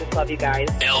 I just love you guys.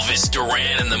 Elvis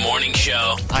Duran in the Morning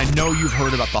Show. I know you've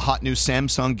heard about the hot new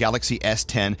Samsung Galaxy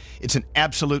S10. It's an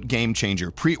absolute game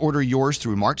changer. Pre-order yours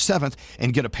through March 7th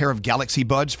and get a pair of Galaxy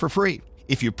Buds for free.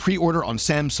 If you pre-order on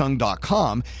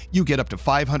Samsung.com, you get up to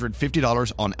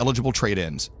 $550 on eligible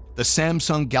trade-ins. The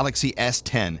Samsung Galaxy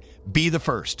S10. Be the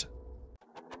first.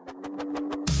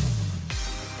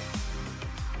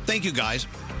 Thank you, guys.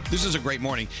 This is a great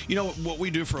morning. You know, what we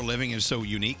do for a living is so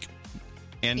unique.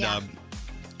 And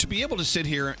to be able to sit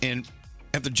here and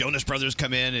have the Jonas Brothers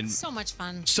come in and So much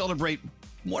fun. celebrate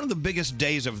one of the biggest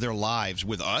days of their lives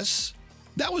with us,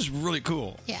 that was really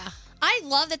cool. Yeah. I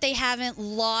love that they haven't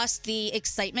lost the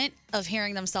excitement of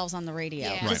hearing themselves on the radio.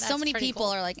 Yeah, Because that's so many pretty people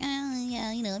cool. are like, oh,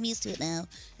 yeah, I'm used to it now.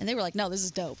 And they were like, no, this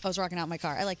is dope. I was rocking out in my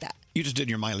car. I like that. You just did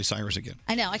your Miley Cyrus again.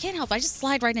 I know. I can't help it. I just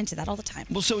slide right into that all the time.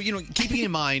 Well, so, keeping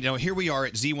in mind, here we are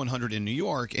at Z100 in New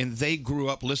York, and they grew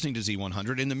up listening to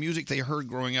Z100, and the music they heard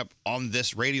growing up on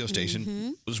this radio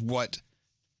station was what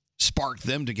sparked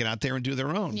them to get out there and do their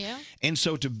own. Yeah. And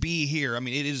so to be here, I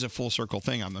mean, it is a full circle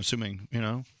thing, I'm assuming, I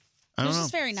don't Which know. is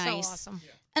very So nice. awesome.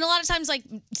 And a lot of times, like,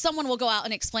 someone will go out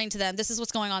and explain to them, this is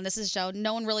what's going on, this is Joe.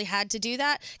 No one really had to do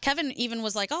that. Kevin even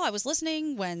was like, oh, I was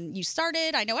listening when you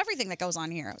started. I know everything that goes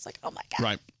on here. I was like, oh, my God.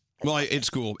 Right. Well, it's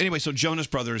cool. Anyway, so Jonas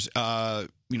Brothers,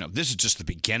 this is just the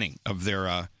beginning of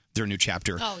their new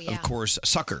chapter. Oh, yeah. Of course,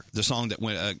 Sucker, the song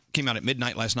that came out at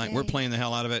midnight last night. We're playing the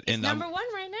hell out of it. And Number one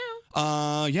right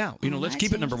now. let's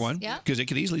keep it number one Yeah. because it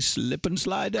could easily slip and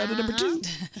slide down to number two.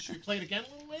 Should we play it again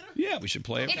a little later? Yeah, we should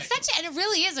play it. And it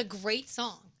really is a great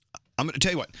song. I'm going to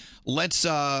tell you what. Let's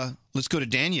go to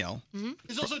Danielle.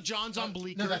 There's also John's on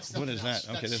Bleecker. No, that's What is that?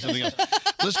 Okay, that's there's something else.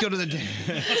 Let's go to the.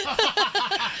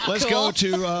 Let's go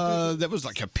to that was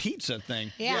like a pizza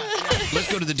thing. Yeah.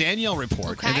 Let's go to the Danielle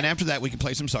report, Okay. and then after that we can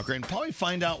play some Sucker and probably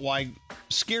find out why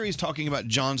Scary's talking about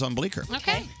John's on Bleecker.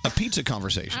 Okay. A pizza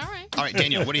conversation. All right. All right,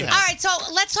 Danielle, what do you have? All right, so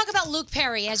let's talk about Luke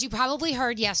Perry. As you probably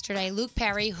heard yesterday, Luke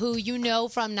Perry, who you know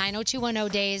from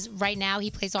 90210 days, right now he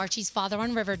plays Archie's father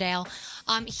on Riverdale.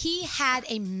 He had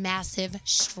a massive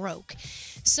stroke.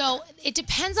 So it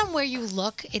depends on where you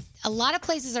look. A lot of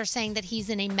places are saying that he's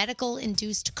in a medically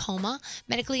induced coma.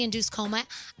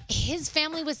 His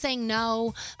family was saying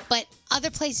no, but other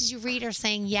places you read are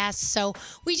saying yes. So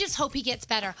we just hope he gets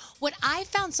better. What I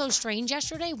found so strange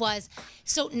yesterday was,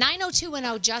 so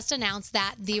 90210 just announced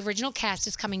that the original cast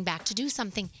is coming back to do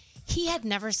something. He had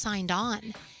never signed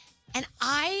on. And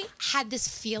I had this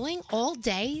feeling all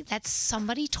day that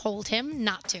somebody told him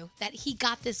not to, that he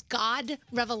got this God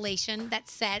revelation that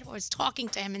said, or was talking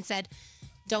to him and said,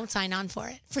 don't sign on for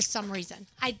it for some reason.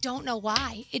 I don't know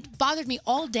why. It bothered me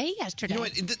all day yesterday. You know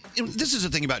what? This is the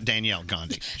thing about Danielle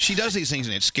Gandhi. She does these things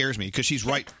and it scares me because she's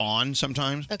right on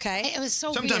sometimes. Okay. It was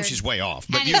so Sometimes weird. she's way off,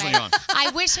 but Anyway, usually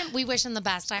on. we wish him the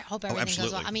best. I hope everything goes well.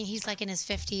 absolutely. I mean, he's like in his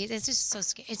 50s. It's just so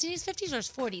scary. Is he in his 50s or his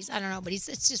 40s? I don't know, but it's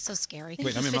just so scary.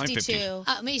 Wait, I'm in my 50s.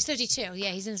 I mean, he's 52. Yeah,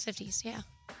 he's in his 50s. Yeah.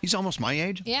 He's almost my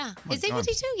age? Yeah. My Is he God.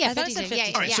 52? Yeah, I thought it 52. said Yeah,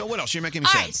 50. All right, yeah. so what else? You're making me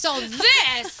All sad. right, so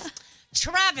this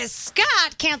Travis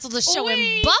Scott canceled the show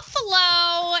in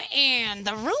Buffalo, and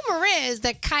the rumor is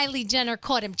that Kylie Jenner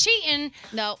caught him cheating.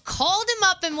 No. Called him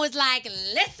up and was like,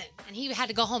 listen. And he had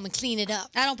to go home and clean it up.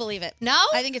 I don't believe it. No?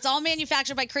 I think it's all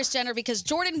manufactured by Kris Jenner because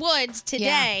Jordan Woods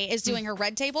today is doing her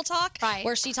Red Table Talk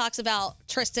where she talks about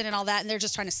Tristan and all that, and they're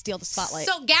just trying to steal the spotlight.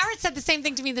 So Garrett said the same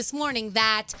thing to me this morning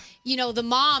that, you know, the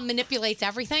mom manipulates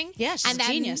everything. Yeah, she's and a that,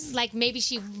 genius. Like maybe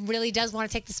she really does want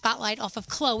to take the spotlight off of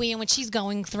Chloe and what she's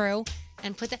going through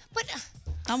and put that. But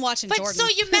I'm watching But Jordan. so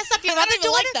you mess up your I don't other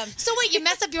even like daughter? them. So wait, you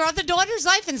mess up your other daughter's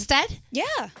life instead? Yeah.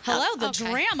 Hello, the okay.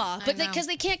 drama. I But know. because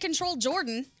they can't control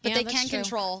Jordan, but Yeah, they that's can true.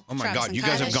 control Oh my Travis God, and you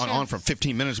guys have Kylie. gone on for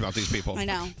 15 minutes about these people. I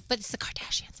know. But it's the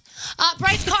Kardashians.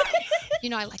 Bryce you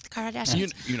know I like the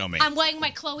Kardashians. You know me. I'm wearing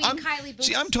my Chloe and Kylie boots.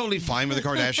 See, I'm totally fine with the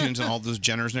Kardashians and all those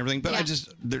Jenners and everything, but Yeah. I just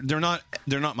they're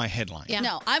not my headline.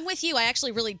 No, I'm with you. I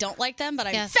actually really don't like them, but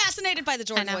I'm Yes. fascinated by the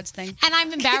Jordan Woods thing. And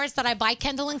I'm embarrassed that I buy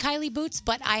Kendall and Kylie boots,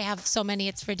 but I have so many,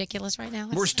 it's ridiculous right now.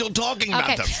 We're still talking about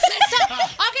Okay. them.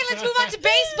 Let's move on to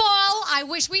baseball. I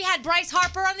wish we had Bryce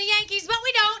Harper on the Yankees, but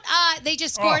we don't. They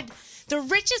just scored the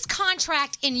richest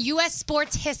contract in U.S.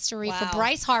 sports history for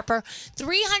Bryce Harper,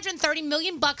 $330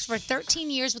 million for 13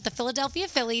 years with the Philadelphia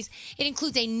Phillies. It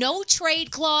includes a no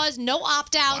trade clause, no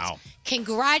opt-outs. Wow.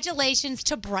 Congratulations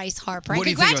to Bryce Harper. What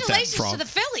And do you think about that, congratulations Frog? to the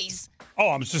Phillies. Oh,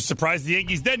 I'm just surprised the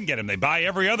Yankees didn't get him. They buy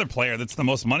every other player that's the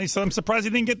most money, so I'm surprised he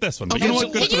didn't get this one. But Okay, you know so-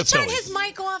 what? Good Can for you the turn Phillies. his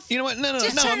mic off? You know what? No,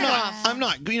 Just I'm turn it not. off. I'm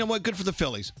not. You know what? Good for the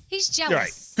Phillies. He's jealous. You're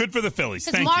right. Good for the Phillies.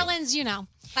 Because Thank you. Marlins, you know.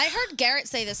 I heard Garrett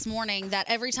say this morning that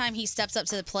every time he steps up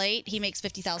to the plate, he makes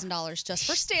 $50,000 just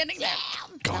for standing there.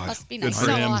 That must be nice.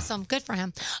 So awesome. Good for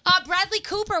him. Bradley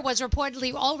Cooper was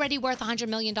reportedly already worth $100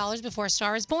 million before A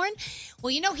Star is Born.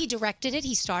 Well, you know, he directed it.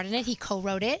 He starred in it. He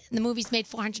co-wrote it. The movie's made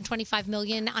 $425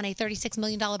 million on a $36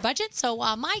 million budget. So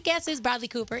my guess is Bradley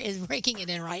Cooper is raking it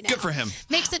in right now. Good for him.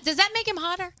 Does that make him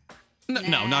hotter?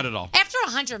 No, not at all. After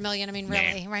 $100 million, I mean,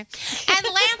 really, right? And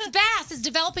Lance Bass is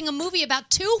developing a movie about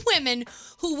two women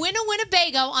who win a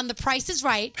Winnebago on The Price is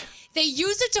Right. They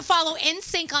use it to follow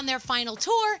NSYNC on their final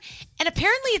tour, and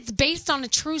apparently it's based on a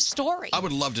true story. I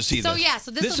would love to see So, this. yeah,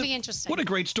 so this will be interesting. What a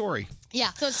great story. Yeah.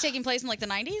 So it's taking place in like the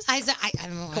 90s? I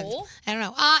don't know. Cool. I don't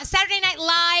know. Saturday Night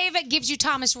Live gives you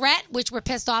Thomas Rhett, which we're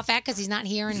pissed off at because he's not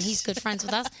here and he's good friends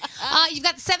with us. You've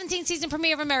got the 17th season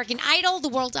premiere of American Idol. The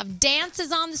World of Dance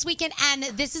is on this weekend, and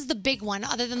this is the big one,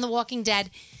 other than The Walking Dead.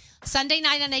 Sunday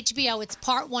night on HBO. It's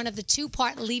part one of the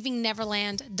two-part Leaving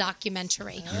Neverland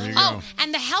documentary. There you Oh, go.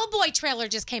 and the Hellboy trailer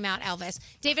just came out, Elvis.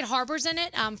 David Harbour's in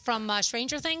it from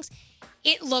Stranger Things.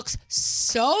 It looks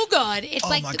so good. It's Oh,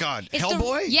 like my God. it's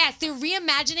Hellboy? Yes, the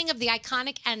reimagining of the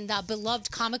iconic and beloved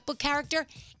comic book character.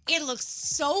 It looks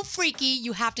so freaky.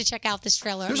 You have to check out this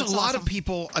trailer. There's It a looks lot awesome. of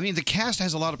people. I mean, the cast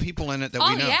has a lot of people in it that Oh,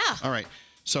 we know. yeah. All right.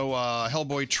 So,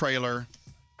 Hellboy trailer.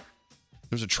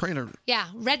 There's a trailer. Yeah,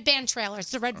 Red Band trailer.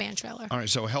 It's the Red Band trailer. All right.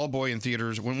 So, Hellboy in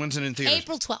theaters. When's it in theaters?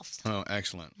 April 12th. Oh,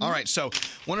 excellent. All right. So,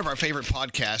 one of our favorite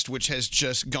podcasts, which has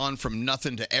just gone from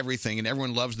nothing to everything, and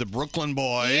everyone loves the Brooklyn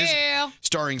Boys. Yeah.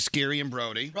 Starring Scary and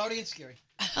Brody. Brody and Scary.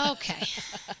 Okay.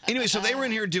 Anyway, so they were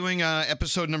in here doing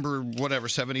episode number,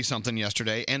 70-something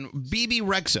yesterday, and BB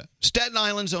Rexa, Staten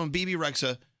Island's own BB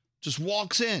Rexa, just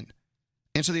walks in.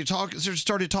 And so they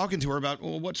started talking to her about,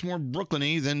 well, what's more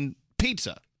Brooklyn-y than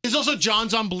pizza? There's also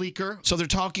John's on Bleecker. So they're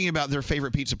talking about their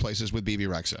favorite pizza places with BB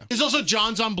Rexa. There's also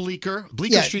John's on Bleecker.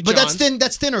 Bleecker Yeah, Street but John's.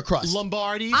 that's thinner crust.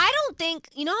 Lombardi. I don't think,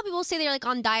 you know how people say they're like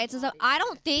on diets and stuff? I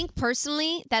don't think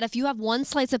personally that if you have one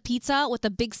slice of pizza with a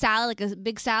big salad,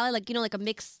 like, you know, like a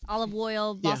mixed olive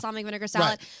oil, balsamic vinegar salad,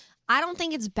 Right. I don't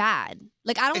think it's bad.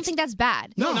 Like, I don't think that's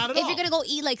bad. No, not at If all. you're going to go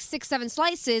eat like 6-7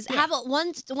 slices, have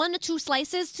one to two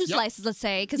slices, slices, let's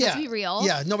say, because let's be real.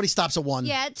 Yeah, nobody stops at one.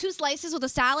 Yeah, 2 slices with a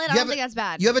salad, I You don't ever- think that's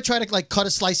bad. You ever try to like cut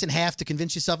a slice in half to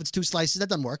convince yourself it's 2 slices? That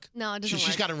doesn't work. No, it doesn't She's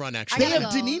work. got to run, I actually. They gotta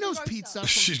have go. Danino's pizza.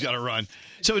 She's got to run.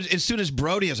 So as soon as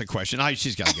Brody has a question,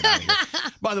 she's got to get out of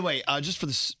here. By the way, just for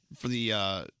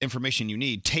the information you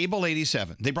need, Table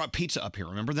 87. They brought pizza up here.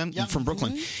 Remember them from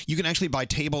Brooklyn? You can actually buy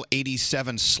Table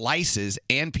 87 slices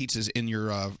and pizzas in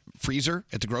your freezer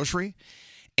at the grocery,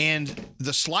 and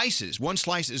the slices, one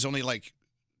slice is only like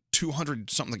 200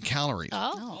 something calories.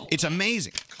 Oh. It's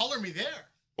amazing. Color me there.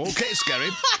 Okay, Scary.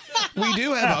 We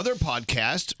do have other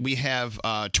podcasts. We have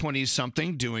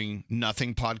 20-something Doing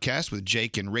Nothing podcast with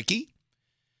Jake and Ricky.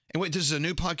 And wait, this is a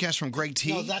new podcast from Greg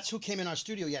T? No, that's who came in our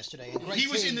studio yesterday. And Greg He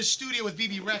was T- in the studio with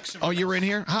BB Rex. Oh, you were in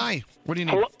here? Hi. What do you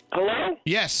need? Hello?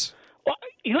 Yes. Well,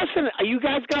 listen, you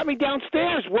guys got me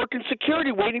downstairs working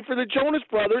security, waiting for the Jonas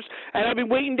Brothers, and I've been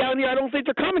waiting down here. I don't think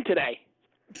they're coming today.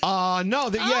 No,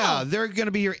 yeah, they're going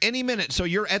to be here any minute. So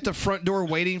you're at the front door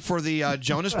waiting for the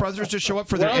Jonas Brothers to show up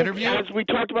for their interview? As we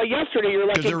talked about yesterday, you're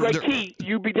like, hey, Greg T,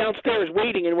 you be downstairs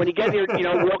waiting, and when you get here,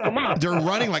 walk them up. They're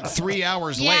running like 3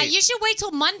 hours Yeah, late. you should wait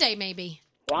till Monday, maybe.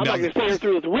 Well, I'm not going to stay here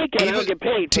through the weekend. I don't get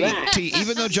paid for that.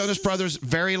 Even though Jonas Brothers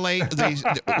very late,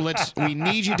 we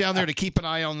need you down there to keep an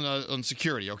eye on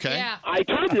security, okay? Yeah. I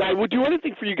told you I would do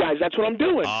anything for you guys. That's what I'm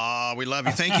doing. We love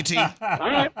you. Thank you, T. All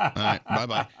right. All right,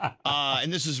 bye-bye.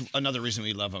 And this is another reason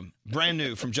we love them. Brand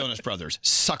new from Jonas Brothers,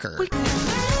 Sucker.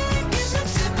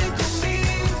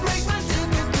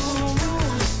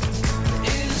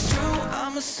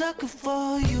 I'm a sucker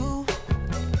for you.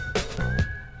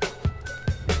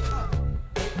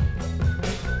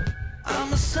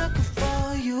 I'm a sucker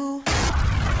for you.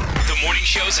 The morning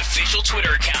show's official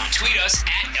Twitter account. Tweet us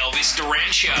at Elvis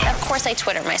Duran Show. Of course, I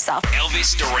Twitter myself.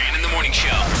 Elvis Duran in the Morning Show.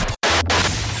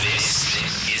 This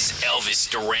is Elvis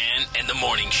Duran and the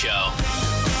Morning Show.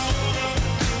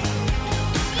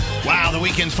 Wow, the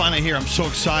weekend's finally here. I'm so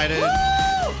excited.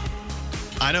 Woo!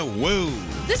 I know, woo.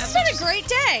 This has been a great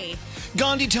day.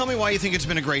 Gandhi, tell me why you think it's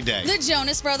been a great day. The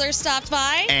Jonas Brothers stopped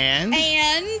by. And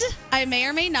I may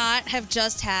or may not have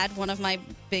just had one of my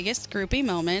biggest groupie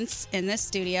moments in this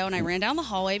studio, and I ran down the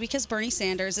hallway because Bernie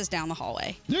Sanders is down the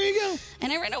hallway. There you go.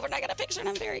 And I ran over and I got a picture, and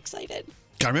I'm very excited.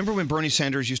 God, remember when Bernie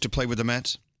Sanders used to play with the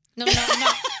Mets? No.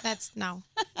 That's no.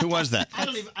 Who was that?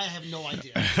 I have no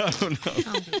idea. Oh, no.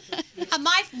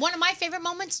 One of my favorite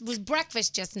moments was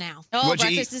breakfast just now. Oh, What'd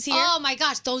you breakfast eat? is here? Oh my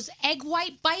gosh, those egg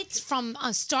white bites from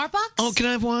Starbucks. Oh, can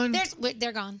I have one?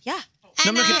 They're gone. Yeah.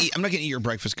 No, I'm not gonna eat your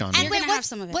breakfast, Gandhi. And You're wait, gonna have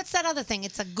some of it. What's that other thing?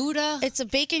 It's a Gouda. It's a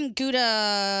bacon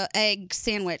Gouda egg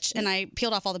sandwich, and I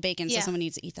peeled off all the bacon, so Yeah. someone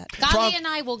needs to eat that. Gandhi and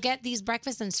I will get these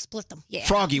breakfasts and split them. Yeah.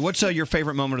 Froggy, what's your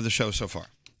favorite moment of the show so far?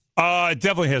 It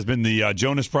definitely has been the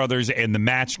Jonas Brothers and the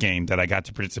match game that I got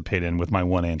to participate in with my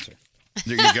one answer.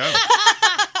 There you go.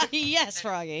 Yes,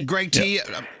 Froggy. Greg T.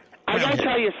 I got to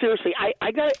tell you, seriously,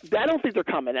 I don't think they're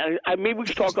coming. Maybe we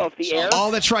should talk off the air.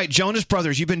 Oh, that's right. Jonas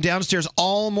Brothers, you've been downstairs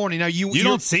all morning. Now you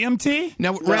don't see him, T?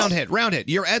 Now, Roundhead.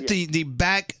 You're at the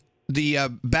back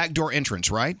door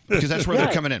entrance, right? Because that's where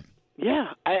they're coming in.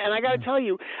 Yeah, and I got to tell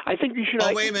you, I think you should.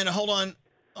 Oh, wait a minute. Hold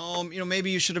on.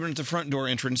 Maybe you should have been at the front door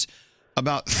entrance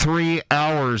about 3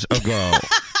 hours ago.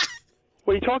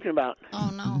 What are you talking about? Oh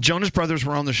no. Jonas Brothers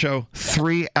were on the show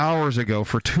 3 hours ago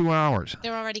for 2 hours.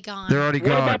 They're already gone. They're already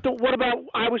gone. What about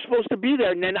I was supposed to be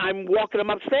there, and then I'm walking them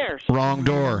upstairs? Wrong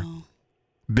door.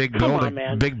 Big Come building. on,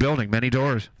 man. Big building. Many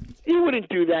doors. You wouldn't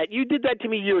do that. You did that to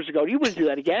me years ago. You wouldn't do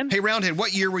that again. Hey, Roundhead,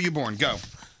 what year were you born? Go.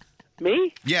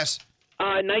 Me? Yes.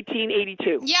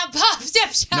 1982. Yeah, Pop.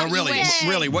 No,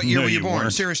 really. What year were you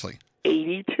born? Seriously.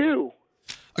 82.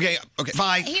 Okay,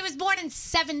 bye. He was born in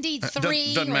 73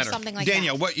 Doesn't or matter. something like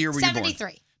Danielle, that. what year were you born? 73.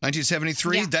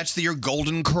 1973? Yeah. That's the year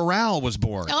Golden Corral was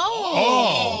born.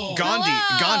 Oh.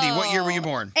 Gandhi, what year were you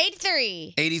born?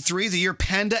 83. 83, the year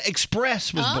Panda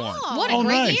Express was born. What a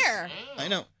great year. I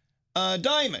know.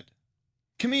 Diamond,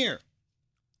 come here.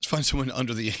 Let's find someone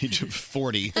under the age of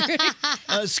 40.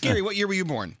 Scary, what year were you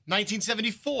born?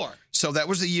 1974. So that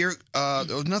was the year,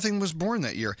 nothing was born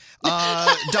that year.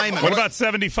 Diamond. What about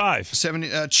 75?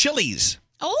 Chili's.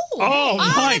 Oh,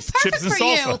 nice. that's Chips and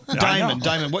perfect for salsa. you.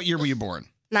 Diamond, what year were you born?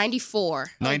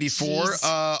 94. 94.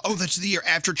 That's the year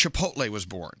after Chipotle was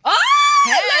born. Oh,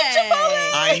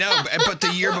 I know, but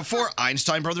the year before,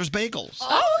 Einstein Brothers Bagels.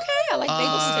 Oh, okay. I like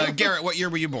bagels too. Garrett, what year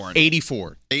were you born?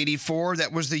 84. 84.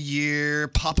 That was the year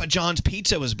Papa John's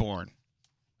Pizza was born.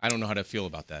 I don't know how to feel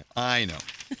about that. I know.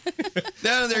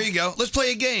 There you go. Let's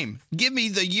play a game. Give me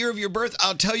the year of your birth.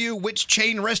 I'll tell you which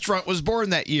chain restaurant was born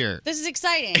that year. This is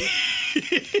exciting.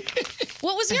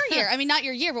 What was your year? I mean, not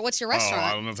your year, but what's your restaurant? Oh,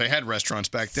 I don't know if they had restaurants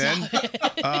back then.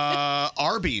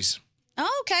 Arby's.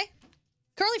 Oh, okay.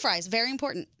 Curly fries, very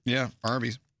important. Yeah,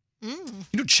 Arby's. You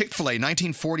know, Chick-fil-A,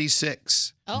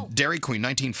 1946. Oh. Dairy Queen,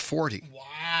 1940.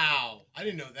 Wow. I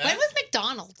didn't know that. When was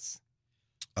McDonald's?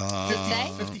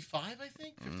 55, I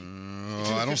think?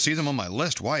 I don't see them on my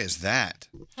list. Why is that?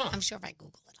 I'm sure if I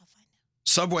Google it, I'll find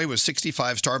Subway was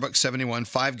 65, Starbucks 71,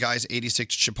 Five Guys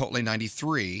 86, Chipotle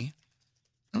 93.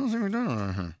 I don't think we're done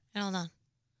on her. it. Hold on.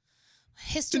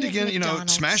 History Then again, of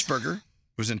McDonald's. Smashburger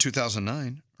was in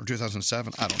 2009 or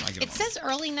 2007. I don't know. I get It it says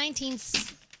early 19...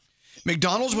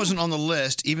 McDonald's wasn't on the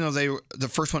list, even though the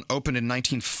first one opened in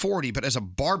 1940, but as a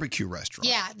barbecue restaurant.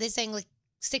 Yeah, they're saying like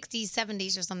 60s,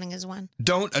 70s or something is one.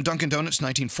 Dunkin' Donuts,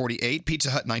 1948. Pizza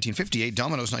Hut, 1958.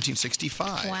 Domino's,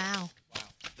 1965. Wow.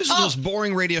 This is the most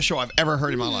boring radio show I've ever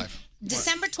heard in my life.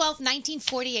 December 12th,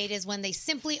 1948 is when they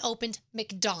simply opened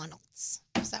McDonald's.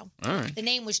 So All right. the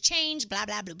name was changed, blah,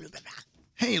 blah, blah, blah, blah, blah.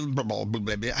 Hey,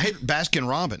 Baskin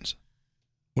Robbins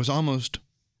was almost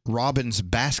Robbins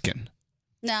Baskin.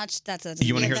 No, that's a.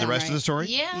 You want to hear the rest of the story?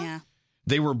 Yeah.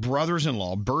 They were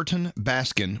brothers-in-law. Burton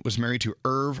Baskin was married to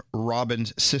Irv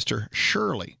Robbins' sister,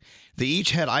 Shirley. They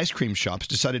each had ice cream shops,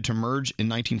 decided to merge in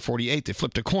 1948. They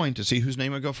flipped a coin to see whose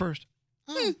name would go first.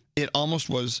 It almost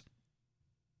was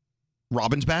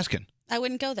Robbins Baskin. I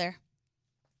wouldn't go there.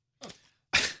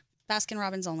 Baskin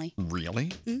Robbins only.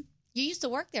 Really? You used to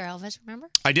work there, Elvis,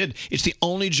 remember? I did. It's the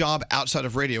only job outside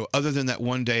of radio, other than that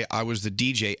one day I was the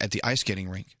DJ at the ice skating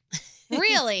rink.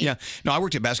 Really? Yeah. No, I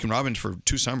worked at Baskin Robbins for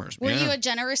 2 summers. Were Yeah. you a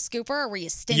generous scooper or were you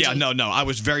stingy? Yeah, no. I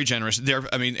was very generous. And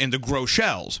the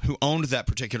Groeschels, who owned that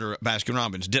particular Baskin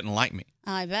Robbins, didn't like me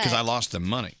I bet. because I lost them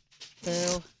money.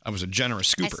 Boo. I was a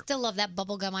generous I scooper. still love that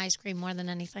bubblegum ice cream more than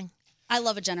anything. I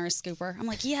love a generous scooper. I'm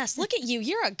like, yes, look at you.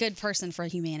 You're a good person for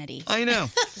humanity. I know.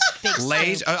 Big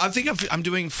Lay's. scoop. I think I'm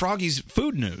doing Froggy's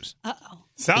food news. Uh-oh.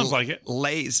 Sounds like it.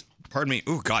 Lay's. Pardon me.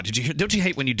 Oh God, don't you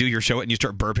hate when you do your show and you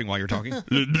start burping while you're talking?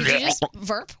 Did you just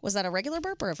verp? Was that a regular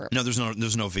burp or a verp? No,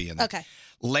 there's no V in there. Okay.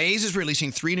 Lay's is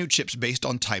releasing 3 new chips based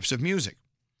on types of music.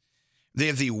 They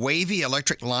have the wavy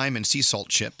electric lime and sea salt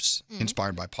chips,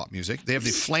 inspired by pop music. They have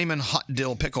the flamin' hot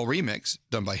dill pickle remix,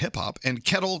 done by hip hop, and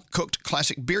kettle cooked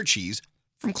classic beer cheese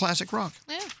from classic rock.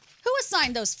 Who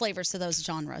assigned those flavors to those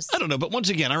genres? I don't know, but once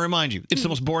again, I remind you, it's the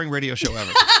most boring radio show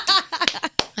ever.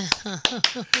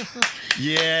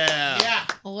 Yeah.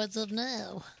 What's up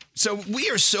now? So we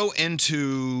are so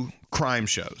into crime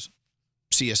shows,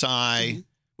 CSI,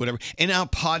 whatever. In our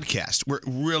podcast, we're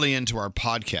really into our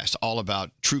podcast, all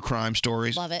about true crime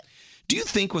stories. Love it. Do you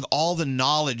think with all the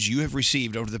knowledge you have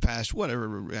received over the past,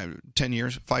 10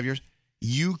 years, 5 years,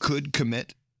 you could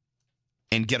commit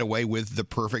and get away with the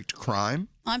perfect crime?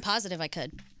 I'm positive I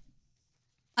could.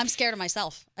 I'm scared of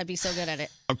myself. I'd be so good at it.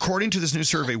 According to this new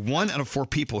survey, 1 out of 4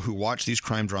 people who watch these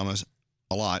crime dramas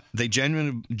a lot, they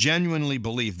genuinely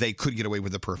believe they could get away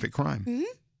with the perfect crime.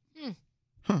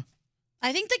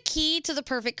 I think the key to the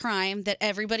perfect crime that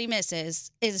everybody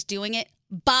misses is doing it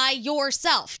by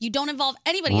yourself. You don't involve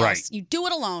anybody Right. else. You do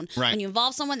it alone. Right. When you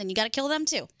involve someone, then you got to kill them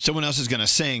too. Someone else is going to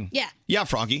sing. Yeah. Yeah,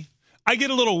 Froggy. I get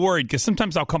a little worried because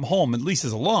sometimes I'll come home and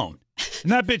Lisa's alone.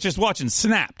 And that bitch is watching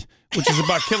Snapped, which is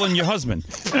about killing your husband.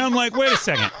 And I'm like, wait a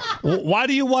second. Why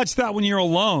do you watch that when you're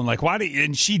alone? Like,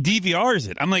 and she DVRs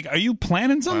it. I'm like, are you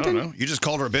planning something? I don't know. You just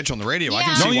called her a bitch on the radio. I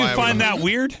can Don't see you why find I would, that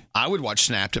weird? I would watch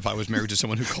Snapped if I was married to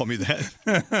someone who called me that.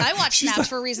 I watch Snaps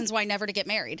for reasons why never to get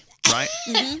married. Right?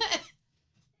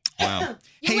 Wow.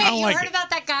 You heard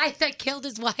about that guy that killed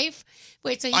his wife?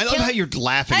 Wait, so he I love killed- how you're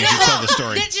laughing I as you know. tell the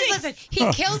story. Just listen. He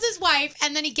kills his wife,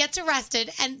 and then he gets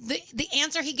arrested, and the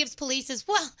answer he gives police is,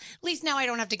 well, at least now I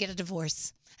don't have to get a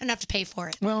divorce. I don't have to pay for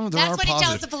it. Well, there That's are what he tells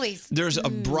positives. the police. There's a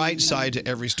bright side to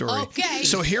every story. Okay.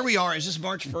 So here we are. Is this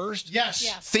March 1st? Yes.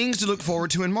 Yeah. Things to look forward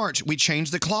to in March. We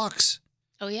changed the clocks.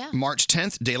 Oh, yeah. March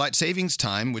 10th, daylight savings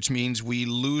time, which means we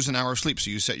lose an hour of sleep. So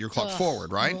you set your clock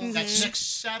forward, right? That's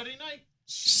next Saturday night.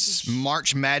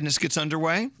 March Madness gets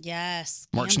underway. Yes.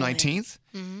 March Gambling. 19th.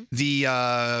 The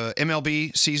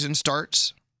MLB season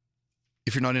starts.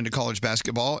 If you're not into college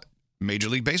basketball, Major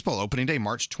League Baseball opening day,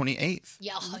 March 28th.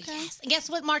 Yeah, yes. And guess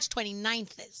what March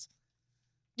 29th is?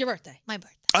 Your birthday. My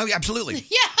birthday. Oh, yeah, absolutely.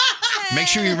 Yeah. Make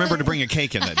sure you remember to bring a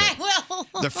cake in that day. I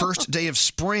will. The first day of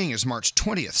spring is March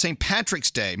 20th. St.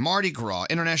 Patrick's Day, Mardi Gras,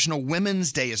 International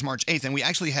Women's Day is March 8th, and we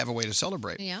actually have a way to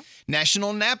celebrate. Yeah.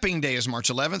 National Napping Day is March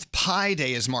 11th. Pi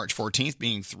Day is March 14th,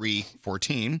 being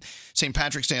 3/14. St.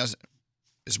 Patrick's Day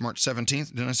is March 17th.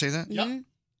 Didn't I say that? Yep.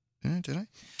 Yeah, did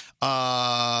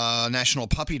I? National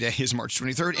Puppy Day is March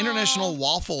 23rd. International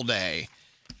Waffle Day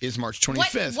is March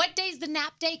 25th. What day's the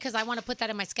nap day? Because I want to put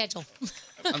that in my schedule.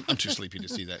 I'm too sleepy to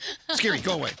see that. Scary,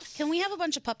 go away. Can we have a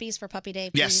bunch of puppies for Puppy Day,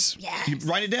 Yes. please? Yes. You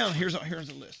write it down. Here's a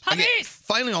list. Puppies! Okay,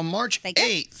 finally, on March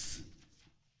 8th,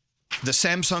 the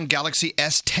Samsung Galaxy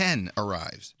S10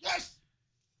 arrives. Yes.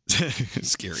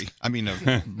 Scary. I mean,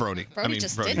 Brody. Brody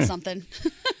just did something.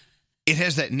 It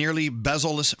has that nearly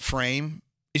bezel-less frame.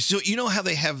 So you know how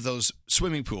they have those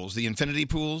swimming pools, the infinity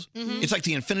pools? Mhm. It's like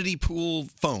the infinity pool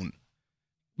phone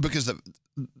because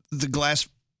the glass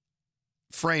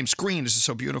frame screen is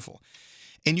so beautiful.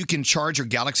 And you can charge your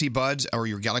Galaxy Buds or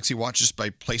your Galaxy Watch just by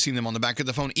placing them on the back of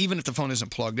the phone, even if the phone isn't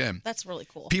plugged in. That's really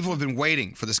cool. People have been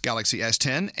waiting for this Galaxy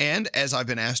S10, and as I've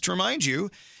been asked to remind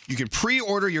you, you can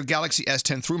pre-order your Galaxy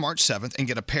S10 through March 7th and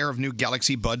get a pair of new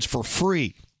Galaxy Buds for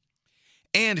free.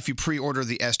 And if you pre-order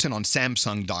the S10 on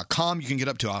Samsung.com, you can get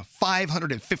up to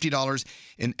 $550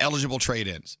 in eligible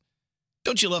trade-ins.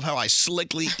 Don't you love how I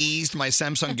slickly eased my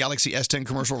Samsung Galaxy S10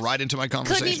 commercial right into my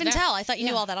conversation? Couldn't even tell. I thought you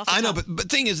knew all that off the I know, top. but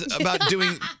thing is about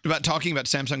talking about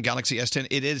Samsung Galaxy S10,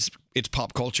 it's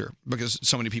pop culture because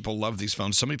so many people love these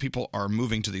phones. So many people are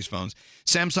moving to these phones.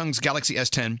 Samsung's Galaxy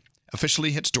S10 officially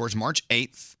hits stores March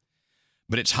 8th,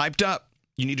 but it's hyped up.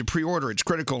 You need to pre-order. It's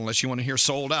critical unless you want to hear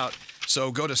sold out.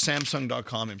 So go to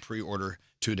Samsung.com and pre-order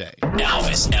today.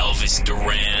 Elvis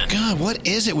Duran. God, what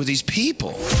is it with these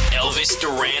people? Elvis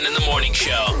Duran in the morning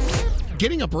show.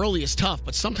 Getting up early is tough,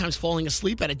 but sometimes falling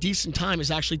asleep at a decent time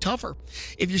is actually tougher.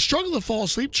 If you struggle to fall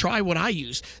asleep, try what I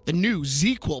use, the new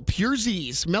ZzzQuil Pure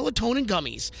Z's melatonin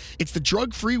gummies. It's the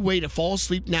drug-free way to fall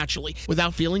asleep naturally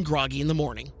without feeling groggy in the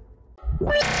morning.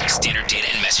 Standard data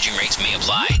and messaging rates may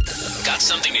apply. Got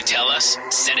something to tell us?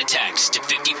 Send a text to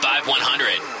 55100.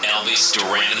 Elvis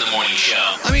Duran in the morning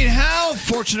show. I mean, how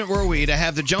fortunate were we to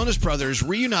have the Jonas Brothers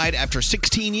reunite after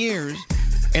 16 years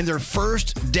and their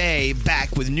first day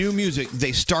back with new music.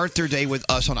 They start their day with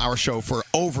us on our show for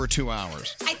over 2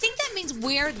 hours. I think that means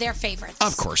we're their favorites.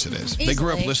 Of course it is. Easily. They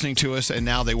grew up listening to us, and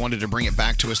now they wanted to bring it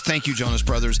back to us. Thank you, Jonas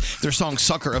Brothers. Their song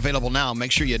Sucker available now.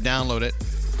 Make sure you download it.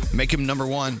 Make him number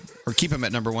one, or keep him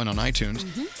at number one on iTunes.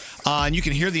 And you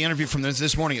can hear the interview from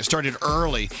this morning. It started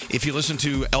early. If you listen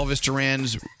to Elvis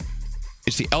Duran's,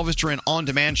 it's the Elvis Duran On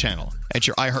Demand channel at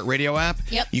your iHeartRadio app.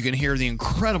 Yep. You can hear the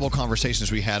incredible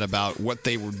conversations we had about what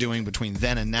they were doing between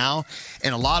then and now.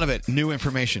 And a lot of it, new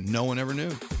information no one ever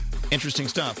knew. Interesting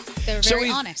stuff. They were very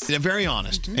honest. They're very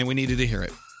honest, and we needed to hear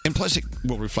it. And plus, it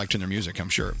will reflect in their music, I'm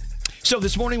sure. So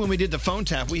this morning when we did the phone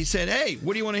tap, we said, hey,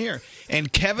 what do you want to hear?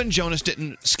 And Kevin Jonas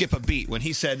didn't skip a beat when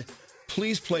he said,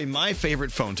 please play my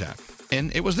favorite phone tap.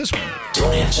 And it was this one.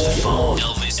 Don't answer the phone.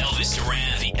 Elvis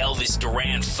Duran, the Elvis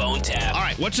Duran phone tap. All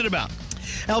right, what's it about?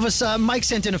 Elvis, Mike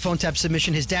sent in a phone tap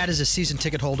submission. His dad is a season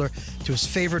ticket holder to his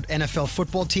favorite NFL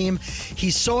football team.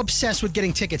 He's so obsessed with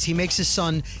getting tickets, he makes his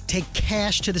son take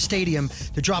cash to the stadium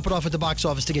to drop it off at the box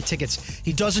office to get tickets.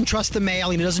 He doesn't trust the mail,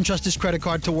 and he doesn't trust his credit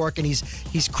card to work, and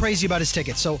he's crazy about his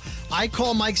tickets. So I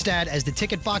call Mike's dad as the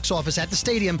ticket box office at the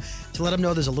stadium to let him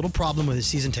know there's a little problem with his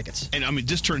season tickets. And, I mean,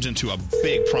 this turns into a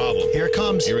big problem. Here it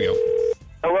comes. Here we go.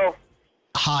 Hello?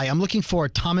 Hi, I'm looking for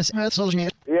Thomas. Yeah, this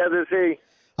is he.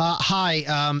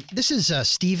 Hi, this is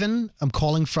Steven. I'm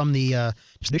calling from the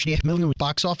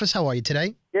box office. How are you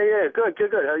today? Yeah, good.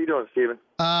 How you doing, Steven?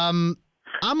 I'm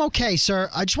okay, sir.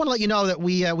 I just want to let you know that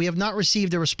we have not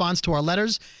received a response to our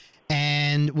letters,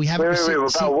 and we haven't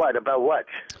received... About what?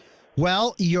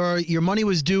 Well, your money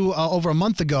was due over a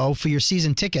month ago for your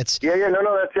season tickets. Yeah,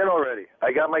 no, that's in already.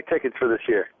 I got my tickets for this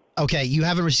year. Okay, you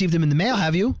haven't received them in the mail,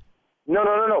 have you?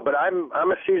 No, but I'm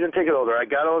a season ticket holder. I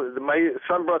got my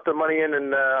son brought the money in,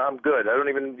 and I'm good. I don't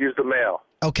even use the mail.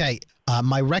 Okay,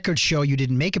 my records show you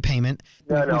didn't make a payment.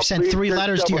 No, We've sent 3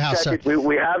 letters to your house, sir.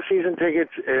 We have season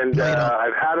tickets, and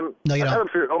I've had them. No, you I've don't. had them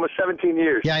for almost 17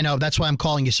 years. Yeah, I know. That's why I'm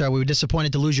calling you, sir. We were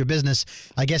disappointed to lose your business.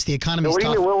 I guess the economy's What do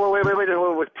you tough.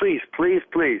 mean? Wait.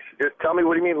 Please. Just tell me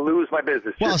what do you mean lose my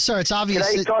business? Well, sir, it's obvious.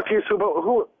 Can I talk to you, Subo?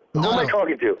 Who am I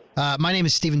talking to? My name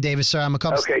is Stephen Davis, sir. I'm a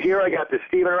couple. Okay, here I got this.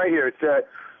 Steven right here. It's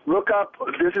look up.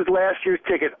 This is last year's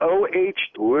ticket. No,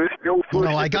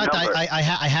 I got that. I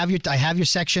have your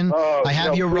section. I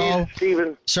have your row.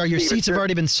 Steven. Sir, your seats have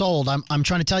already been sold. I'm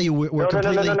trying to tell you we're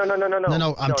completely.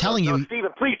 No. I'm telling you.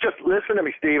 Stephen, please just listen to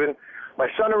me, Stephen. My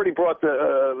son already brought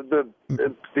the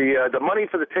money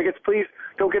for the tickets. Please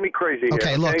don't get me crazy here.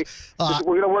 Okay, look,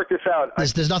 we're gonna work this out.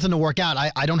 There's nothing to work out.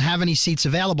 I don't have any seats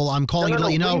available. I'm calling you to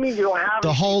let you know. What do you mean you don't have the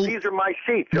any whole. These are my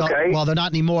seats. No, Okay. well, they're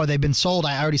not anymore. They've been sold.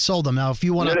 I already sold them. Now, if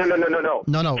you want to.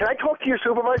 No. Can I talk to your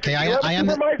supervisor? Okay, I am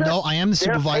the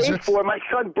supervisor. For my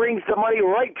son brings the money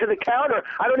right to the counter.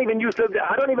 I don't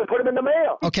even put them in the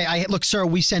mail. Okay, look, sir.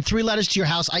 We sent 3 letters to your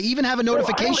house. I even have a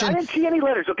notification. I didn't see any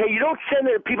letters. Okay, you don't send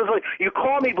it to people's. You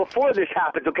call me before this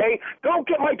happens. Okay, don't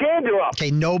get my dander up. Okay,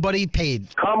 nobody paid.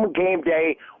 Come game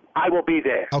day, I will be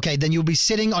there. Okay, then you'll be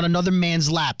sitting on another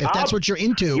man's lap if that's what you're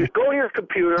into. You go to your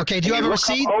computer. Okay, do you have a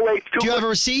receipt? Do you have a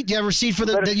receipt? Do you have a receipt for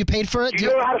that you paid for it? Do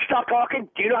you know how to stop talking?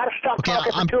 Do you know how to stop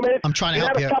talking for 2 minutes? I'm trying to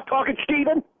help you. you. Know how to stop talking,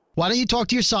 Steven? Why don't you talk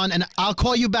to your son, and I'll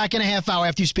call you back in a half hour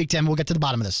after you speak to him. We'll get to the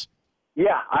bottom of this.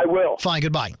 Yeah, I will. Fine,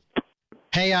 goodbye.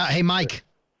 Hey, Mike.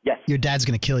 Yes. Your dad's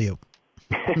going to kill you.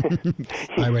 All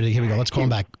right, ready? Here we go. Let's call him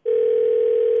back.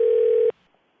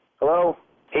 Hello?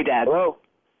 Hey, Dad. Hello?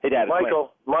 Hey, Dad. it's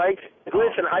Michael, Mike,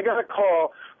 listen, I got a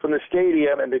call from the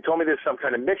stadium, and they told me there's some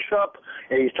kind of mix-up,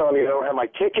 and he's telling me I don't have my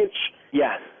tickets.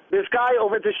 Yeah. This guy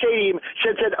over at the stadium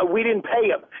said we didn't pay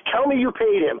him. Tell me you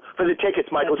paid him for the tickets,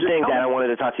 Michael. That's the thing, Dad. I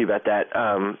wanted to talk to you about that.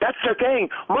 That's the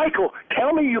thing. Michael,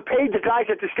 tell me you paid the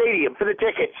guys at the stadium for the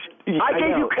tickets. I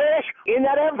gave you cash in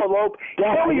that envelope.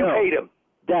 Dad, tell me you I know. paid him.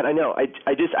 Dad, I know. I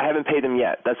haven't paid them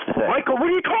yet. That's the thing. Michael,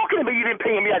 what are you talking about? You didn't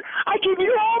pay him yet. I gave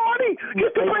you all money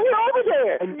just to bring it over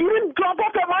there. You didn't drop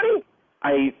off that money?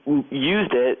 I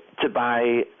used it to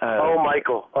buy. Oh,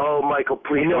 Michael,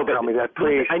 please don't tell me that.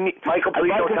 Please. Michael, please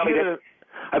don't tell me that.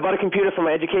 I bought a computer for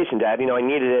my education, Dad. I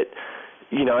needed it.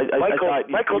 Michael, I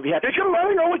thought did your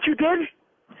mother know what you did?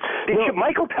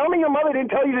 Michael, tell me your mother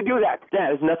didn't tell you to do that.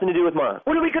 Dad, it's nothing to do with Mom.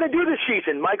 What are we going to do this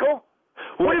season, Michael?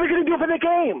 What are we going to do for the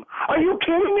game? Are you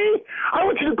kidding me? I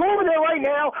want you to go over there right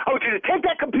now. I want you to take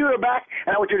that computer back,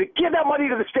 and I want you to give that money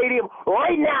to the stadium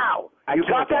right now. You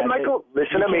got that, Michael?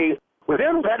 Listen to me. Was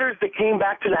there letters that came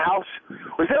back to the house?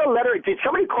 Was there a letter? Did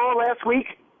somebody call last week?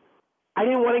 I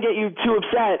didn't want to get you too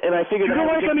upset, and I figured. You don't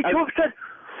want to get me too upset,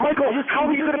 Michael. How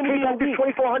are you going to pay back this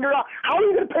 $2,400? How are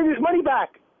you going to pay this money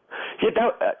back?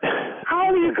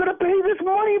 How are you going to pay this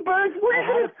money back?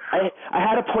 I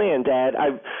had a plan, Dad.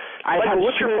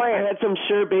 What's your plan? I had some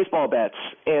sure baseball bets,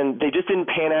 and they just didn't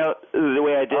pan out the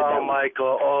way I did.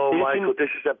 Michael, this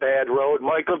is a bad road.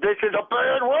 Michael, this is a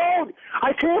bad road.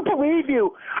 I can't believe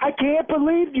you.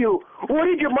 What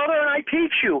did your mother and I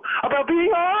teach you about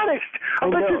being honest,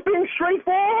 about just being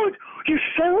straightforward? You're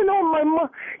selling on my money.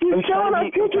 You're selling our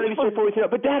tickets.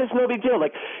 But Dad, it's no big deal.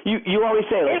 Like you always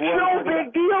say. Like, it's no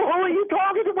big deal. Who are you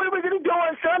talking to? What are we going to do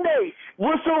on Sundays?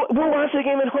 We'll watch the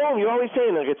game at home. You're always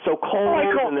saying like it's so cold.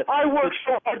 Michael, I work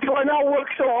so hard. Do I not work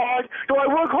so hard? Do I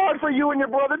work hard for you and your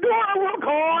brother? Do I work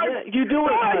hard? Yeah, you do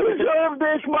it. I deserve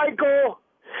this, Michael.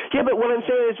 Yeah, but what I'm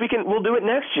saying is we'll do it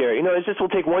next year. It's just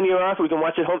we'll take 1 year off. We can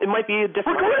watch it home. It might be a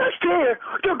different. We're going next year.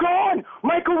 They're gone.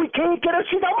 Michael, we can't get a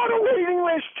seat. I'm on a waiting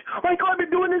list. Michael, I've been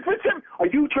doing this for 7.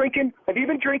 Are you drinking? Have you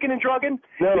been drinking and drugging?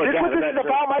 No, is this what this is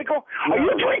about, Michael? Are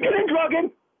you drinking and drugging?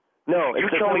 No.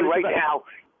 You tell me right now.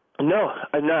 No,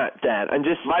 I'm not, Dad. I'm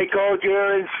just. Michael,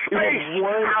 you're in space.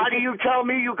 How do you tell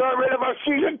me you got rid of our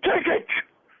season tickets?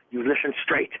 You listen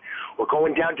straight. We're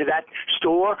going down to that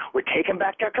store. We're taking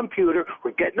back that computer.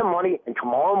 We're getting the money. And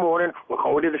tomorrow morning, we're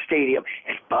going to the stadium.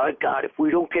 And by God, if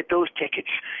we don't get those tickets,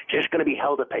 there's going to be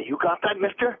hell to pay. You got that,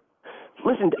 mister?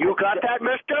 Listen. You got that,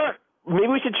 mister? Maybe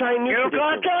we should try a new tradition. You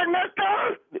got that,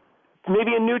 mister?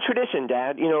 Maybe a new tradition,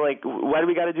 Dad. Why do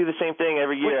we got to do the same thing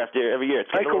every year after every year?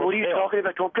 Michael, what are you talking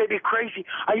about? Don't get me crazy.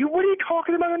 What are you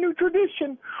talking about, a new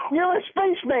tradition? You're a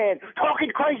spaceman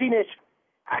talking craziness.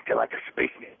 Acting like a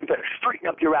spaceman. You better straighten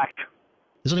up your act.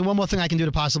 There's only one more thing I can do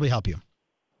to possibly help you.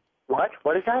 What?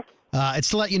 What is that? It's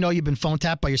to let you know you've been phone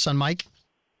tapped by your son, Mike.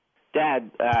 Dad,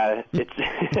 it's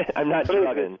I'm not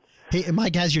drugging. Hey,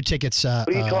 Mike has your tickets. What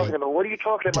are you talking about? What are you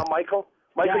talking about, Michael?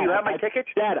 Michael, Dad, you have my tickets?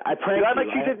 Dad, I pranked you. Have my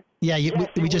you. tickets? Yeah,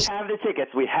 we just have the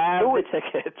tickets. We have the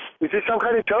tickets. Is this some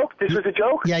kind of joke? This was a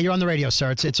joke? Yeah, you're on the radio,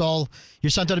 sir. It's all your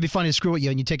son thought it'd be funny to screw with you,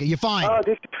 and you take it. You're fine. Oh,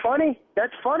 this is funny.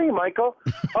 That's funny, Michael.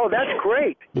 Oh, that's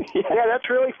great. Yeah, that's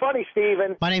really funny,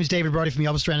 Steven. My name's David Brody from the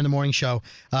Elvis Duran in the Morning Show,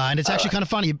 and it's actually kind of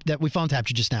funny that we phone tapped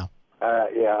you just now.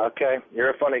 Yeah, okay. You're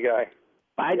a funny guy.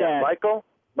 Bye, Dad. Michael,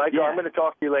 I'm going to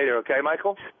talk to you later, okay,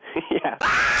 Michael? Yeah.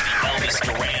 Elvis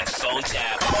Duran phone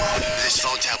tap. This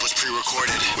phone tap was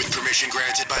pre-recorded with permission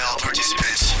granted by all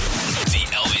participants. The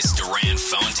Elvis Duran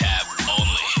phone tap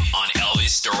only on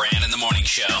Elvis Duran in the Morning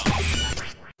Show.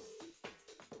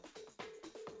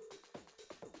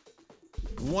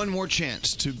 One more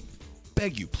chance to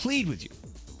beg you, plead with you.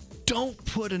 Don't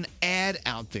put an ad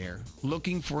out there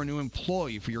looking for a new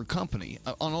employee for your company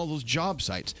on all those job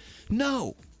sites.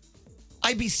 No.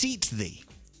 I beseech thee.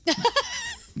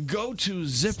 Go to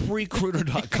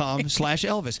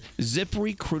ziprecruiter.com/Elvis.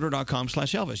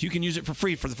 ziprecruiter.com/Elvis. You can use it for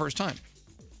free for the first time.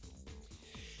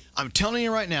 I'm telling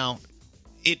you right now,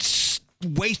 it's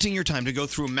wasting your time to go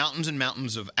through mountains and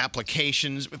mountains of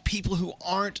applications with people who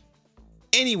aren't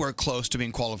anywhere close to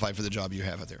being qualified for the job you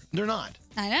have out there. They're not.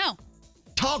 I know.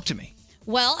 Talk to me.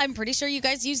 Well, I'm pretty sure you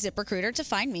guys use ZipRecruiter to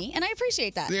find me, and I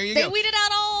appreciate that. There you They go. weeded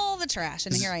out all the trash,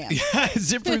 and here I am.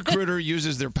 ZipRecruiter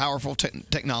uses their powerful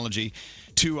technology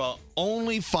to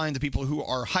only find the people who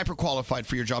are hyper qualified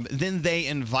for your job. Then they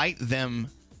invite them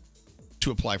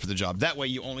to apply for the job. That way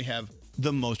you only have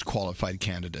the most qualified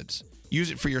candidates.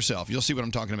 Use it for yourself. You'll see what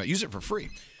I'm talking about. Use it for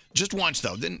free. Just once,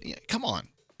 though. Then, come on.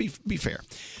 Be fair.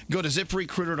 Go to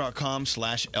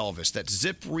ziprecruiter.com/Elvis. That's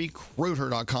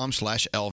ziprecruiter.com/Elvis.